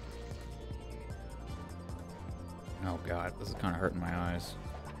 Oh god, this is kind of hurting my eyes.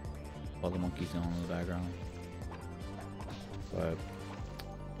 All the monkeys going in the background. But,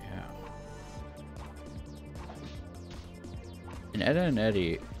 yeah. In Ed, Edd n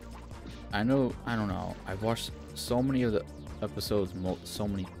Eddy, I don't know, I've watched so many of the episodes so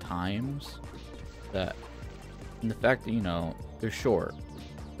many times that, and the fact that, you know, they're short,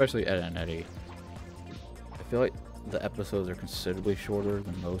 especially Ed, Edd n Eddy, I feel like the episodes are considerably shorter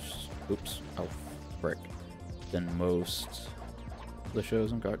than most, than most of the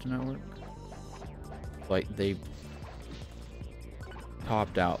shows on Cartoon Network. Like, they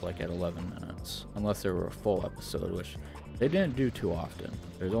topped out like at 11 minutes, unless there were a full episode, which they didn't do too often.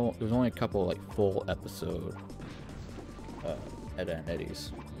 There's only a couple like full episode Ed, Edd n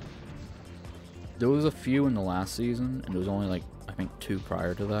Eddies. There was a few in the last season, and there was only like, I think 2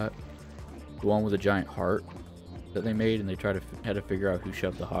 prior to that. The one with a giant heart that they made, and they had to figure out who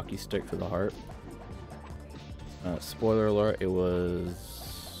shoved the hockey stick through the heart. Spoiler alert, it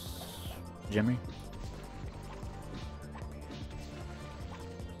was Jimmy.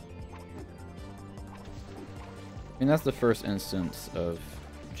 And that's the first instance of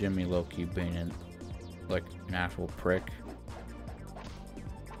Jimmy Loki being like an actual prick.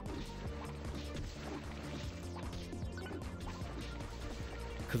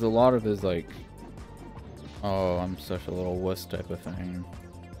 Because a lot of his like, oh, I'm such a little wuss type of thing,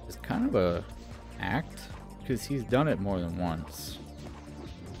 is kind of a act. Because he's done it more than once.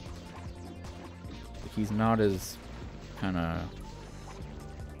 He's not as kind of,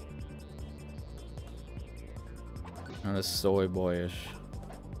 not as soy boyish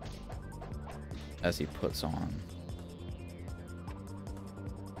as he puts on.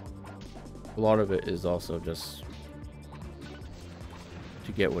 A lot of it is also just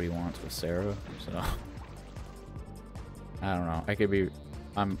to get what he wants with Sarah, so I don't know.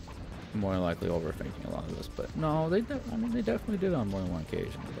 I'm more than likely overthinking a lot of this, but no, they definitely did on more than one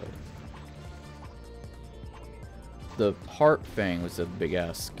occasion. But the heart thing was a big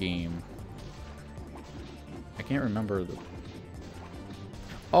ass scheme. I can't remember the.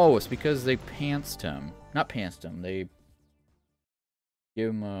 Oh, it's because they pantsed him. Not pantsed him. They give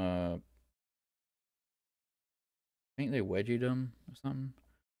him a. I think they wedgied him or something.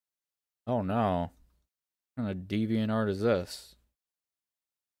 Oh no! What kind of deviant art is this?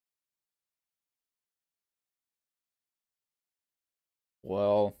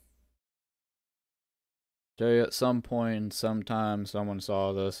 Well, tell you, at some point, sometime, someone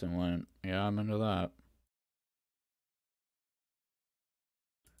saw this and went, yeah, I'm into that.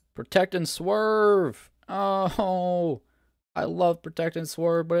 Protect and swerve! Oh, I love protect and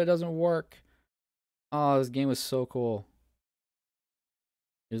swerve, but it doesn't work. Oh, this game was so cool.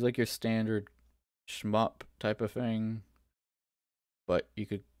 It was like your standard shmup type of thing, but you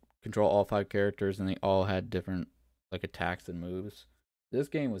could control all 5 characters and they all had different like attacks and moves. This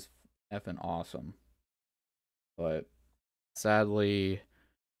game was effing awesome, but sadly,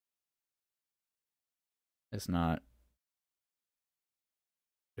 it's not.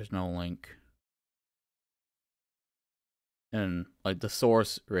 There's no link. And like the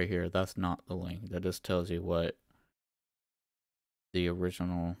source right here, that's not the link. That just tells you what the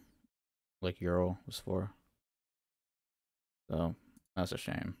original like URL was for. So that's a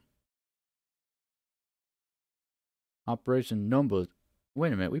shame. Operation Numbers.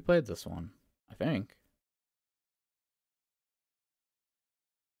 Wait a minute, we played this one, I think.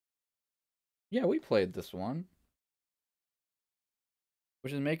 Yeah, we played this one.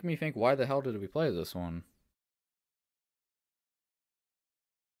 Which is making me think, why the hell did we play this one?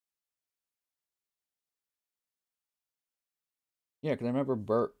 Yeah, because I remember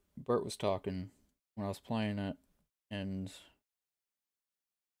Bert was talking when I was playing it, and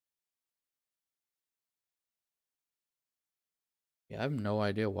yeah, I have no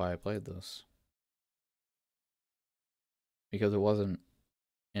idea why I played this. Because it wasn't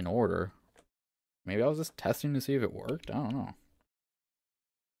in order. Maybe I was just testing to see if it worked? I don't know.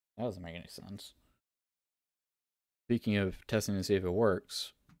 That doesn't make any sense. Speaking of testing to see if it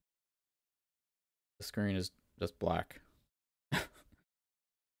works, the screen is just black.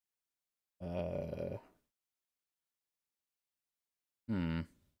 Hmm.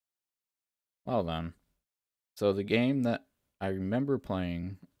 Well then. So the game that I remember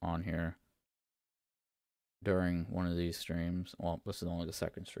playing on here during one of these streams, well, this is only the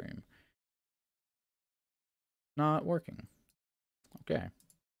second stream, not working. Okay.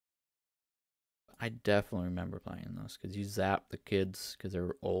 I definitely remember playing this because you zap the kids because they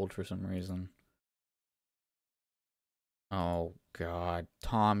were old for some reason. Oh god,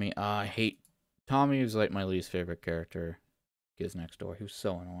 Tommy. I hate Tommy. Is like my least favorite character. Kids Next Door. He was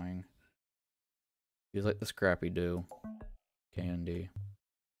so annoying. He was like the Scrappy Doo. Candy.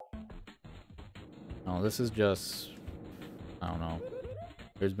 Oh, this is just, I don't know.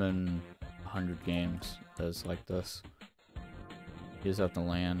 There's been 100 games that's like this. You just have to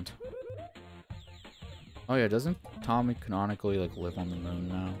land. Oh yeah, doesn't Tommy canonically like live on the moon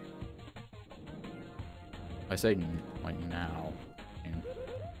now? I say like now, and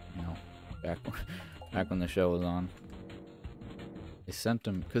you know, back when the show was on. They sent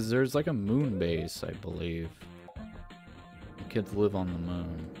him because there's like a moon base, I believe. The kids live on the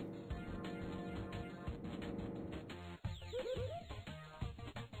moon.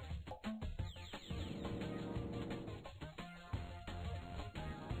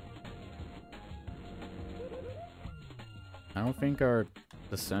 I don't think our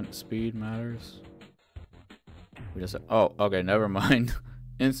descent speed matters. We just, oh, okay, never mind.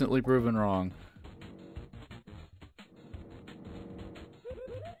 Instantly proven wrong.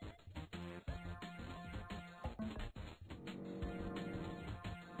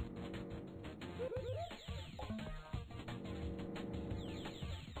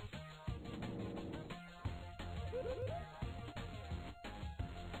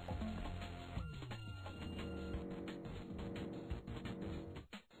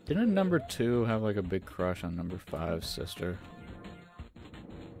 Didn't number 2 have like a big crush on number 5's sister?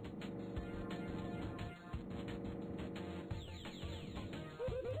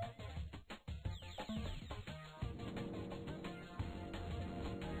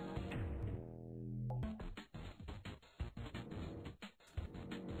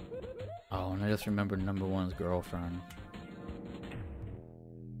 Oh, and I just remembered number 1's girlfriend.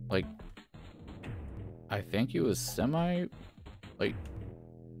 Like, I think he was semi, like,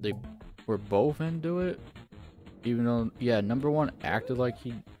 they were both into it, even though, yeah, number 1 acted like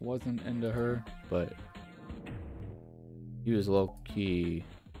he wasn't into her, but he was low-key,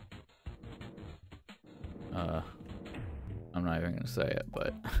 I'm not even gonna say it,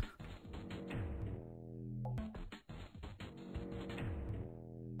 but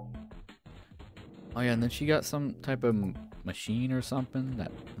oh yeah, and then she got some type of machine or something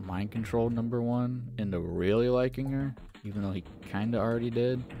that mind controlled number 1 into really liking her, even though he kinda already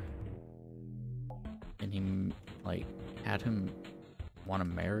did. And he, like, had him want to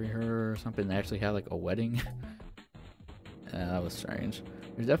marry her or something. They actually had, like, a wedding. That was strange.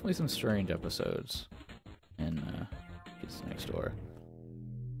 There's definitely some strange episodes in Kids Next Door.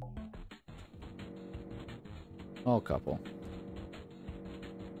 Oh, a couple.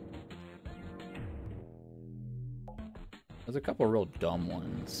 There's a couple real dumb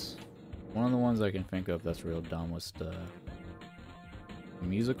ones. One of the ones I can think of that's real dumb was the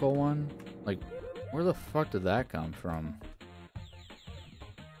musical one. Like, where the fuck did that come from?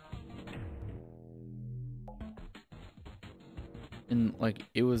 And like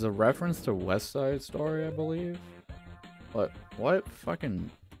it was a reference to West Side Story, I believe. But what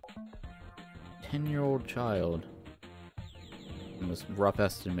fucking 10-year-old child, I'm just rough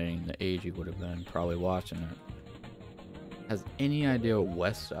estimating the age he would have been probably watching it, has any idea what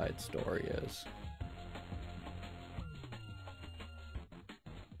West Side Story is?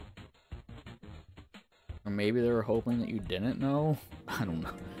 Or maybe they were hoping that you didn't know? I don't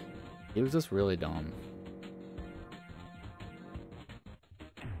know. It was just really dumb.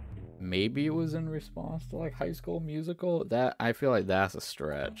 Maybe it was in response to like High School Musical. That I feel like that's a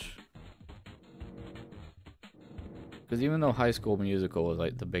stretch. Because even though High School Musical was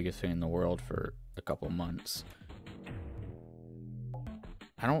like the biggest thing in the world for a couple months,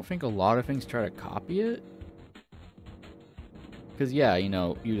 I don't think a lot of things try to copy it. Because yeah, you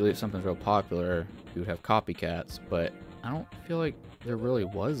know, usually if something's real popular, you would have copycats, but I don't feel like there really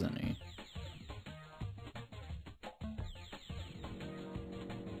was any.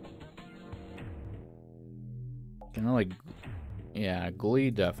 You know, like, yeah,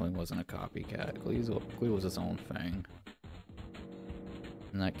 Glee definitely wasn't a copycat. Glee was its own thing.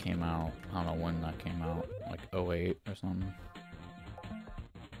 And that came out, I don't know when that came out, like 08 or something.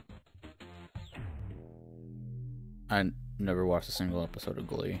 I never watched a single episode of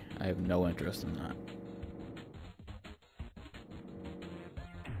Glee. I have no interest in that.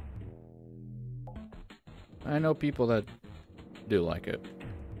 I know people that do like it.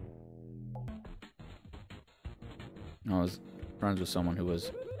 I was friends with someone who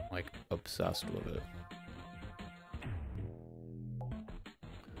was like obsessed with it.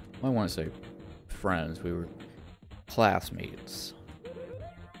 I want to say friends, we were classmates.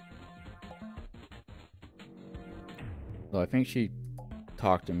 Well, I think she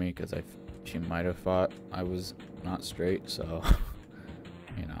talked to me because she might have thought I was not straight, so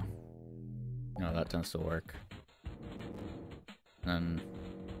you know that tends to work. And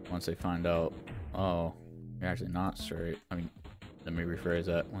once they find out, oh, you're actually not straight. I mean, let me rephrase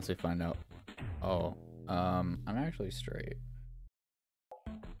that. Once they find out, oh, I'm actually straight.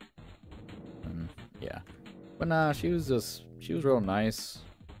 And yeah, but nah, she was real nice.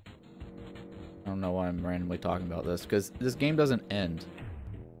 I don't know why I'm randomly talking about this, because this game doesn't end.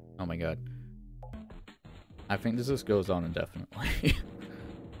 Oh my god. I think this just goes on indefinitely.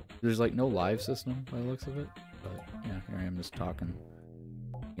 There's like no live system by the looks of it. But yeah, here I am just talking.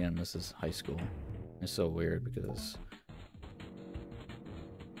 Again, this is high school. It's so weird because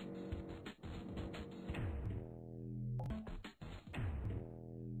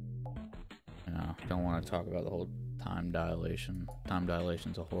you know, don't want to talk about the whole time dilation. Time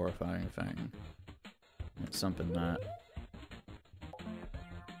dilation's a horrifying thing. It's something that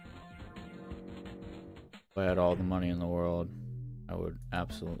if I had all the money in the world, I would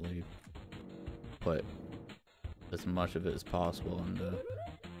absolutely put as much of it as possible into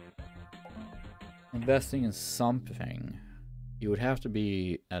investing in something. You would have to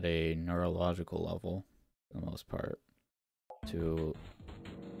be at a neurological level, for the most part, to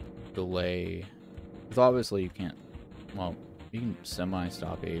delay. Because obviously you can't, well, you can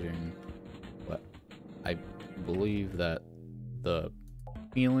semi-stop aging, but I believe that the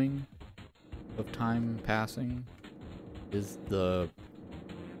feeling of time passing is the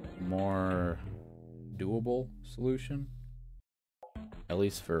more doable solution, at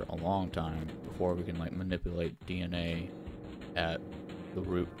least for a long time, before we can like manipulate DNA at the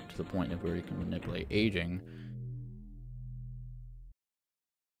root to the point of where you can manipulate aging.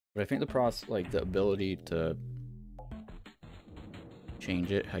 But I think the process, like the ability to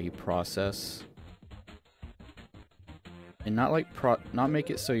change it, how you process, and not like not make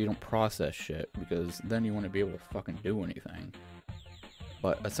it so you don't process shit, because then you want to be able to fucking do anything.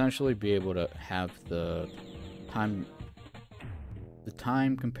 But essentially be able to have the time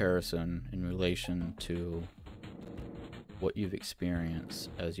comparison in relation to what you've experienced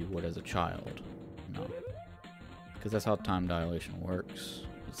as you would as a child, you know, because that's how time dilation works.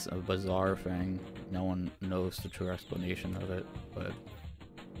 It's a bizarre thing. No one knows the true explanation of it, but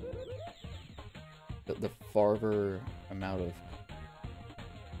the farther amount of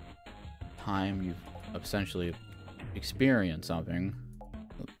time you've essentially experienced something,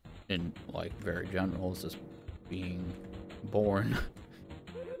 in like very general, is just being born,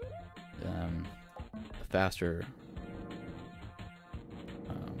 the faster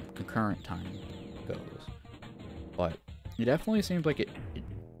concurrent time goes. But it definitely seems like it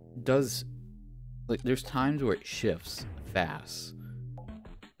does, like there's times where it shifts fast.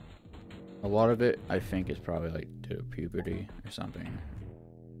 A lot of it I think is probably like to puberty or something.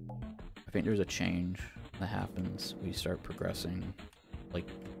 I think there's a change that happens when you start progressing, like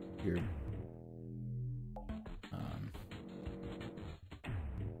your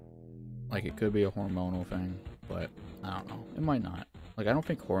Like, it could be a hormonal thing, but I don't know. It might not. Like, I don't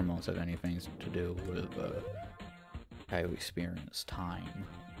think hormones have anything to do with how you experience time.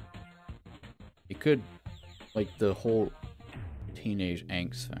 It could, like, the whole teenage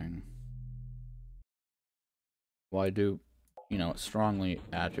angst thing. Well, I do, you know, it's strongly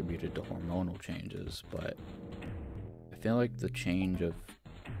attributed to hormonal changes, but I feel like the change of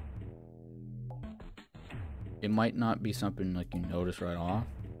it might not be something like you notice right off,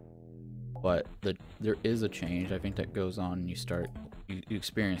 but there is a change I think that goes on, and you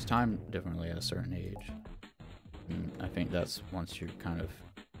experience time differently at a certain age. And I think that's once you're kind of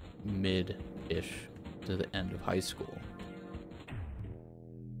mid-ish to the end of high school.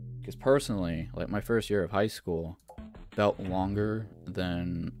 Because personally, like, my first year of high school felt longer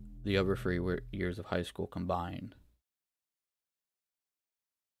than the other 3 years of high school combined.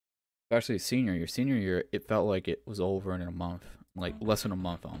 Especially senior year. Senior year, it felt like it was over in a month. Like, less than a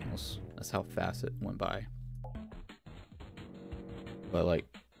month almost. That's how fast it went by. But, like,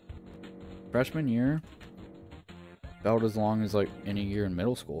 freshman year felt as long as, like, any year in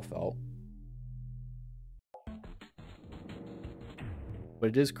middle school felt. But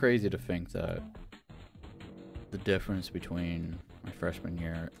it is crazy to think that the difference between my freshman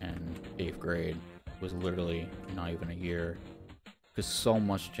year and 8th grade was literally not even a year. Because so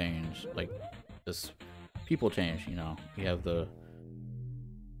much changed. Like, this people change, you know. You have the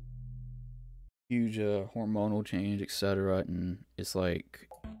huge hormonal change, etc. And it's like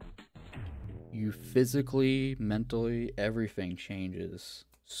you physically, mentally, everything changes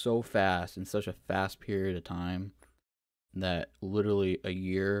so fast in such a fast period of time that literally a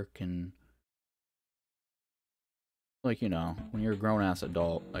year can, like, you know, when you're a grown-ass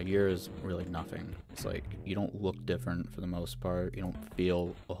adult, a year is really nothing. It's like, you don't look different for the most part. You don't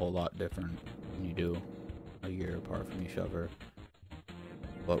feel a whole lot different than you do a year apart from each other.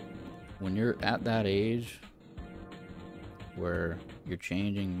 But when you're at that age where you're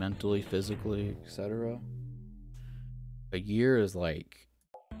changing mentally, physically, etc., a year is like,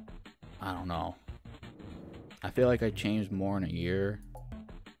 I don't know. I feel like I changed more in a year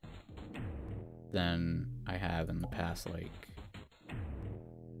than I have in the past, like,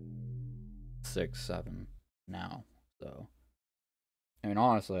 6, 7 now. So, I mean,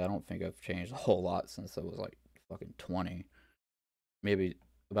 honestly, I don't think I've changed a whole lot since I was like fucking 20. Maybe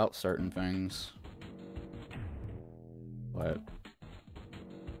about certain things, but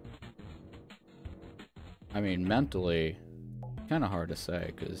I mean, mentally, kind of hard to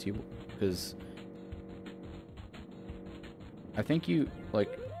say because I think you,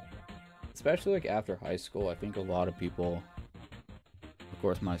 like, especially like after high school, I think a lot of people, of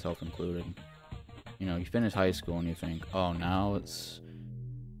course myself included, you know, you finish high school and you think, oh, now it's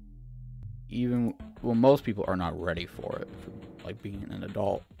even, well, most people are not ready for it, for, like, being an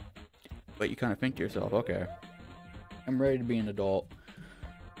adult. But you kind of think to yourself, okay, I'm ready to be an adult.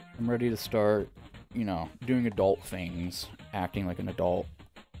 I'm ready to start, you know, doing adult things, acting like an adult.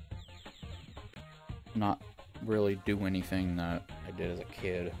 Not really do anything that I did as a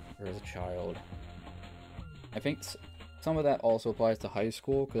kid or as a child. I think some of that also applies to high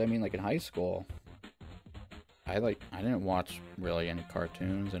school, because I mean, like, in high school, I didn't watch really any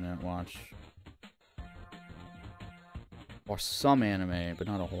cartoons. I didn't watch some anime, but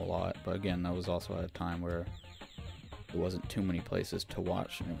not a whole lot. But again, that was also at a time where there wasn't too many places to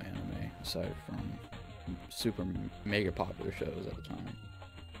watch new anime aside from super mega popular shows at the time.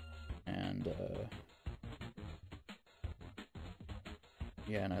 And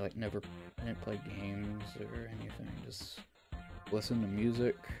yeah, and I didn't play games or anything, just listen to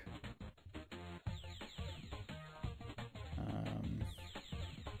music.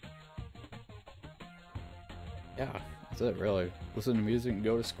 Yeah, that's it, really. Listen to music and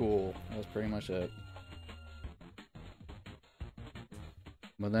go to school. That was pretty much it.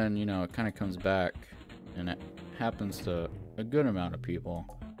 But then, you know, it kind of comes back, and it happens to a good amount of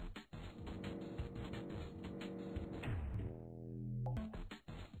people.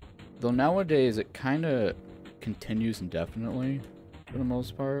 Though nowadays it kind of continues indefinitely for the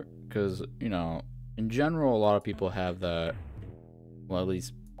most part, because, you know, in general, a lot of people have that, well, at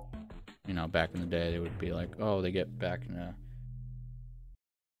least, you know, back in the day, they would be like, oh, they get back into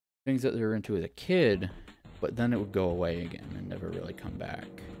things that they were into as a kid, but then it would go away again and never really come back.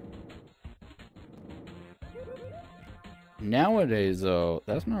 Nowadays, though,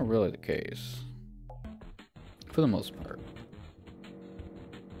 that's not really the case. For the most part.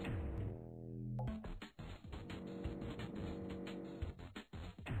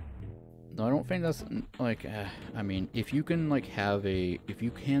 No, I don't think that's, like, I mean, if you can, like, if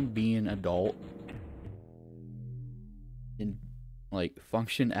you can be an adult and like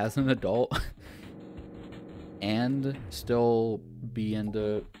function as an adult and still be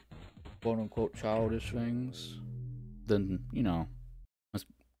into quote unquote childish things, then you know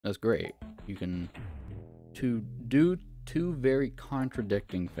that's great. You can do two very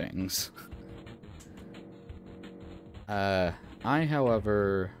contradicting things. I,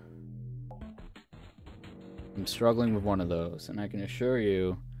 however, am struggling with one of those, and I can assure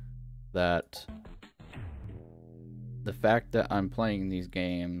you that the fact that I'm playing these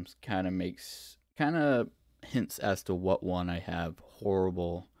games kind of hints as to what one I have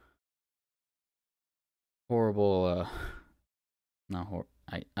horrible, I don't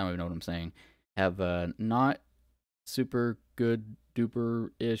even know what I'm saying. Have a not super good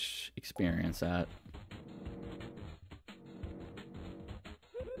duper ish experience at.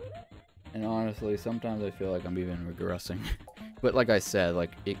 And honestly, sometimes I feel like I'm even regressing. But like I said,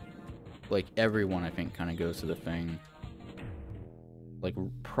 like everyone I think kind of goes to the thing like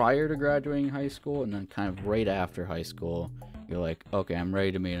prior to graduating high school, and then kind of right after high school, you're like, okay, I'm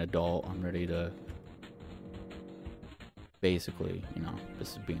ready to be an adult. I'm ready to basically, you know,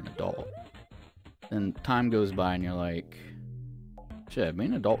 this is being an adult. Then time goes by and you're like, shit,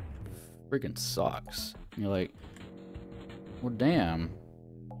 being an adult freaking sucks. And you're like, well, damn.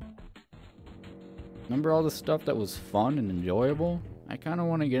 Remember all the stuff that was fun and enjoyable? I kind of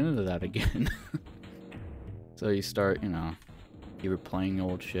want to get into that again. So you start, you know, you were playing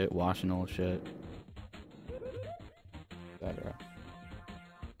old shit, watching old shit, etc.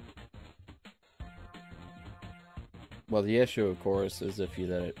 Well, the issue, of course, is if you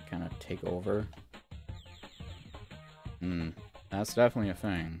let it kind of take over. That's definitely a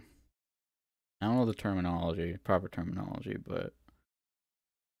thing. I don't know the terminology, proper terminology, but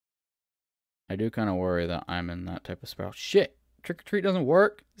I do kind of worry that I'm in that type of spiral. Shit! Trick or Treat doesn't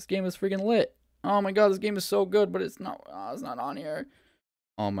work? This game is freaking lit. Oh my god, this game is so good, but it's not on here.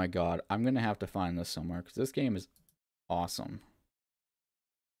 Oh my god, I'm gonna have to find this somewhere, because this game is awesome.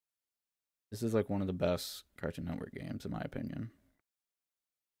 This is like one of the best Cartoon Network games, in my opinion.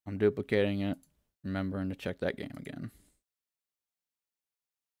 I'm duplicating it, remembering to check that game again.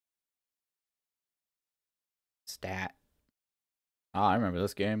 Stat. I remember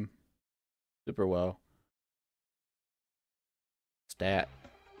this game super well. Stat.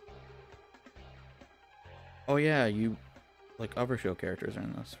 Oh yeah, you like other show characters are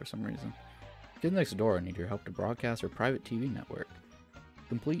in this for some reason. Kids Next Door need your help to broadcast their private TV network.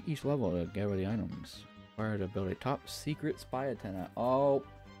 Complete each level to gather the items. Required to build a top secret spy antenna. Oh,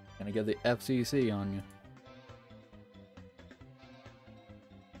 gonna get the FCC on you.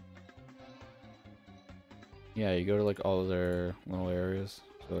 Yeah, you go to like all of their little areas.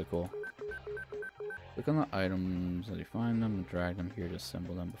 It's really cool. Click on the items as you find them and drag them here to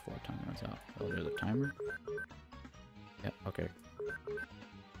assemble them before time runs out. Oh, there's a timer? Yeah, okay.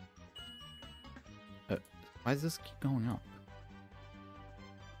 Why does this keep going up?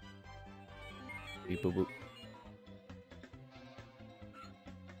 Beep boop boop.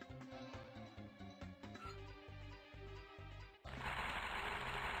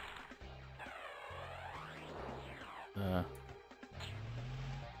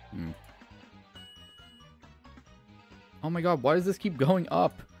 Oh my god, why does this keep going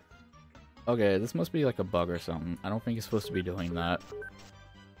up? Okay, this must be like a bug or something. I don't think it's supposed to be doing that.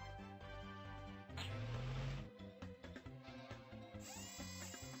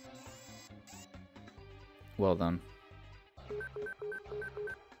 Well done.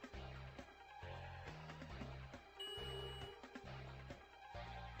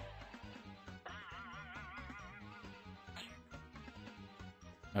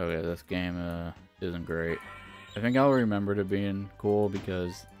 Okay, this game isn't great. I think I'll remember it being cool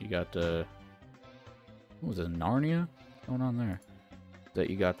because you got to... What was it, Narnia? What's going on there? That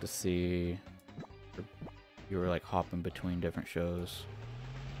you got to see... You were like hopping between different shows.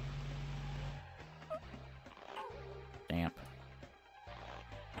 Damp.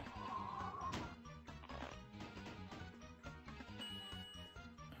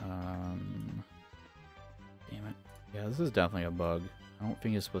 Damn it. Yeah, this is definitely a bug. I don't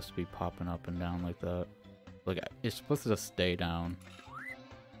think it's supposed to be popping up and down like that. Like, it's supposed to just stay down.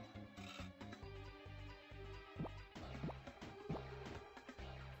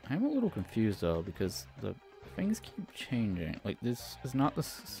 I'm a little confused though, because the things keep changing. Like, this is not the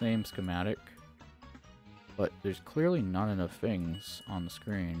same schematic, but there's clearly not enough things on the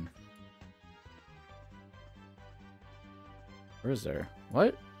screen. Where is there?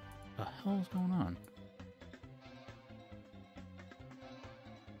 What the hell is going on?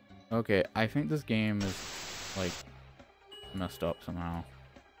 Okay, I think this game is, like, messed up somehow.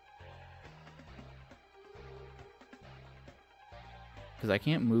 Because I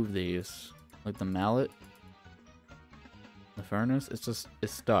can't move these. Like the mallet, the furnace, it's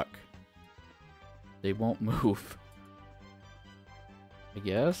stuck. They won't move. I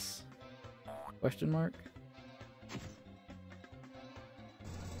guess? Question mark?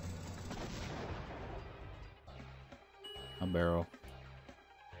 A barrel.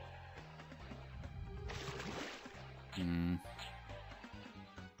 Hmm.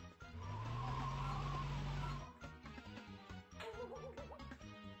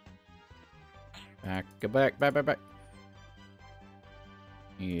 Back.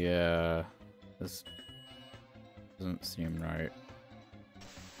 Yeah. This doesn't seem right.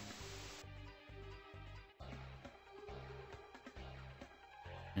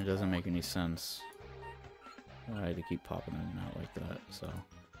 It doesn't make any sense. I had to keep popping in and out like that, so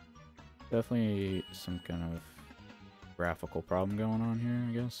definitely some kind of graphical problem going on here,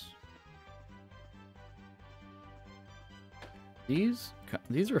 I guess.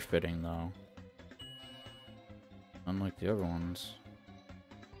 These are fitting though, unlike the other ones.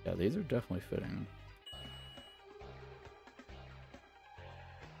 Yeah, these are definitely fitting.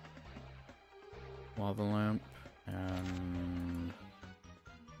 Lava lamp and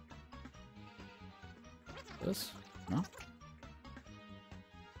this? No?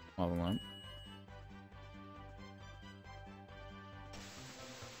 Lava lamp.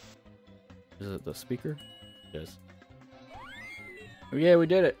 Is it the speaker? It is. Oh yeah, we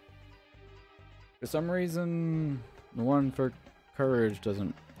did it! For some reason, the one for courage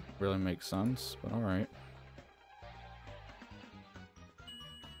doesn't really make sense, but alright.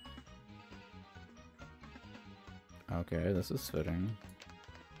 Okay, this is fitting.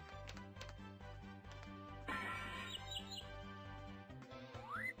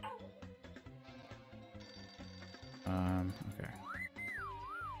 Okay.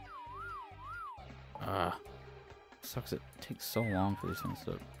 Sucks it takes so long for these things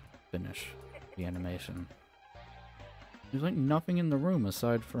to finish the animation. There's like nothing in the room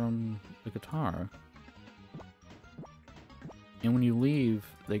aside from the guitar. And when you leave,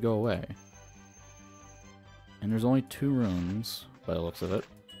 they go away. And there's only 2 rooms, by the looks of it.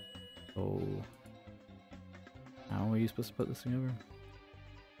 Oh. How are you supposed to put this together?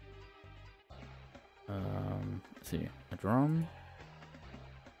 Let's see. A drum.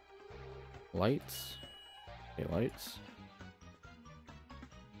 Lights. Okay, lights.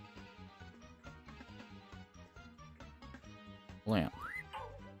 Lamp.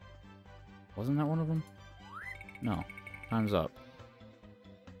 Wasn't that one of them? No. Time's up.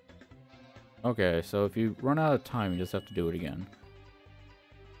 Okay, so if you run out of time, you just have to do it again.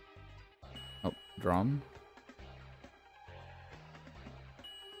 Oh, drum.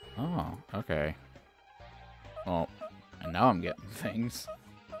 Oh, okay. Well, and now I'm getting things.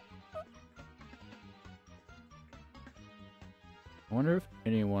 I wonder if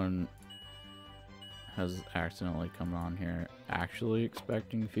anyone has accidentally come on here actually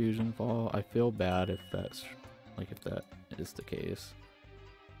expecting Fusion Fall. I feel bad if that's, like, if that is the case.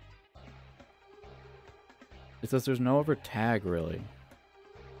 It says there's no other tag, really.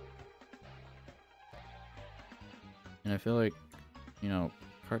 And I feel like, you know,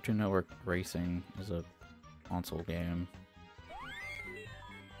 Cartoon Network Racing is a console game.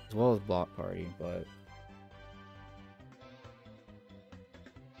 As well as Block Party, but...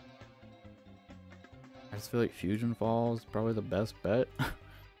 I just feel like Fusion Fall is probably the best bet.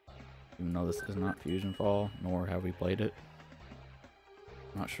 Even though this is not Fusion Fall, nor have we played it.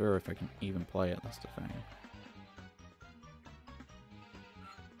 I'm not sure if I can even play it, that's the thing.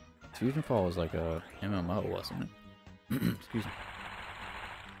 Fusion Fall was like a MMO, wasn't it? Excuse me.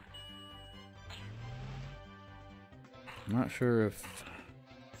 I'm not sure if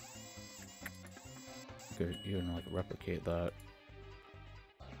you could even like replicate that.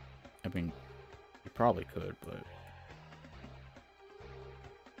 I mean, you probably could, but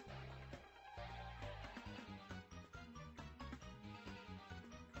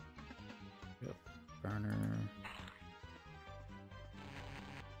yep, burner.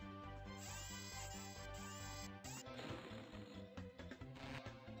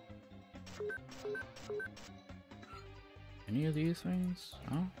 Any of these things?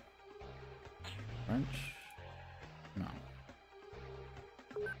 No? French? No.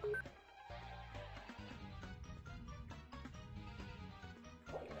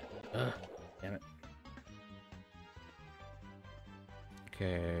 Ugh, damn it.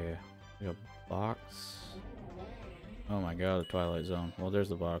 Okay, we have a box. Oh my god, the Twilight Zone. Well, there's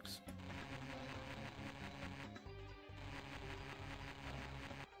the box.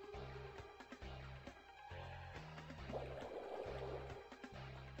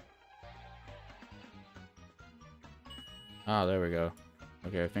 Ah, there we go.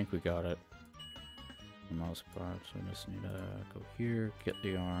 Okay, I think we got it. For the most part, so we just need to go here, get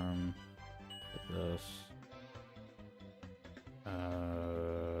the arm, get this.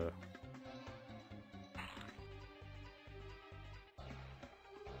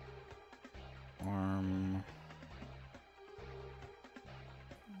 Arm.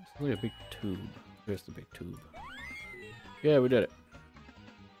 It's like a big tube. There's the big tube. Yeah, we did it.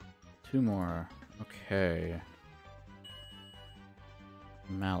 2 more. Okay.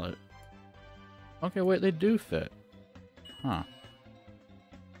 Mallet. Okay, wait, they do fit. Huh.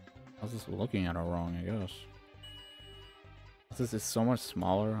 I was just looking at it wrong, I guess. This is so much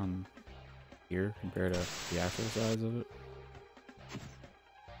smaller on here compared to the actual size of it.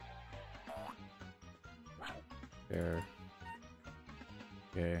 There.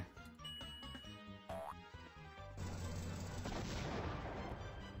 Okay.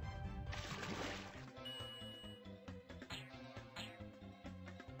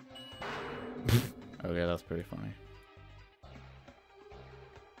 Okay, that's pretty funny.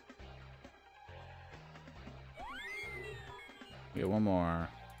 Get one more.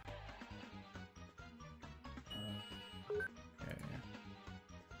 Okay.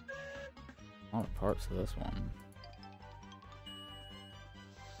 A lot of parts of this one.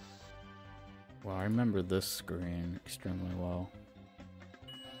 Wow, I remember this screen extremely well.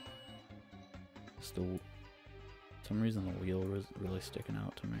 Still, for some reason the wheel was really sticking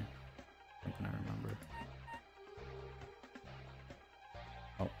out to me. Something I remember.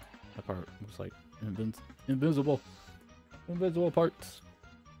 Oh, that part was like invisible. Invisible parts.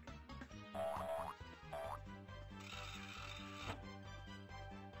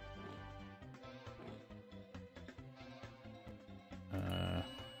 I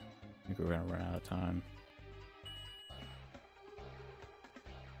think we're gonna run out of time.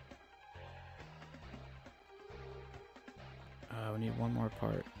 We need one more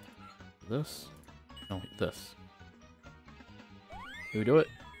part. This? No, this. Did we do it?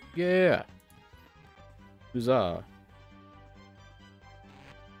 Yeah! Huzzah!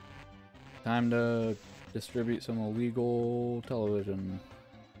 Time to distribute some illegal television.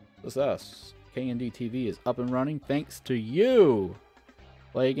 Success. K&D TV is up and running thanks to you!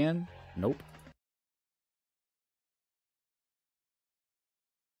 Play again? Nope.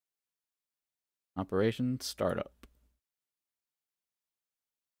 Operation Startup.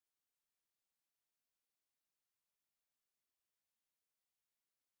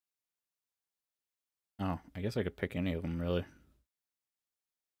 Oh, I guess I could pick any of them, really.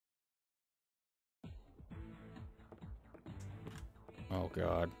 Oh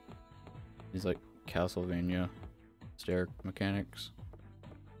god. These like Castlevania stair mechanics.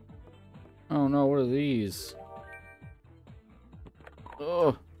 Oh no, what are these?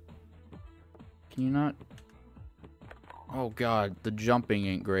 Oh! Can you not? Oh god, the jumping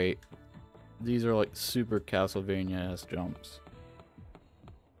ain't great. These are like super Castlevania-esque jumps.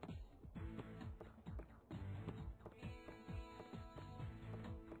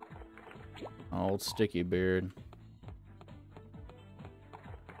 Old sticky beard.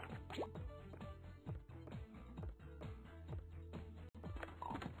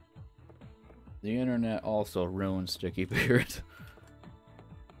 The internet also ruined sticky beard.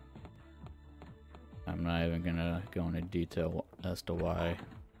 I'm not even gonna go into detail as to why.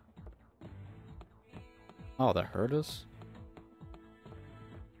 Oh, that hurt us?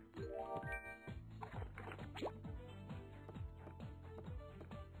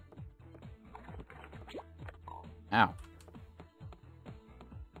 Ow.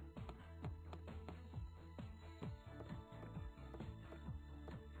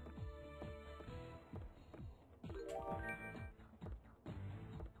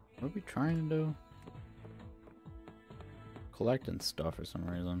 What are we trying to do? Collecting stuff for some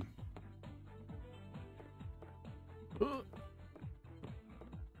reason.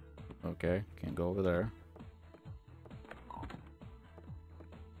 Okay, can't go over there.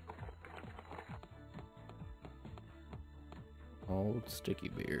 Old sticky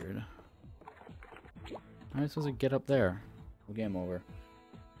beard. How am I supposed to get up there? Well, game over.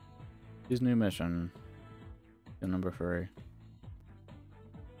 Use new mission. Go number 3.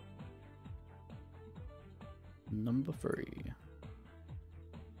 Number 3.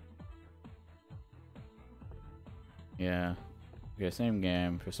 Yeah. Okay, same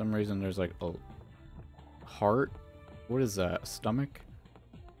game. For some reason there's like a heart. What is that? Stomach?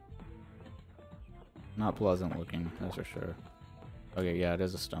 Not pleasant looking, that's for sure. Okay, yeah, it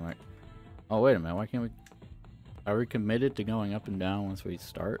is a stomach. Oh, wait a minute. Why can't we... Are we committed to going up and down once we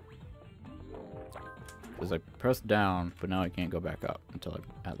start? Because I pressed down, but now I can't go back up until I'm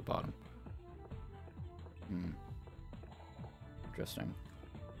at the bottom. Hmm. Interesting.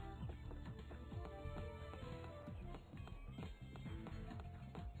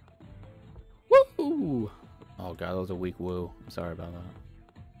 god, that was a weak woo. I'm sorry about that.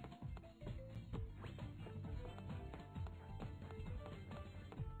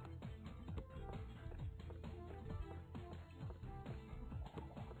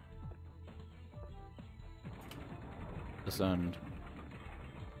 Descend.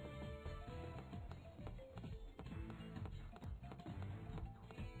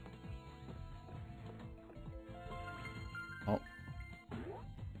 Oh.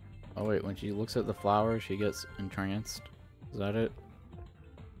 Oh wait, when she looks at the flower, she gets entranced. Is that it?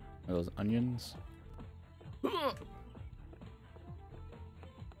 Are those onions?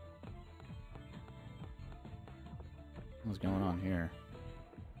 What's going on here?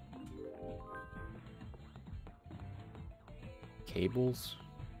 Cables?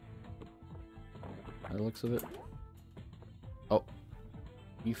 By the looks of it. Oh.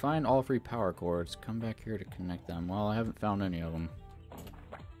 You find all 3 power cords. Come back here to connect them. Well, I haven't found any of them.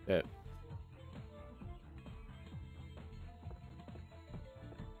 Shit.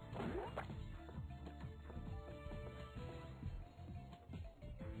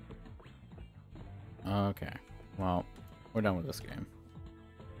 Okay. Well, we're done with this game.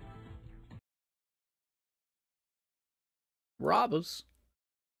 Robbers.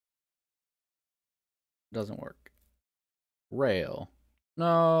 Doesn't work. Rail.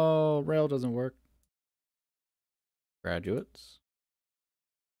 No, rail doesn't work. Graduates.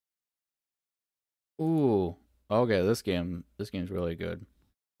 Ooh. Okay, this game's really good.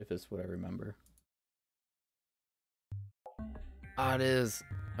 If it's what I remember. Ah, it is.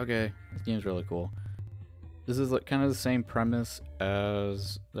 Okay, this game's really cool. This is like kind of the same premise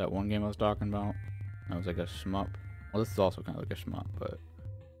as that one game I was talking about. That was like a shmup. Well, this is also kind of like a shmup, but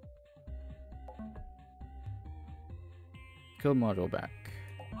code module back.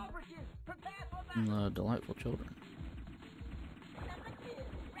 And the delightful children.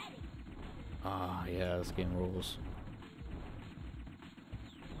 Ah, yeah, this game rules.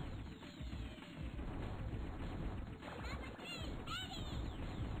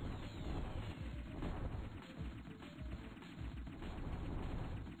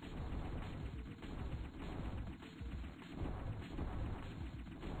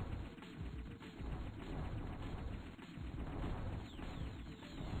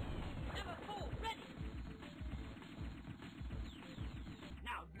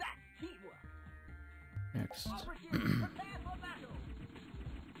 Next.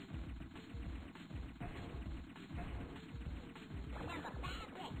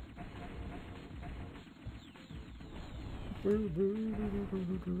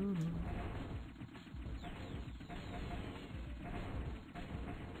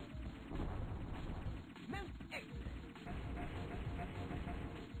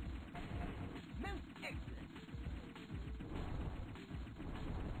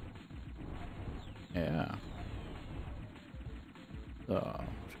 Yeah. So, what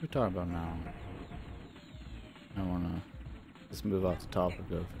should we talk about now? I wanna just move off the topic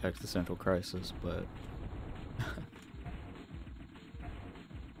of existential crisis, but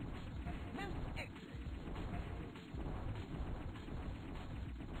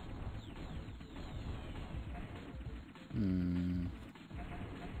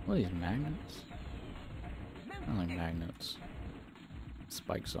what are these magnets? I don't like magnets.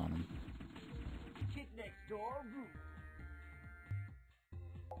 Spikes on them. Kid next door, rule.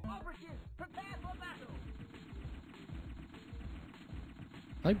 Operatives, prepare for battle.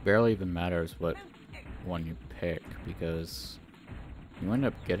 Like barely even matters what one you pick because you end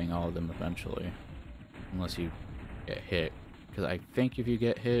up getting all of them eventually, unless you get hit. Because I think if you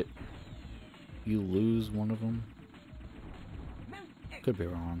get hit, you lose one of them. Could be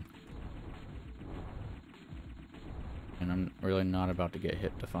wrong. And I'm really not about to get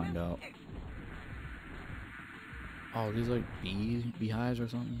hit to find out. Oh, these like beehives or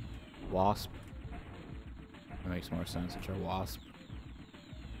something? Wasp. That makes more sense. It's a wasp.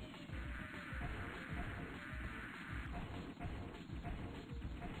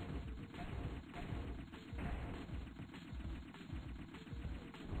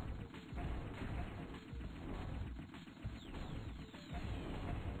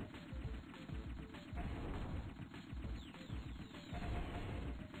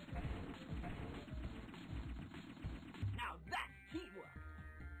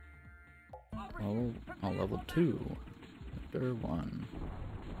 Oh, level 2. Victor 1.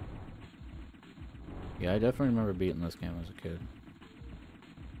 Yeah, I definitely remember beating this game as a kid.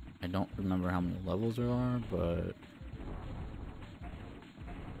 I don't remember how many levels there are, but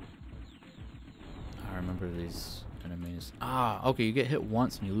I remember these enemies. Ah, okay, you get hit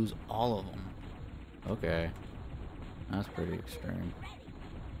once and you lose all of them. Okay. That's pretty extreme.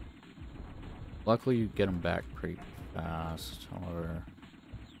 Luckily, you get them back pretty fast. However,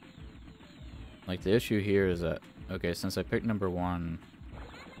 like the issue here is that, okay, since I picked number 1,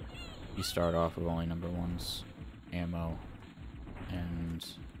 you start off with only number 1's ammo, and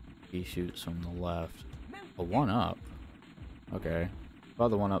he shoots from the left. A 1-up. Okay. Well,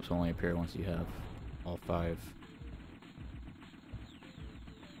 the 1-ups only appear once you have all 5.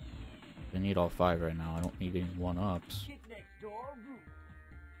 I need all 5 right now. I don't need any 1-ups. Get next door, room.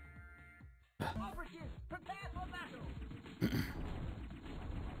 Operatives, prepare for battle.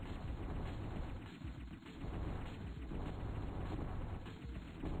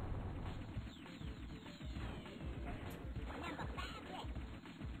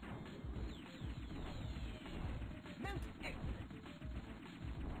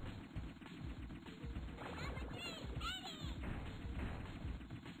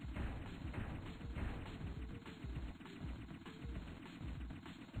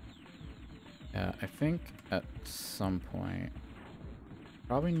 Yeah, I think at some point,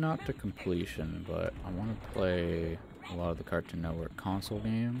 probably not to completion, but I want to play a lot of the Cartoon Network console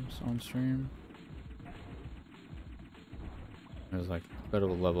games on stream. There's like a bit of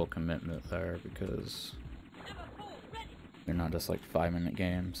a level of commitment there because they're not just like 5-minute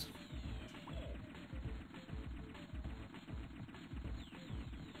games.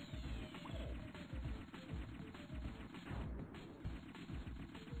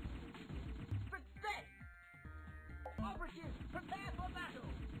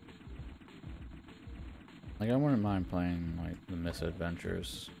 Like, I wouldn't mind playing, like, the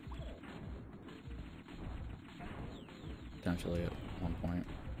Misadventures. Potentially at one point.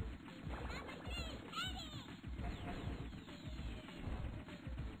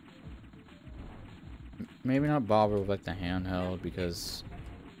 Maybe not bother with, like, the handheld, because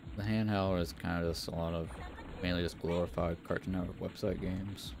the handheld is kind of just a lot of, mainly just glorified Cartoon Network website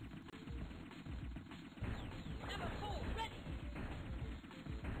games.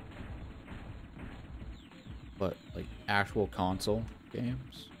 But, like, actual console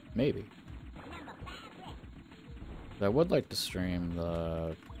games? Maybe. But I would like to stream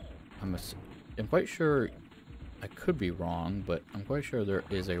the... I'm quite sure... I could be wrong, but I'm quite sure there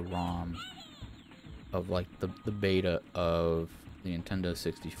is a ROM of, like, the beta of the Nintendo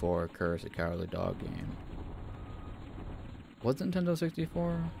 64 Courage the Cowardly Dog game. Was it Nintendo 64?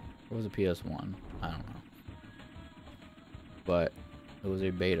 Or was it PS1? I don't know. But it was a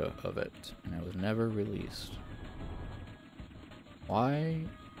beta of it, and it was never released. Why?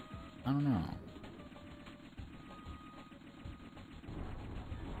 I don't know.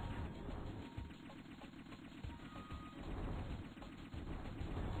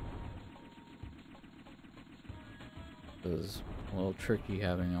 It was a little tricky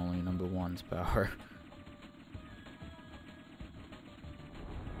having only number 1's power.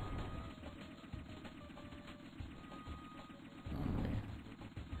 Let me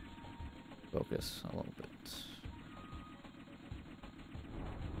focus a little bit.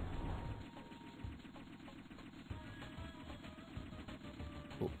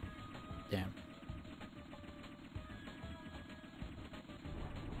 Damn.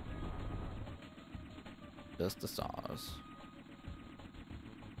 Just the saws.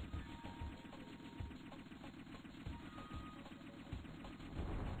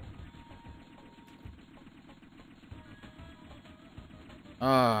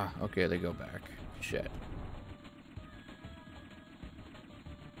 Ah, okay, they go back. Shit.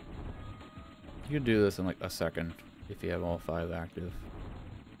 You could do this in like a second if you have all 5 active.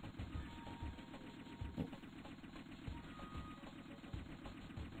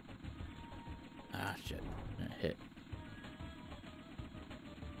 Ah, shit. Hit.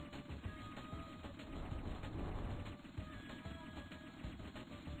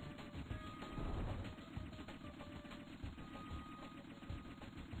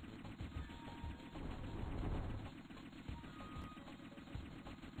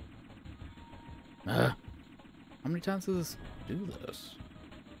 How many times does this do this?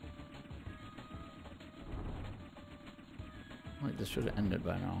 Like, this should have ended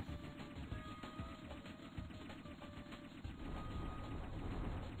by now.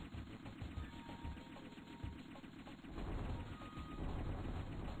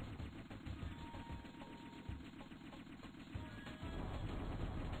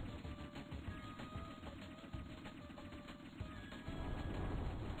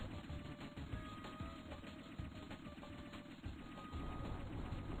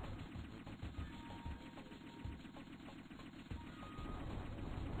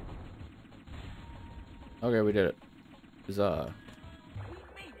 Okay, we did it. Huzzah.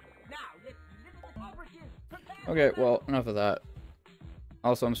 Okay, well, enough of that.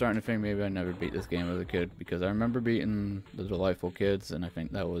 Also, I'm starting to think maybe I never beat this game as a kid because I remember beating the Delightful Kids, and I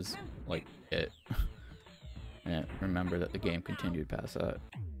think that was like it. And I remember that the game continued past that.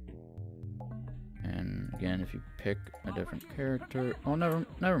 And again, if you pick a different character, oh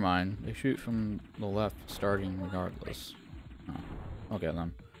never mind. They shoot from the left, starting regardless. Oh, okay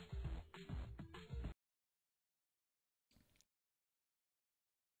then.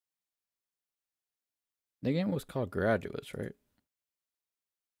 The game was called Graduates, right?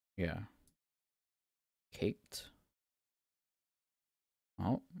 Yeah. Caked.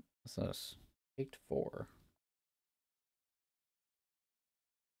 Oh, what's this? Caked 4.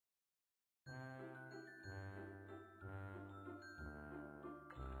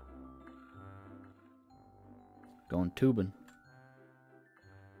 Going tubing.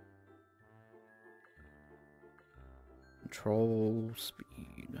 Control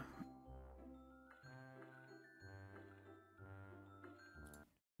speed.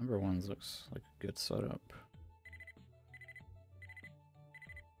 Number 1 looks like a good setup.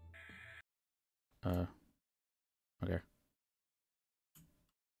 Okay.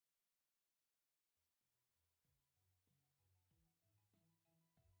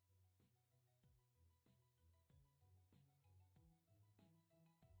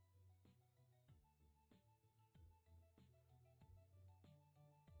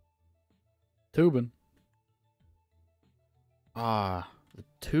 Tubing. Ah, the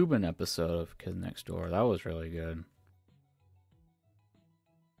Tubin episode of Kid Next Door. That was really good.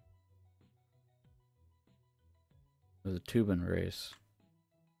 It was a Tubin race.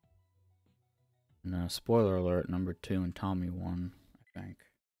 And spoiler alert, number 2 and Tommy won, I think.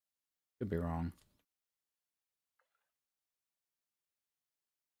 Could be wrong.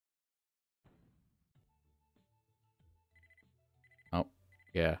 Oh,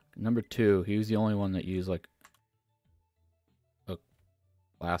 yeah. Number 2, he was the only one that used like a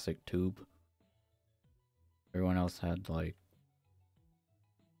classic tube. Everyone else had like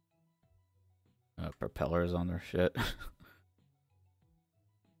propellers on their shit.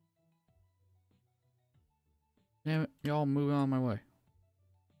 Damn it, y'all moving on my way.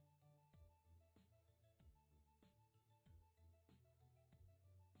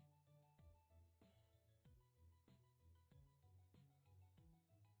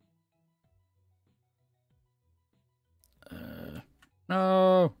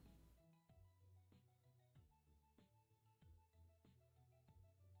 No!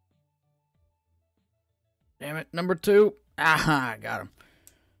 Damn it, number 2. Ah, I got him.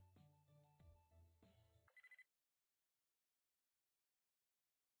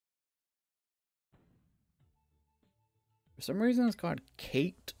 For some reason, it's called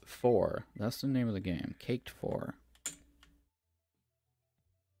Caked 4. That's the name of the game. Caked 4.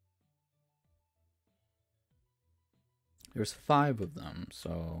 There's 5 of them,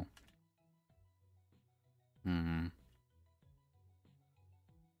 so.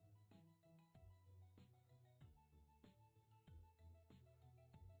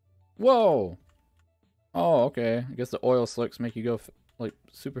 Whoa! Oh, okay. I guess the oil slicks make you go like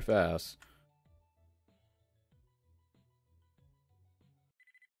super fast.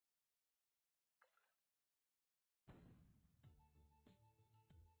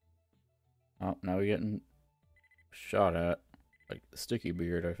 Oh, now we're getting shot at. Like the sticky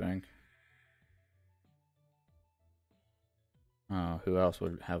beard, I think. Who else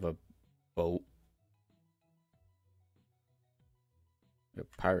would have a boat? A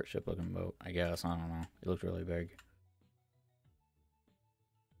pirate ship looking boat, I guess. I don't know. It looked really big.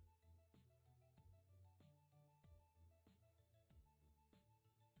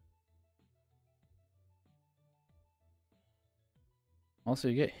 Also,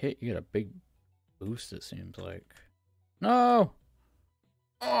 you get hit, you get a big boost, it seems like. No!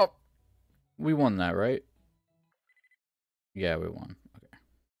 Oh! We won that, right? Yeah, we won. Okay.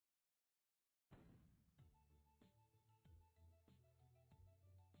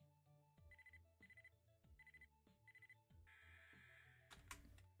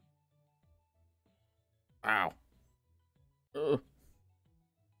 Ow. Ugh.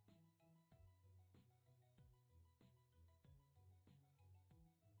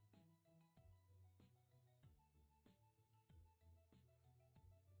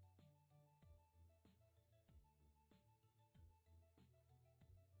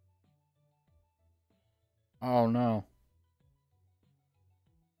 Oh no.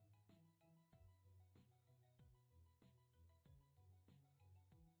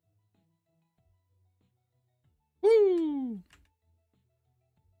 Woo!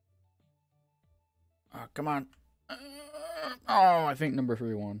 Oh, come on. Oh, I think number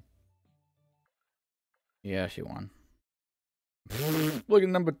 3 won. Yeah, she won. Look at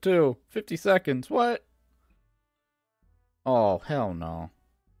number 2. 50 seconds. What? Oh, hell no.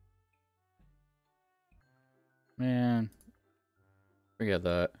 Man. Forget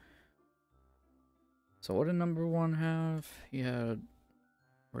that. So what did number 1 have? He had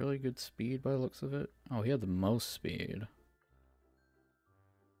really good speed by the looks of it. Oh, he had the most speed.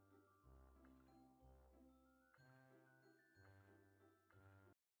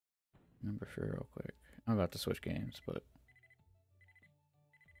 Number 3 real quick. I'm about to switch games, but...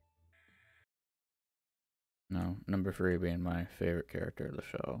 No, number 3 being my favorite character of the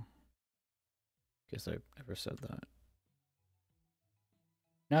show. Guess I ever said that.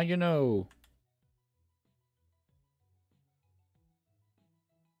 Now you know!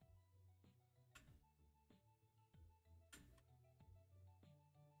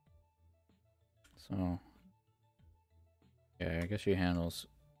 So... yeah, I guess she handles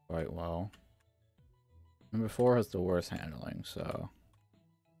quite well. Number 4 has the worst handling, so...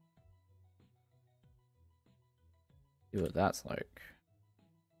 see what that's like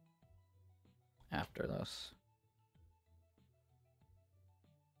after this.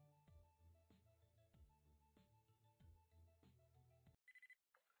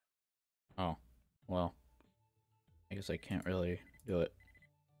 Oh, well, I guess I can't really do it.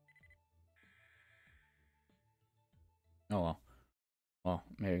 Oh well. Well,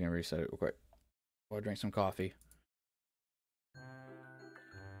 maybe I can reset it real quick. Or drink some coffee.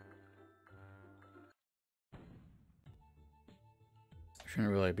 I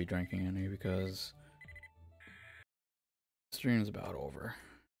shouldn't really be drinking any because the stream's about over.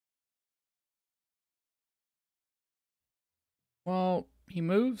 Well, he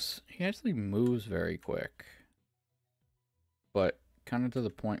actually moves very quick. But kind of to the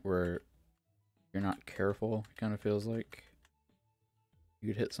point where you're not careful, it kind of feels like you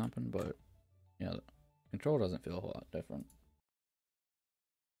could hit something, but yeah, the control doesn't feel a whole lot different.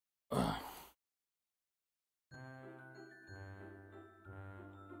 Ugh.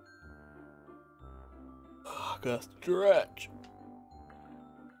 Gotta stretch.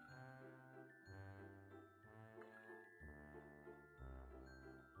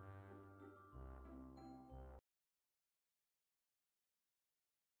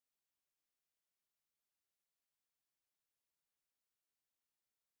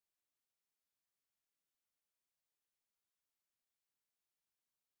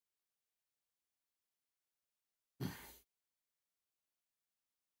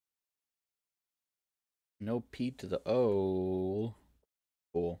 No P to the O.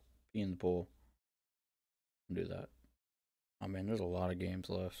 Pool. P in the pool. Do that. I mean, there's a lot of games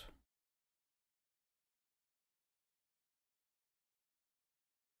left.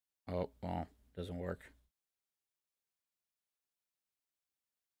 Oh, well, doesn't work.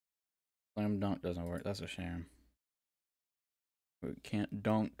 Slam dunk doesn't work. That's a shame. We can't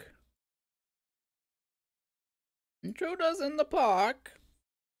dunk. Intro does in the park.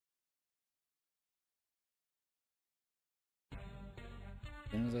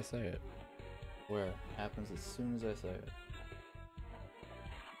 As soon as I say it. Where? Happens as soon as I say it.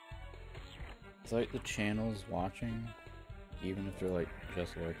 It's like the channel's watching, even if they're like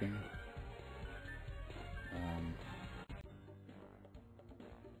just lurking.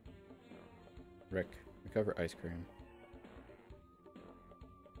 Rick, recover ice cream.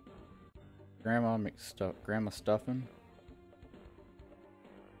 Grandma makes stuff. Grandma stuffing.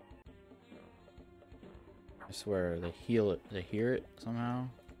 I swear they heal it. They hear it somehow,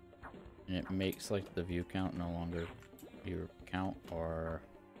 and it makes like the view count no longer view count, or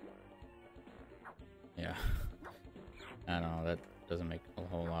yeah. I don't know. That doesn't make a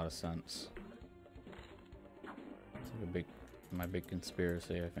whole lot of sense. It's like my big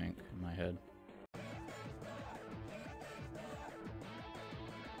conspiracy, I think, in my head.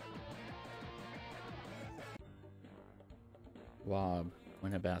 Lob,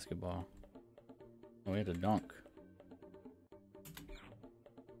 win a basketball. Oh, we had to dunk.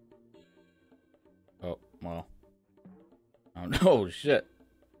 Oh, well. Oh no, shit.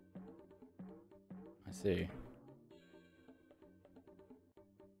 I see.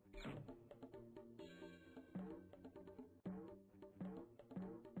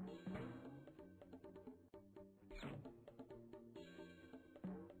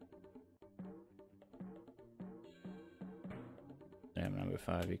 Damn, number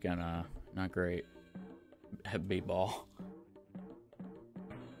 5, you kinda not great. Have b-ball.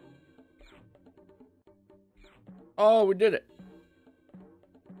 Oh, we did it.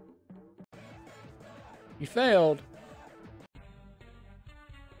 You failed.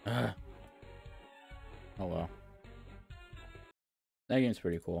 Oh well. That game's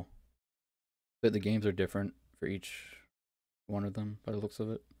pretty cool. But the games are different for each One of them, by the looks of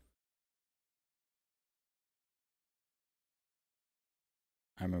it.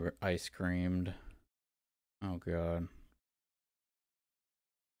 I remember Ice Creamed. Oh god.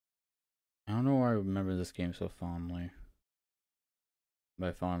 I don't know why I remember this game so fondly.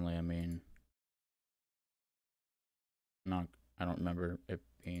 By fondly, I mean not. I don't remember it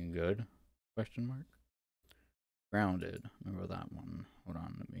being good. Question mark. Grounded. Remember that one. Hold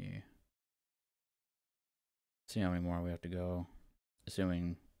on, let me see how many more we have to go.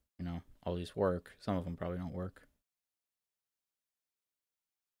 Assuming, you know, all these work. Some of them probably don't work.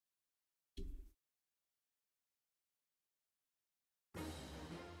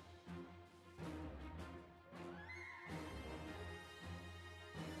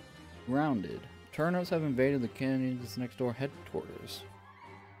 Grounded. Turnips have invaded the Kennedy's next door headquarters.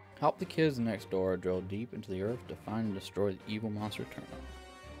 Help the kids next door drill deep into the earth to find and destroy the evil monster Turnip.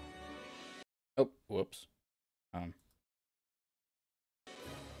 Oh, whoops.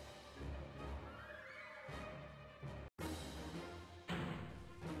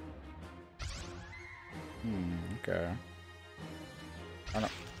 Okay. I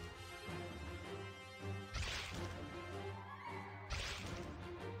don't.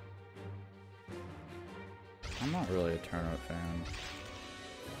 I'm not really a Turnip fan.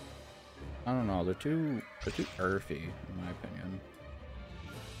 I don't know. They're too earthy, in my opinion.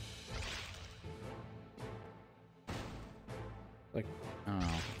 Like, I don't know.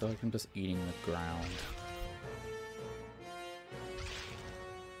 I feel like I'm just eating the ground.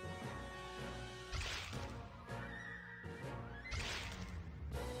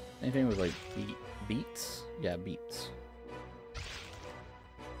 Anything with like beets? Yeah, beets.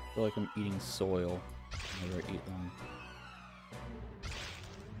 I feel like I'm eating soil whenever I eat them.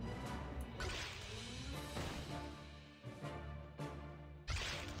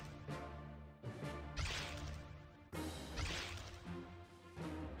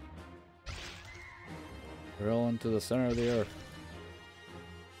 Drill into the center of the earth.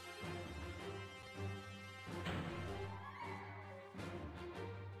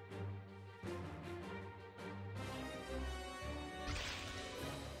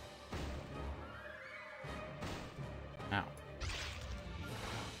 Ow.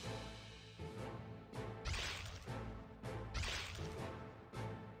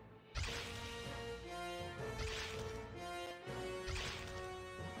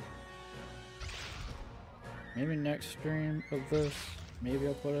 Maybe next stream of this, maybe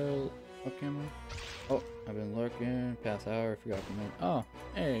I'll put a camera. Oh, I've been looking, past hour, forgot to mention. Oh,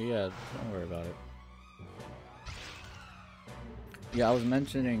 hey, yeah, don't worry about it. Yeah, I was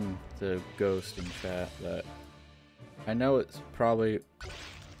mentioning to Ghost in chat that I know it's probably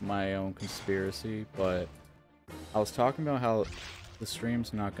my own conspiracy, but I was talking about how the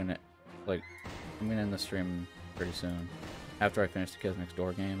stream's not gonna, like, I'm gonna end the stream pretty soon. After I finish the Kids Next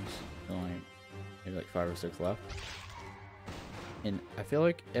Door games, only maybe like 5 or 6 left. And I feel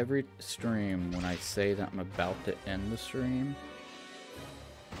like every stream, when I say that I'm about to end the stream,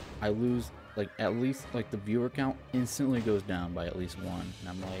 I lose, like, at least, like, the viewer count instantly goes down by at least 1. And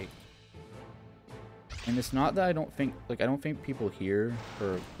I'm like... And it's not that I don't think, like, I don't think people hear,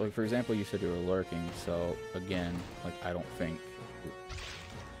 or, like, for example, you said you were lurking, so, again, like, I don't think,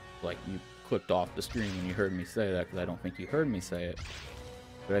 like, you clicked off the stream when you heard me say that, because I don't think you heard me say it.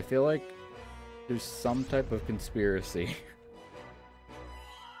 But I feel like there's some type of conspiracy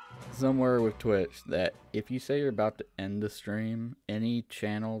somewhere with Twitch that if you say you're about to end the stream, any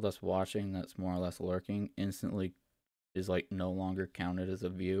channel that's watching that's more or less lurking instantly is like no longer counted as a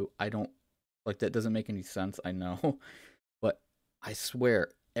view. I don't, like, that doesn't make any sense, I know, but I swear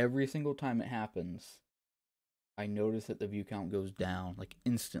every single time it happens, I notice that the view count goes down like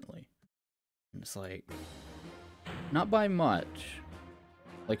instantly. And it's like, not by much.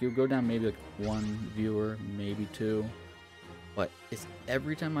 Like, it'll go down maybe like 1 viewer, maybe 2. But it's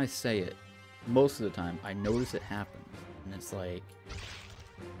every time I say it, most of the time, I notice it happens. And it's like,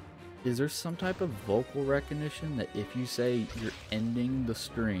 is there some type of vocal recognition that if you say you're ending the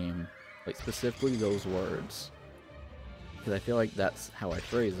stream, like specifically those words, because I feel like that's how I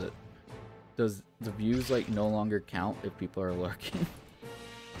phrase it, does the views like no longer count if people are lurking?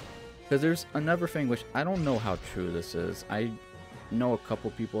 Because there's another thing which I don't know how true this is. I know a couple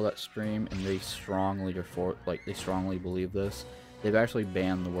people that stream and they strongly believe this. They've actually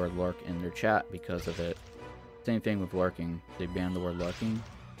banned the word lurk in their chat because of it. Same thing with lurking. They banned the word lurking.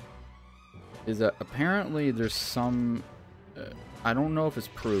 Is that apparently there's some, I don't know if it's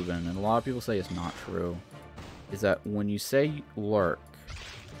proven, and a lot of people say it's not true, is that when you say lurk,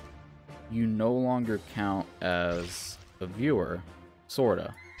 you no longer count as a viewer,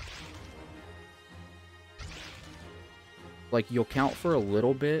 sorta. like you'll count for a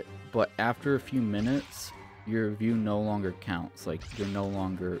little bit, but after a few minutes, your view no longer counts. Like you're no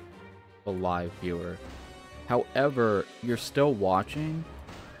longer a live viewer. However, you're still watching,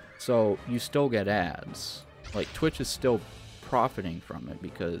 so you still get ads. Like Twitch is still profiting from it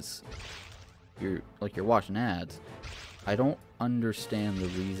because you're watching ads. I don't understand the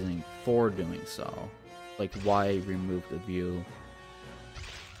reasoning for doing so. Like why remove the view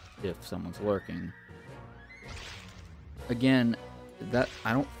if someone's lurking? Again, that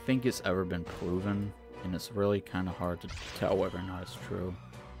I don't think it's ever been proven, and it's really kind of hard to tell whether or not it's true.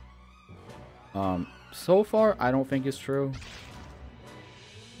 So far, I don't think it's true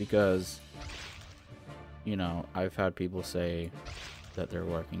because, you know, I've had people say that they're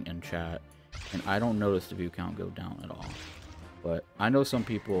lurking in chat, and I don't notice the view count go down at all. But I know some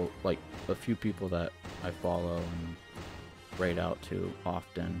people, like a few people that I follow and raid out to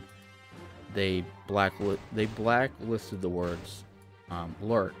often, they blacklisted the words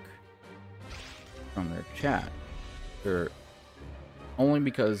lurk from their chat. They're only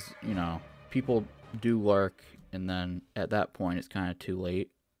because, you know, people do lurk, and then at that point it's kind of too late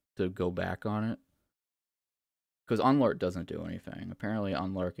to go back on it. Because unlurk doesn't do anything. Apparently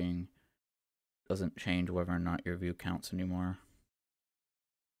unlurking doesn't change whether or not your view counts anymore.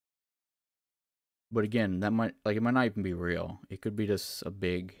 But again, that might, like, it might not even be real. It could be just a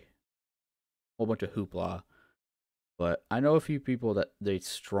big whole bunch of hoopla. But I know a few people that they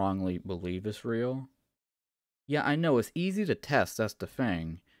strongly believe it's real. Yeah, I know, it's easy to test, that's the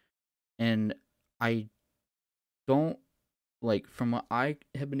thing. And I don't, like, from what I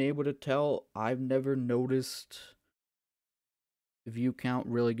have been able to tell, I've never noticed view count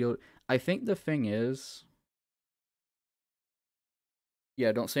really go. I think the thing is,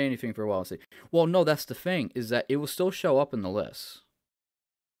 yeah, don't say anything for a while. Say, well, no, that's the thing, is that it will still show up in the list,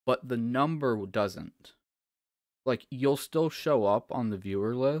 but the number doesn't. Like, you'll still show up on the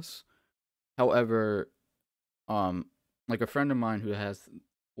viewer list. However, like a friend of mine who has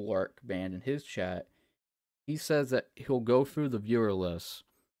lurk banned in his chat, he says that he'll go through the viewer list.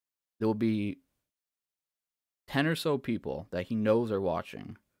 There will be 10 or so people that he knows are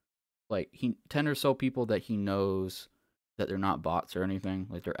watching. Like 10 or so people that he knows that they're not bots or anything,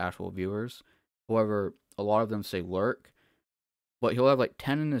 like they're actual viewers. However, a lot of them say lurk, but he'll have like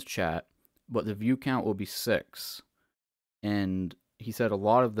 10 in his chat, but the view count will be 6. And he said a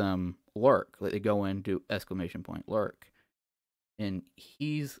lot of them lurk, like they go in, do exclamation point lurk. And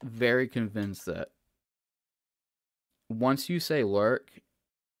he's very convinced that once you say lurk,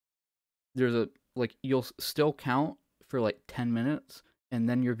 there's a, like, you'll still count for like 10 minutes, and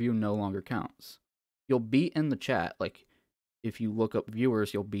then your view no longer counts. You'll be in the chat, like, if you look up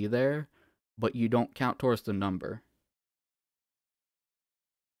viewers, you'll be there, but you don't count towards the number.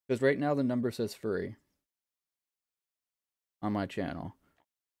 Because right now the number says free on my channel.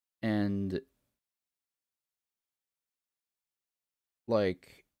 And,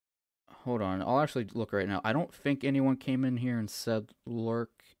 like, hold on, I'll actually look right now. I don't think anyone came in here and said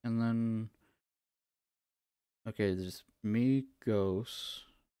lurk, and then... Okay, there's me, Ghost.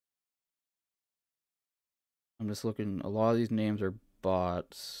 I'm just looking, a lot of these names are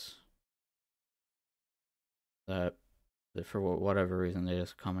bots that for whatever reason they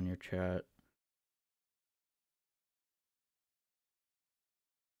just come in your chat.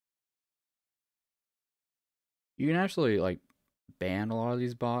 You can actually like ban a lot of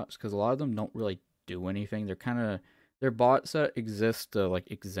these bots because a lot of them don't really do anything. They're bots that exist to like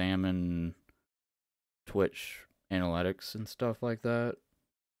examine Twitch analytics and stuff like that.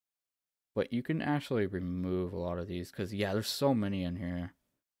 But you can actually remove a lot of these because, yeah, there's so many in here.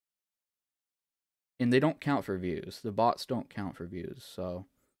 And they don't count for views. The bots don't count for views, so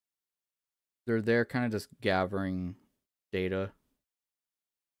they're there kind of just gathering data.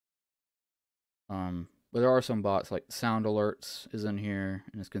 But there are some bots, like sound alerts is in here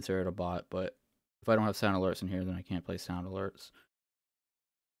and it's considered a bot, but if I don't have sound alerts in here, then I can't play sound alerts.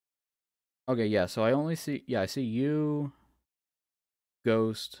 Okay, yeah, so I only see, I see you,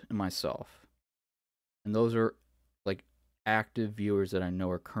 Ghost, and myself. And those are like active viewers that I know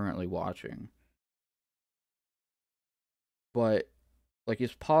are currently watching. But like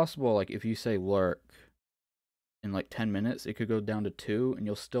it's possible, like if you say lurk in like 10 minutes, it could go down to 2 and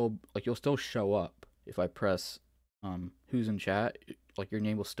you'll still show up. If I press who's in chat, like your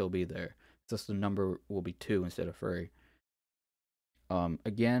name will still be there. It's just the number will be 2 instead of 3.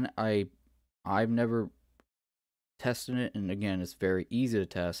 Again, I've never tested it, and again, it's very easy to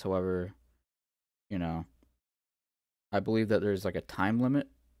test. However, you know, I believe that there's like a time limit,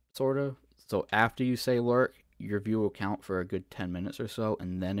 sort of. So after you say lurk, your view will count for a good 10 minutes or so,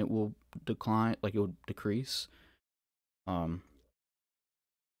 and then it will decline, like it will decrease. Um,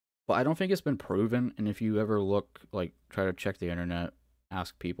 but I don't think it's been proven. And if you ever look, like, try to check the internet,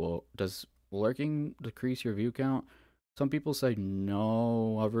 ask people, does lurking decrease your view count? Some people say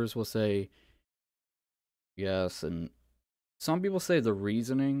no, others will say yes, and some people say the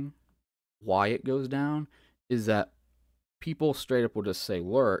reasoning why it goes down is that people straight up will just say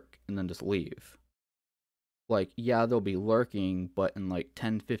lurk and then just leave. Like, yeah, they'll be lurking, but in like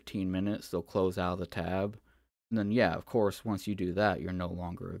 10, 15 minutes, they'll close out of the tab. And then, yeah, of course, once you do that, you're no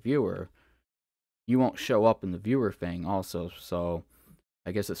longer a viewer. You won't show up in the viewer thing also, so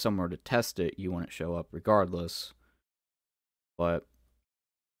I guess if someone were to test it, you wouldn't show up regardless. But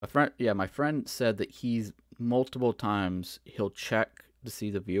my friend said that he's multiple times he'll check to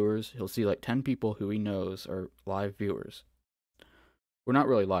see the viewers. He'll see like 10 people who he knows are live viewers. We're not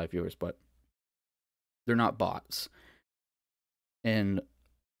really live viewers, but they're not bots. And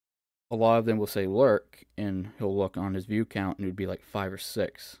a lot of them will say lurk, and he'll look on his view count, and it would be like 5 or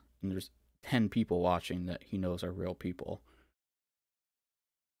 6. And there's 10 people watching that he knows are real people.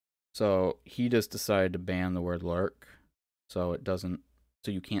 So he just decided to ban the word lurk, so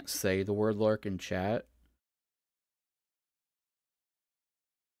you can't say the word lurk in chat.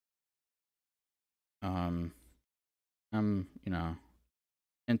 You know,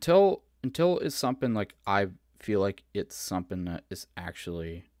 until it's something like I feel like it's something that is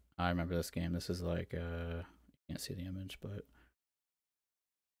actually. I remember this game. This is like you can't see the image, but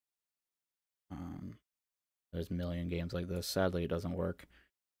there's a million games like this. Sadly, it doesn't work.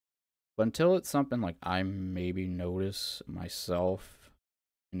 But until it's something like I maybe notice myself,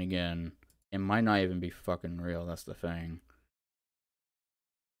 and again, it might not even be fucking real. That's the thing.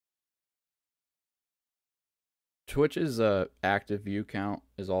 Twitch's active view count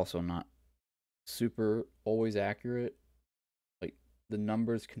is also not super always accurate. Like, the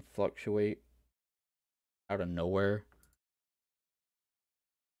numbers can fluctuate out of nowhere.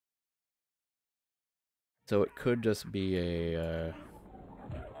 So it could just be a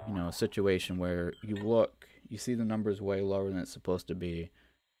a situation where you see the numbers way lower than it's supposed to be.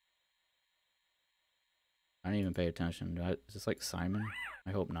 I didn't even pay attention. Is this like Simon?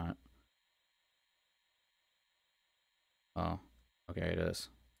 I hope not. Oh, okay, it is.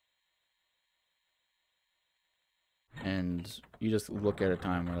 And you just look at a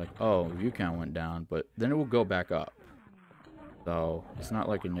time where like, oh, view count went down, but then it will go back up. So it's not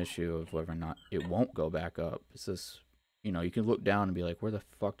like an issue of whether or not it won't go back up. It's just, you can look down and be like, where the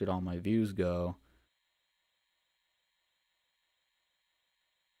fuck did all my views go?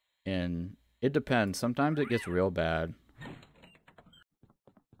 And it depends. Sometimes it gets real bad.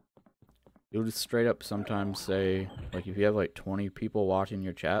 It'll just straight up sometimes say, like, if you have like 20 people watching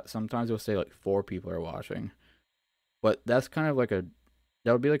your chat, sometimes it'll say like 4 people are watching. But that's kind of like that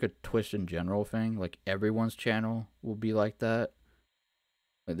would be like a Twitch in general thing. Like, everyone's channel will be like that.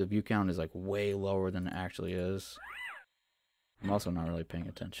 Like, the view count is like way lower than it actually is. I'm also not really paying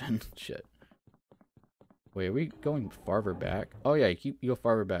attention. Shit. Wait, are we going farther back? Oh yeah, you go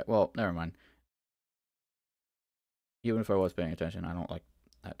farther back. Well, never mind. Even if I was paying attention, I don't like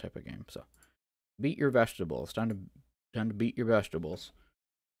that type of game. So, beat your vegetables. Time to beat your vegetables.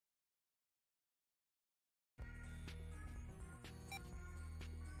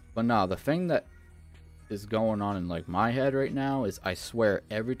 But no, the thing that is going on in like my head right now is I swear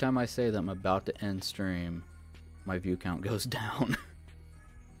every time I say that I'm about to end stream, my view count goes down.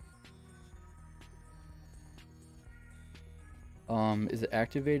 Is it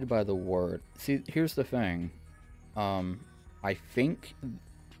activated by the word? See, here's the thing. I think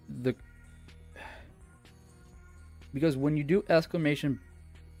because when you do exclamation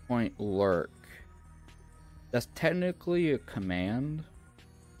point lurk, that's technically a command,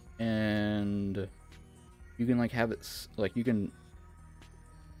 and you can like have it like you can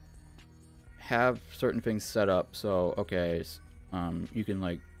have certain things set up. So okay, you can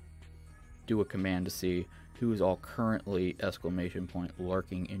like do a command to see who is all currently exclamation point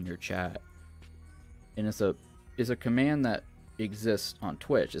lurking in your chat, and it's a command that exists on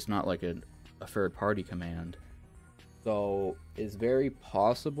Twitch. It's not like a third party command. So it's very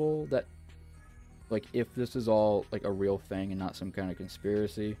possible that, like, if this is all like a real thing and not some kind of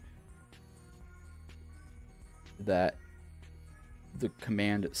conspiracy, that the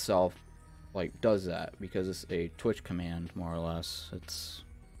command itself like does that, because it's a Twitch command, more or less. It's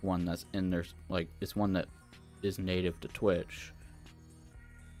one that's in there, like, it's one that is native to Twitch.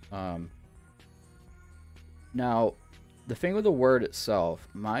 Now, the thing with the word itself,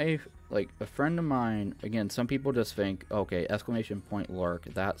 a friend of mine, again, some people just think, okay, exclamation point lurk,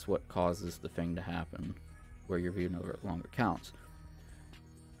 that's what causes the thing to happen, where your view no longer counts.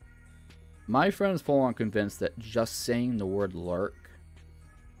 My friend's full on convinced that just saying the word lurk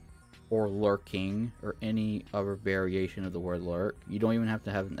or lurking or any other variation of the word lurk, you don't even have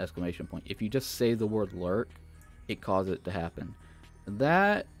to have an exclamation point. If you just say the word lurk, it causes it to happen.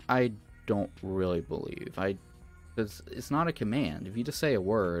 That I don't really believe. Because it's not a command. If you just say a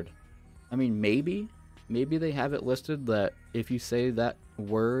word, I mean, maybe they have it listed that if you say that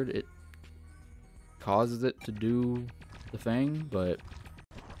word, it causes it to do the thing, but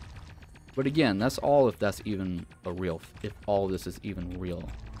again, that's all if that's even a real, if all this is even real.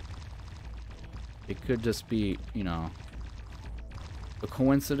 It could just be, you know, a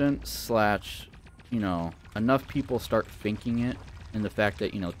coincidence slash, you know, enough people start thinking it, and the fact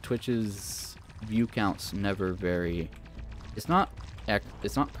that, you know, Twitch's view counts never vary. It's not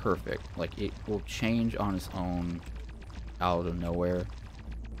perfect. Like, it will change on its own out of nowhere.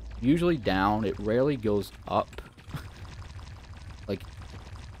 Usually down. It rarely goes up. Like,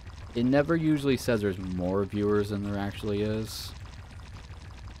 it never usually says there's more viewers than there actually is.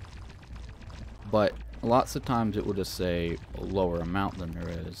 But lots of times it will just say a lower amount than there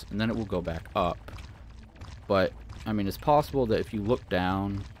is, and then it will go back up. But, I mean, it's possible that if you look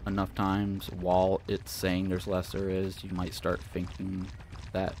down enough times while it's saying there's less there is, you might start thinking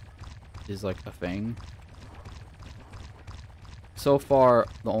that is like a thing. So far,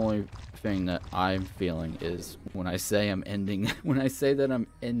 the only thing that I'm feeling is when I say I'm ending, when I say that I'm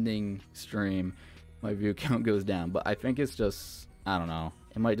ending stream, my view count goes down. But I think it's just, I don't know,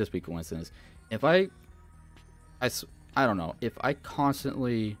 it might just be coincidence. If I don't know, if I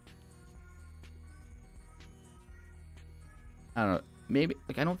constantly, I don't know, maybe,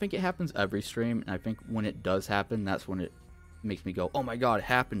 like, I don't think it happens every stream, and I think when it does happen, that's when it makes me go, oh my god, it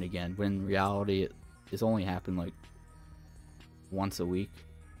happened again, when in reality, it's only happened, like, once a week,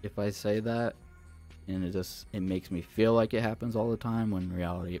 if I say that, and it makes me feel like it happens all the time, when in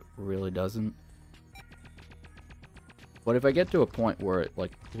reality, it really doesn't. But if I get to a point where it,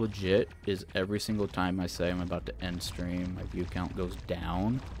 like, legit is every single time I say I'm about to end stream, my view count goes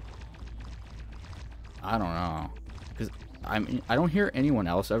down, I don't know. Because, I mean, I don't hear anyone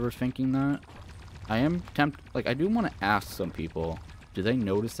else ever thinking that. I am tempted, like, I do want to ask some people, do they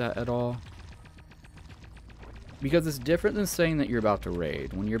notice that at all? Because it's different than saying that you're about to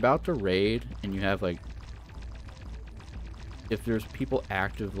raid. When you're about to raid, and you have, like, if there's people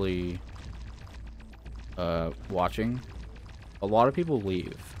actively watching, a lot of people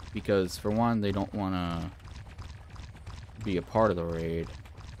leave because, for one, they don't want to be a part of the raid,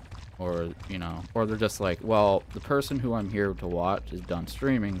 or, you know, or they're just like, well, the person who I'm here to watch is done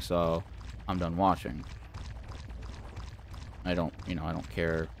streaming, so I'm done watching. I don't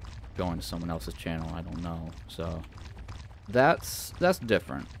care going to someone else's channel I don't know. So that's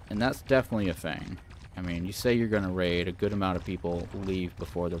different, and that's definitely a thing. I mean, you say you're gonna raid, a good amount of people leave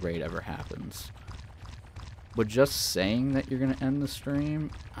before the raid ever happens. But just saying that you're gonna end the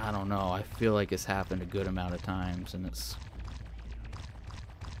stream, I don't know. I feel like it's happened a good amount of times, and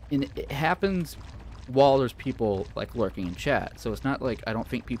it happens while there's people, like, lurking in chat. So it's not like I don't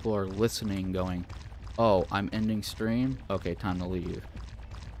think people are listening going, oh, I'm ending stream? Okay, time to leave.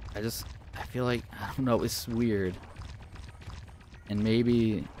 I feel like, I don't know, it's weird. And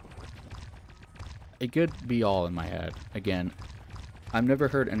maybe it could be all in my head. Again, I've never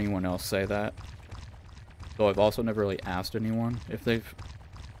heard anyone else say that. So I've also never really asked anyone if they've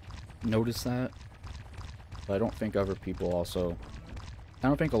noticed that. But I don't think other people also, I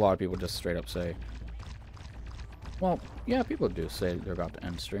don't think a lot of people just straight up say, well, yeah, people do say they're about to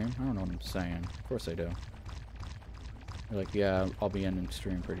end stream. I don't know what I'm saying. Of course they do. They're like, yeah, I'll be ending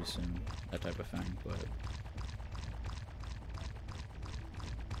stream pretty soon. That type of thing, but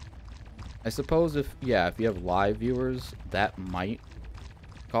I suppose if you have live viewers, that might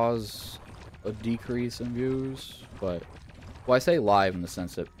cause a decrease in views, but, well, I say live in the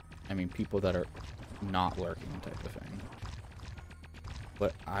sense that, I mean, people that are not lurking type of thing.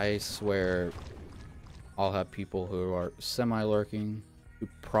 But I swear I'll have people who are semi-lurking who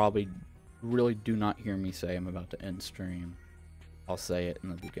probably really do not hear me say I'm about to end stream. I'll say it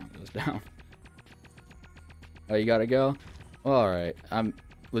and the view count goes down. Oh, you gotta go? Well, alright. I'm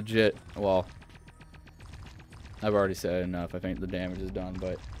legit, well, I've already said enough. I think the damage is done,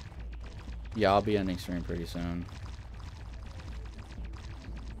 but yeah, I'll be ending stream pretty soon.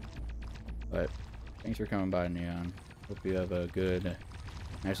 But thanks for coming by, Neon. Hope you have a good,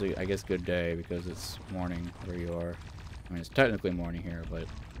 actually, I guess good day, because it's morning where you are. I mean, it's technically morning here, but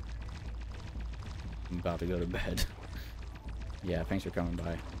I'm about to go to bed. Yeah, thanks for coming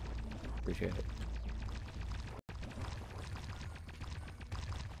by. Appreciate it.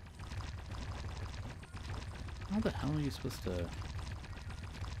 How the hell are you supposed to...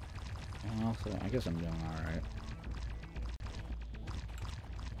 Well, so I guess I'm doing alright.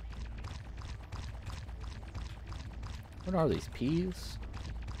 What are these, peas?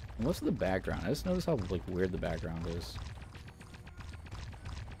 And what's the background? I just noticed how like weird the background is.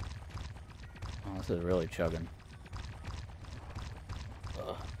 Oh, this is really chugging.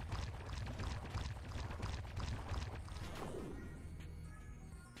 Ugh.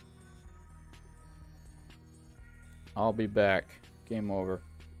 I'll be back. Game over.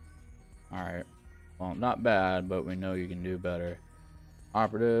 Alright. Well, not bad, but we know you can do better.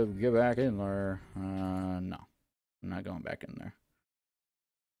 Operative, get back in there. No. I'm not going back in there.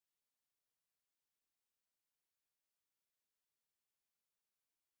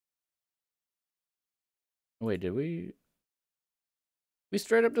 Wait, did we? We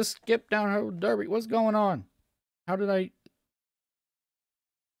straight up just skipped downhill derby. What's going on? How did I?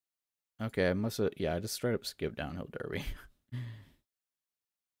 Okay, I must have. Yeah, I just straight up skipped downhill derby.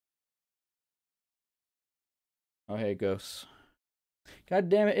 Oh, hey, ghosts. God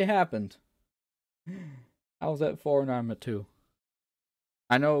damn it, it happened. I was at 4 and I'm at 2.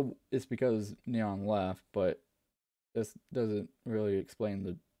 I know it's because Neon left, but this doesn't really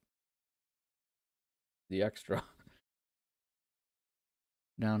explain the extra.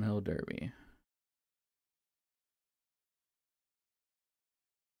 Downhill derby.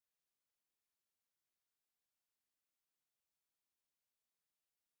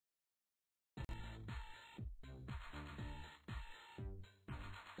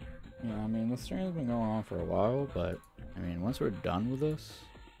 Yeah, I mean, the stream's been going on for a while, but I mean, once we're done with this,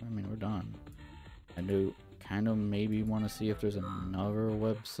 I mean, we're done. I do kind of maybe want to see if there's another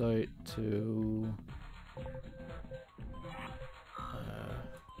website to.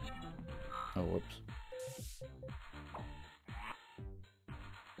 Oh, whoops.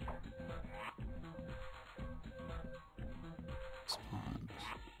 Spawns.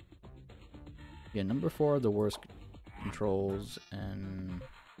 Yeah, number 4 are the worst controls, and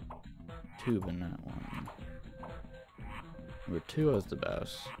tube in that one. Number 2 is the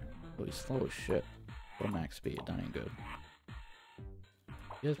best. Oh, he's slow as shit. Low max speed, that ain't good.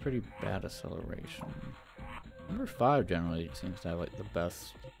 He has pretty bad acceleration. Number 5 generally seems to have like the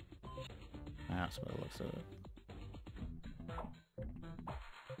best maps by the looks of it.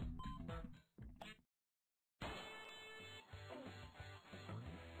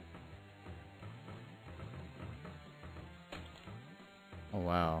 Oh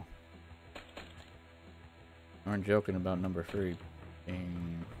wow. Aren't joking about number 3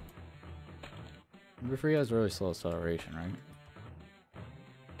 being. Number 3 has really slow acceleration, right?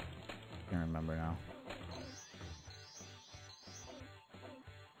 Can't remember now.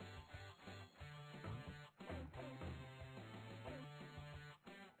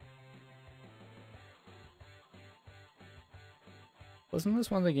 Wasn't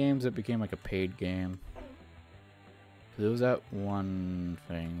this one of the games that became like a paid game? Because it was that one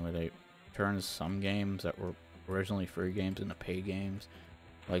thing where they turned some games that were originally free games into paid games.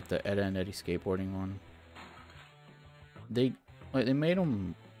 Like the Ed and Eddie skateboarding one. They made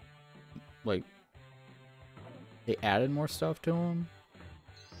them like they added more stuff to them.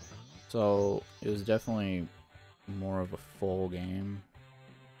 So it was definitely more of a full game.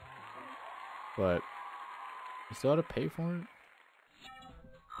 But you still had to pay for it.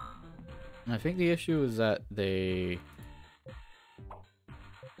 And I think the issue is that they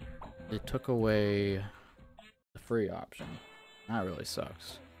took away the free option. That really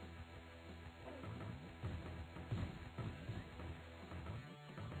sucks.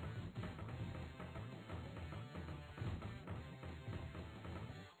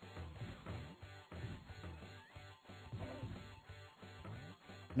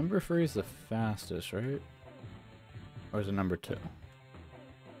 Number 3 is the fastest, right? Or is it number 2?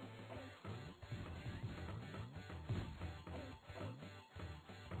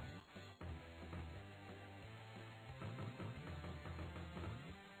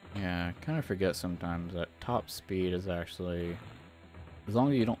 Yeah, I kind of forget sometimes that top speed is actually, as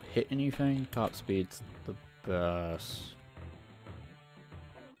long as you don't hit anything, top speed's the best.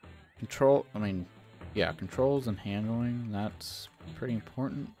 Yeah, controls and handling, that's pretty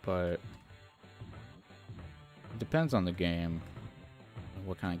important, but it depends on the game,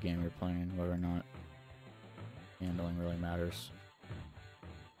 what kind of game you're playing, whether or not handling really matters.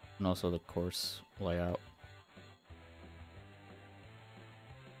 And also the course layout.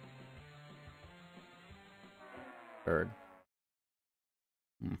 Third.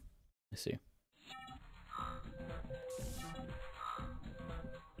 I see.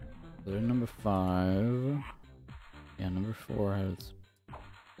 So they're number 5. Yeah, number 4 has.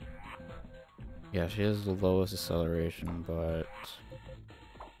 Yeah, she has the lowest acceleration, but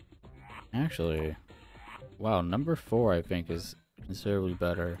Actually, wow, number 4 I think is considerably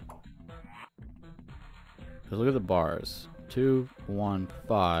better. Because look at the bars. 2, 1,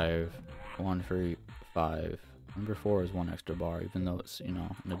 5, 1, 3, 5. Number 4 is one extra bar, even though it's, you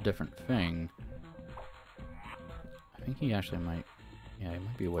know, in a different thing. I think he actually might, yeah, he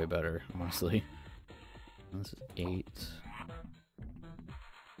might be way better, honestly. This is 8.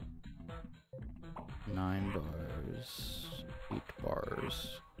 9 bars. 8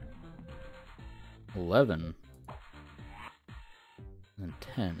 bars. 11. And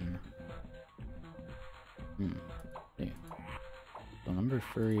 10. Yeah. So number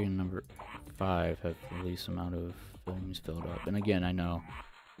 3 and number 5 have the least amount of films filled up. And again, I know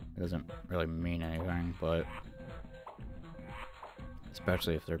it doesn't really mean anything, but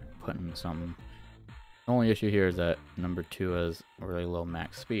especially if they're putting something. The only issue here is that number 2 has a really low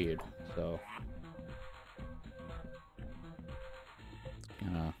max speed, so it's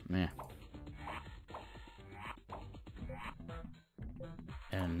kinda meh.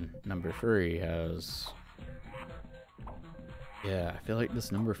 And number 3 has, yeah, I feel like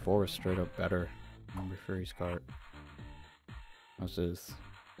this number 4 is straight up better. Number 3's cart. This is,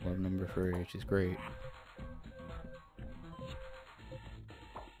 love number 3, she's great.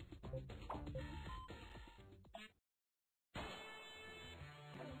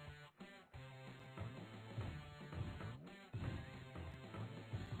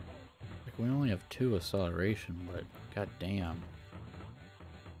 Like, we only have 2 acceleration, but goddamn,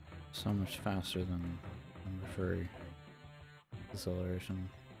 so much faster than number 3 acceleration.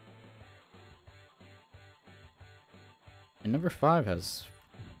 And number 5 has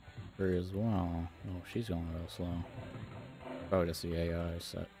 3 as well. Oh, she's going real slow. Probably just the AI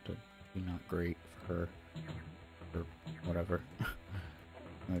set to be not great for her. Or whatever. I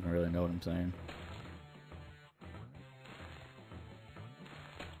don't even really know what I'm saying.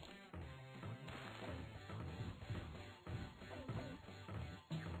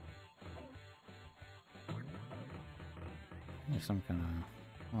 There's some kind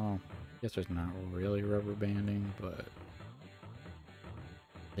of, well, I guess there's not really rubber banding, but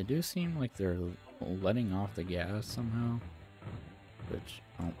they do seem like they're letting off the gas somehow, which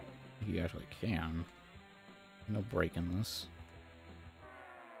I don't think you actually can. No break in this.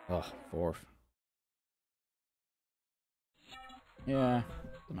 Oh, 4th. Yeah,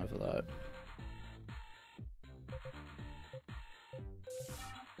 enough of that.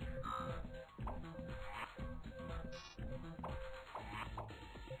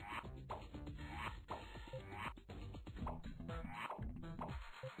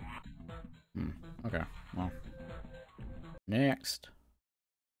 Okay, well. Next.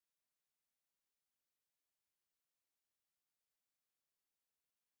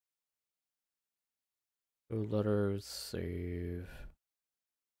 Go letters, save.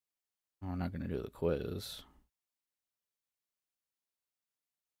 Oh, I'm not gonna do the quiz.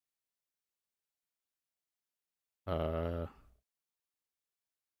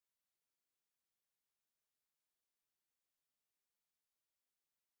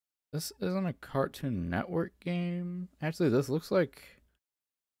 This isn't a Cartoon Network game. Actually, this looks like,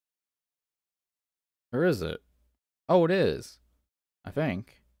 or is it? Oh, it is. I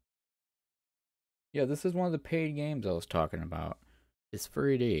think. Yeah, this is one of the paid games I was talking about. It's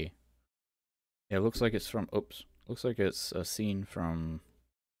 3D. Yeah, it looks like it's from, oops. Looks like it's a scene from,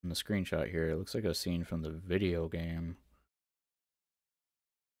 in the screenshot here, it looks like a scene from the video game.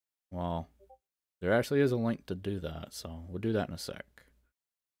 Well, there actually is a link to do that, so we'll do that in a sec.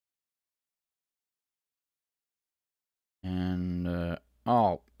 And,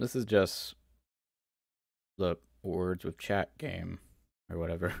 oh, this is just the Words with Chat game, or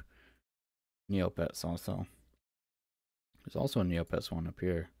whatever. Neopets also. There's also a Neopets one up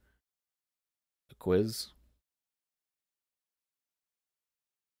here. The quiz.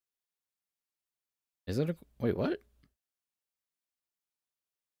 Is it a, wait, what?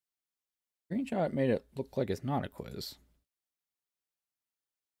 Screenshot made it look like it's not a quiz.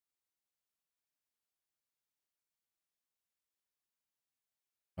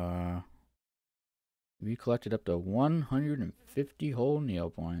 We collected up to 150 whole Neo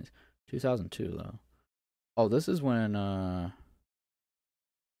points. 2002 though. Oh, this is when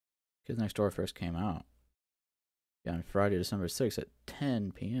Kids Next Door first came out. Yeah, on Friday, December 6th at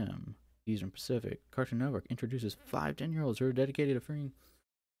 10 p.m. Eastern Pacific. Cartoon Network introduces 5 10-year-olds who are dedicated to freeing.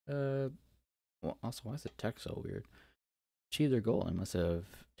 Well, also, why is the text so weird? Achieve their goal. They must have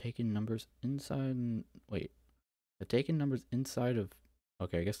taken numbers inside. Wait, have taken numbers inside of.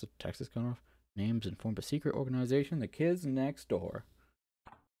 Okay, I guess the text is gone off. Names and form a secret organization, the Kids Next Door.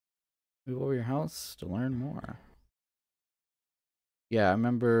 Move over your house to learn more. Yeah, I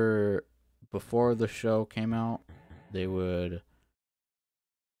remember before the show came out, they would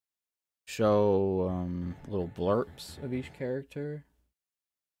show little blurps of each character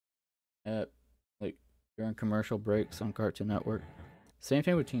at like during commercial breaks on Cartoon Network. Same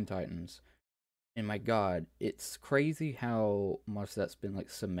thing with Teen Titans. And my God, it's crazy how much that's been like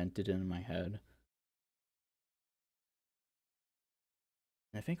cemented in my head.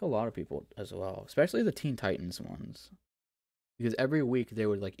 And I think a lot of people as well, especially the Teen Titans ones, because every week they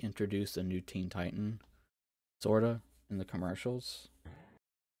would like introduce a new Teen Titan, sorta, in the commercials.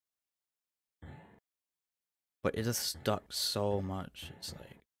 But it just stuck so much. It's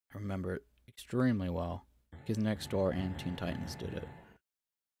like I remember it extremely well. Kids Next Door and Teen Titans did it.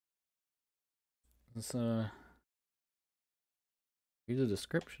 Let's read the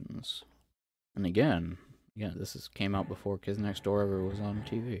descriptions. And again, this came out before Kids Next Door ever was on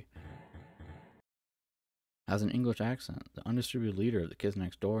TV. Has an English accent, the undistributed leader of the Kids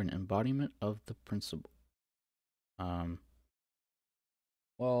Next Door, an embodiment of the principle.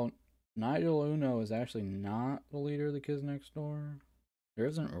 Well, Nigel Uno is actually not the leader of the Kids Next Door. There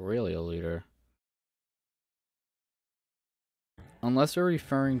isn't really a leader. Unless they're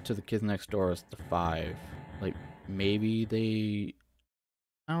referring to the Kids Next Door as the Five. Like, maybe they...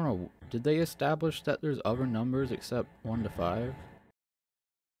 I don't know. Did they establish that there's other numbers except 1 to 5?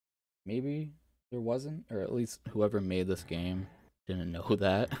 Maybe there wasn't. Or at least whoever made this game didn't know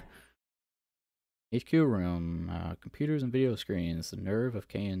that. HQ room, computers and video screens, the nerve of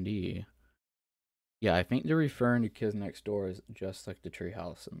K&D. Yeah, I think they're referring to Kids Next Door as just like the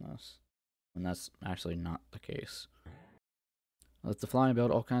treehouse in this. And that's actually not the case. Let's fly and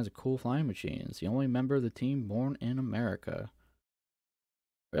build all kinds of cool flying machines. The only member of the team born in America.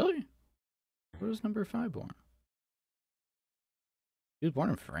 Really? Where was number 5 born? He was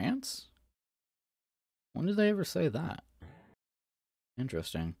born in France? When did they ever say that?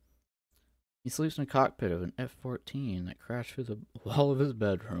 Interesting. He sleeps in the cockpit of an F-14 that crashed through the wall of his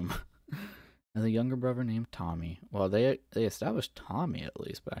bedroom. And a younger brother named Tommy. Well, they established Tommy at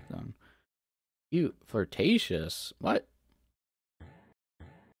least back then. Cute. Flirtatious? What?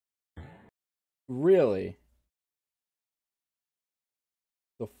 Really?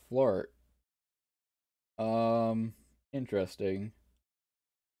 The flirt. Interesting.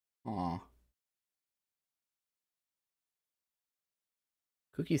 Aw.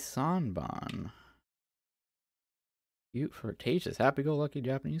 Cookie Sanban. Cute, flirtatious, happy-go-lucky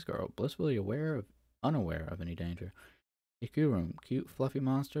Japanese girl, blissfully unaware of any danger. HQ room, cute, fluffy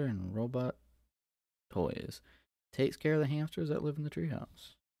monster and robot toys. Takes care of the hamsters that live in the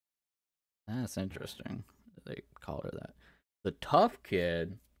treehouse. That's interesting. They call her that. The tough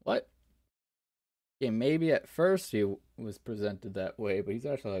kid. What? Yeah, maybe at first he was presented that way, but he's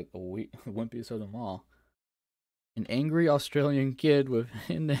actually like the wimpiest of them all. An angry Australian kid with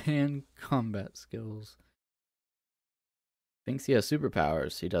hand-to-hand combat skills. Thinks he has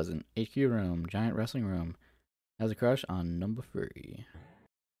superpowers. He doesn't. HQ room, giant wrestling room. Has a crush on number 3.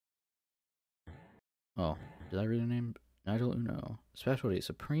 Oh, did I read the name? Nigel Uno. Specialty,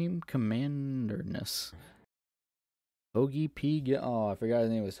 Supreme Commanderness. Hoagie P. Oh, I forgot his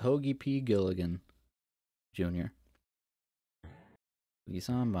name was Hoagie P. Gilligan Jr.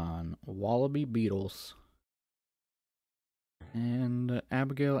 Samban, Wallaby Beetles. And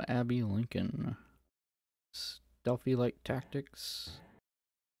Abigail Abby Lincoln. Stealthy-like tactics.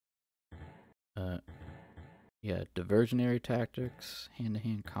 Yeah, diversionary tactics,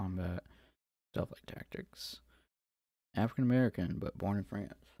 hand-to-hand combat, stealth-like tactics. African American, but born in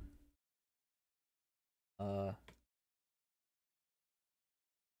France. You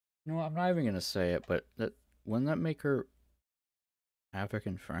know what, I'm not even gonna say it, but wouldn't that make her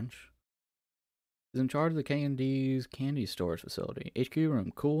African French? Is in charge of the K&D's candy storage facility. HQ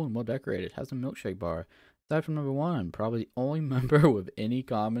room, cool and well decorated, has a milkshake bar. Aside from number 1, probably the only member with any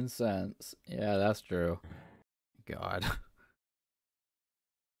common sense. Yeah, that's true. God.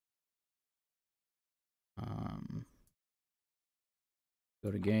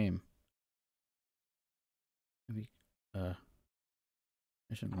 Go to game. Maybe,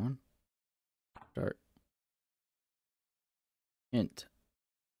 mission 1. Start. Hint.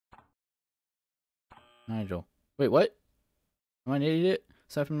 Nigel. Wait, what? Am I an idiot?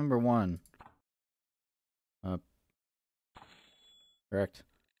 Aside from number 1. Correct.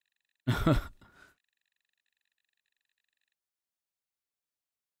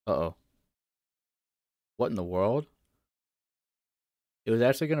 Uh-oh. What in the world? It was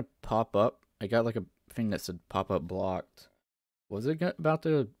actually gonna pop up. I got like a thing that said pop up blocked. Was it about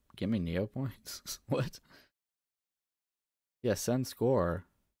to give me Neo points? What? Yeah, send score.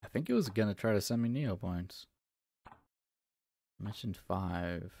 I think it was gonna try to send me Neo points. Mission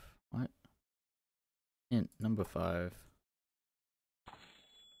 5. What? Hint number 5.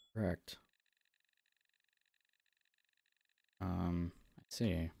 Correct. Let's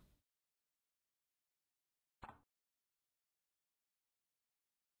see.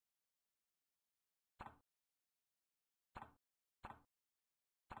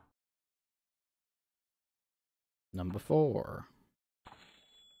 Number 4.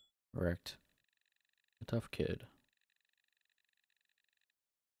 Correct. A tough kid.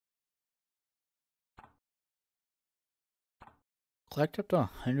 Collect up to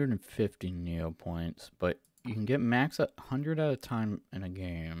 150 Neo points, but you can get max at 100 at a time in a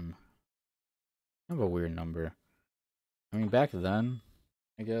game. Kind of a weird number. I mean, back then,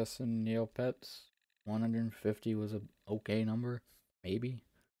 I guess in Neopets, 150 was a okay number, maybe.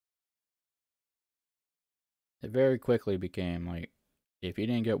 It very quickly became like, if you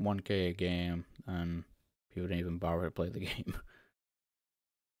didn't get 1K a game, then people didn't even bother to play the game.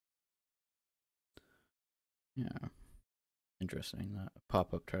 Yeah, interesting that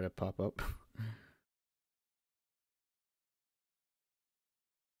pop-up try to pop up.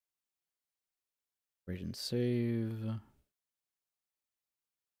 Region save.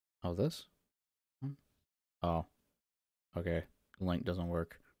 Oh, this? Oh, okay. The link doesn't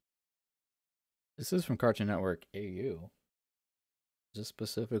work. This is from Cartoon Network AU. Is this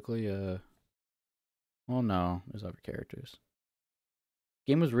specifically well, no, there's other characters.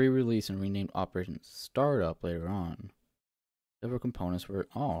 Game was re-released and renamed Operation Startup later on. Several components were...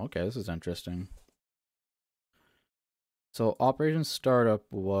 Oh, okay, this is interesting. So Operation Startup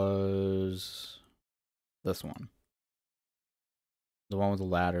was this one. The one with the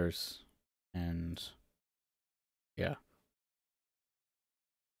ladders and... yeah.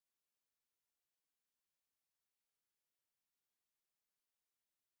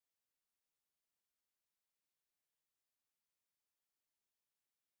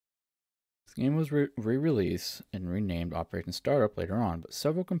 This game was re-released and renamed Operation Startup later on, but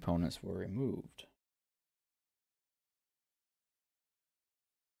several components were removed.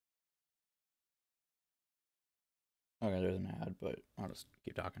 Okay, there's an ad, but I'll just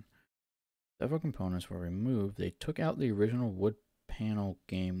keep talking. Several components were removed. They took out the original wood panel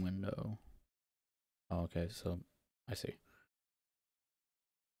game window. Oh, okay, so I see.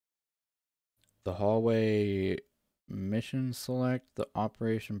 The hallway mission select, the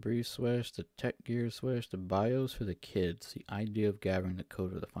operation brief switch, the tech gear switch, the bios for the kids, the idea of gathering the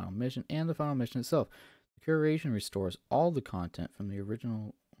code for the final mission, and the final mission itself. The curation restores all the content from the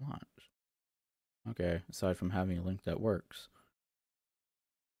original launch. Okay, aside from having a link that works.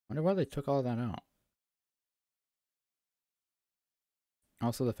 Wonder why they took all that out.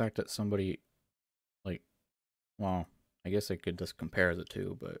 Also, the fact that somebody, like, well, I guess I could just compare the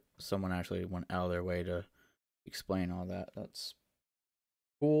two, but someone actually went out of their way to explain all that. That's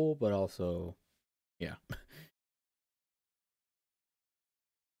cool, but also, yeah.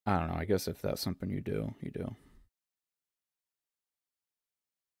 I don't know. I guess if that's something you do, you do.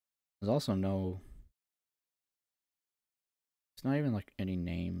 There's also no. It's not even like any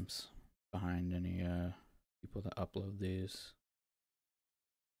names behind any people that upload these.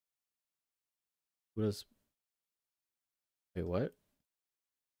 What is? Wait, what?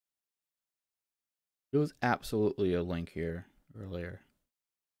 There was absolutely a link here earlier.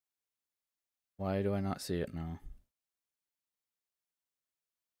 Why do I not see it now?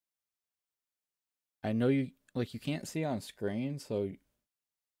 I know you like you can't see on screen, so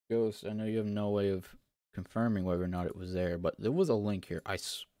Ghost, I know you have no way of confirming whether or not it was there, but there was a link here. I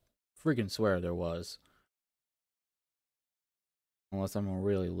freaking swear there was. Unless I'm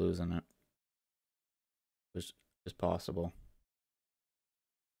really losing it. Which is possible.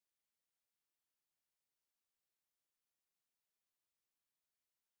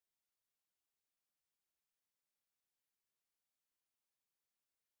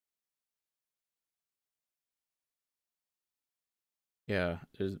 Yeah,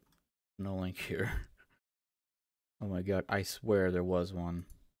 there's no link here. Oh my god, I swear there was one.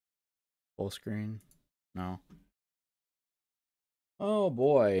 Full screen? No. Oh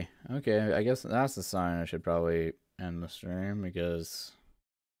boy. Okay, I guess that's a sign I should probably end the stream because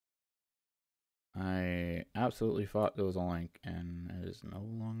I absolutely thought there was a link and it is no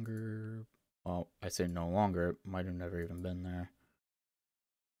longer. Well, I say no longer, it might have never even been there.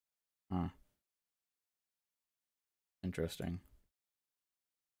 Huh. Interesting.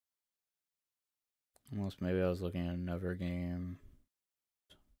 Unless maybe I was looking at another game.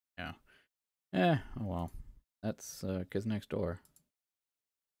 Yeah. Oh well. That's Kids Next Door.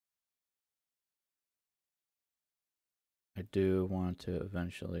 I do want to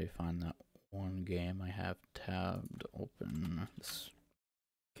eventually find that one game I have tabbed open. This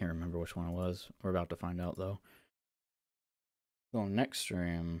can't remember which one it was. We're about to find out though. So next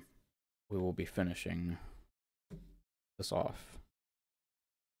stream, we will be finishing this off.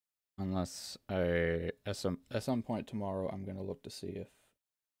 Unless at some point tomorrow, I'm gonna look to see if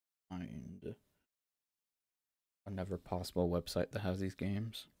I find another possible website that has these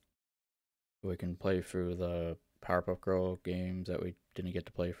games. We can play through the Powerpuff Girl games that we didn't get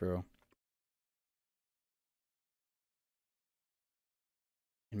to play through.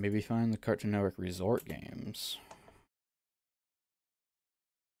 And maybe find the Cartoon Network Resort games.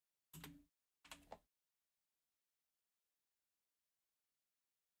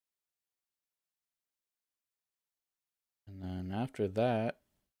 And then after that,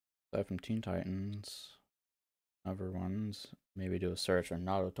 aside from Teen Titans, other ones, maybe do a search on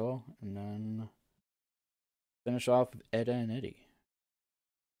Naruto, and then finish off with Ed and Eddie.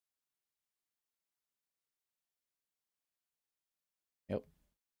 Yep.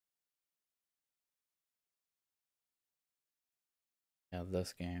 Yeah,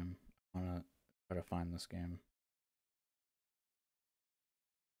 this game. I wanna try to find this game.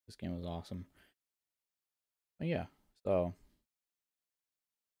 This game was awesome. But yeah, so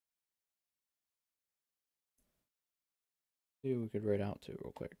see what we could write out to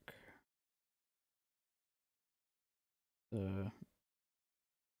real quick.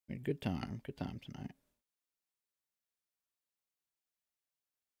 Good time tonight.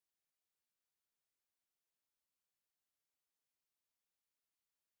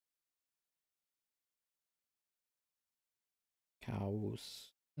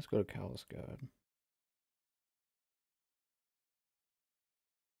 Cows. Let's go to Cow's God.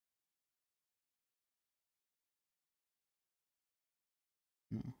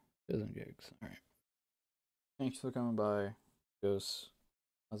 No, isn't gigs. All right. Thanks for coming by, Ghost,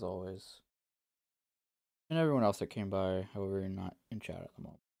 as always, and everyone else that came by. However, you're not in chat at the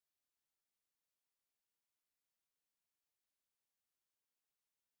moment.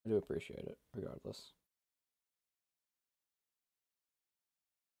 I do appreciate it, regardless.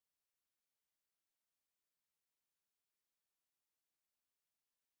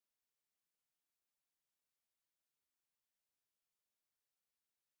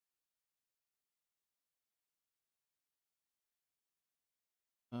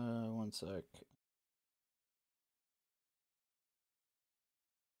 One sec.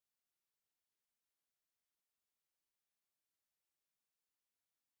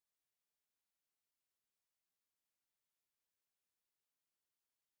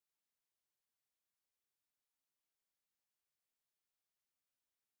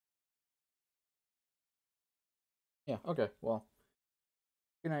 Yeah. Okay. Well.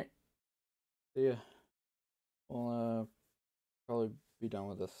 Good night. See ya. We'll probably be done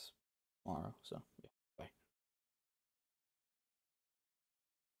with this tomorrow. So yeah.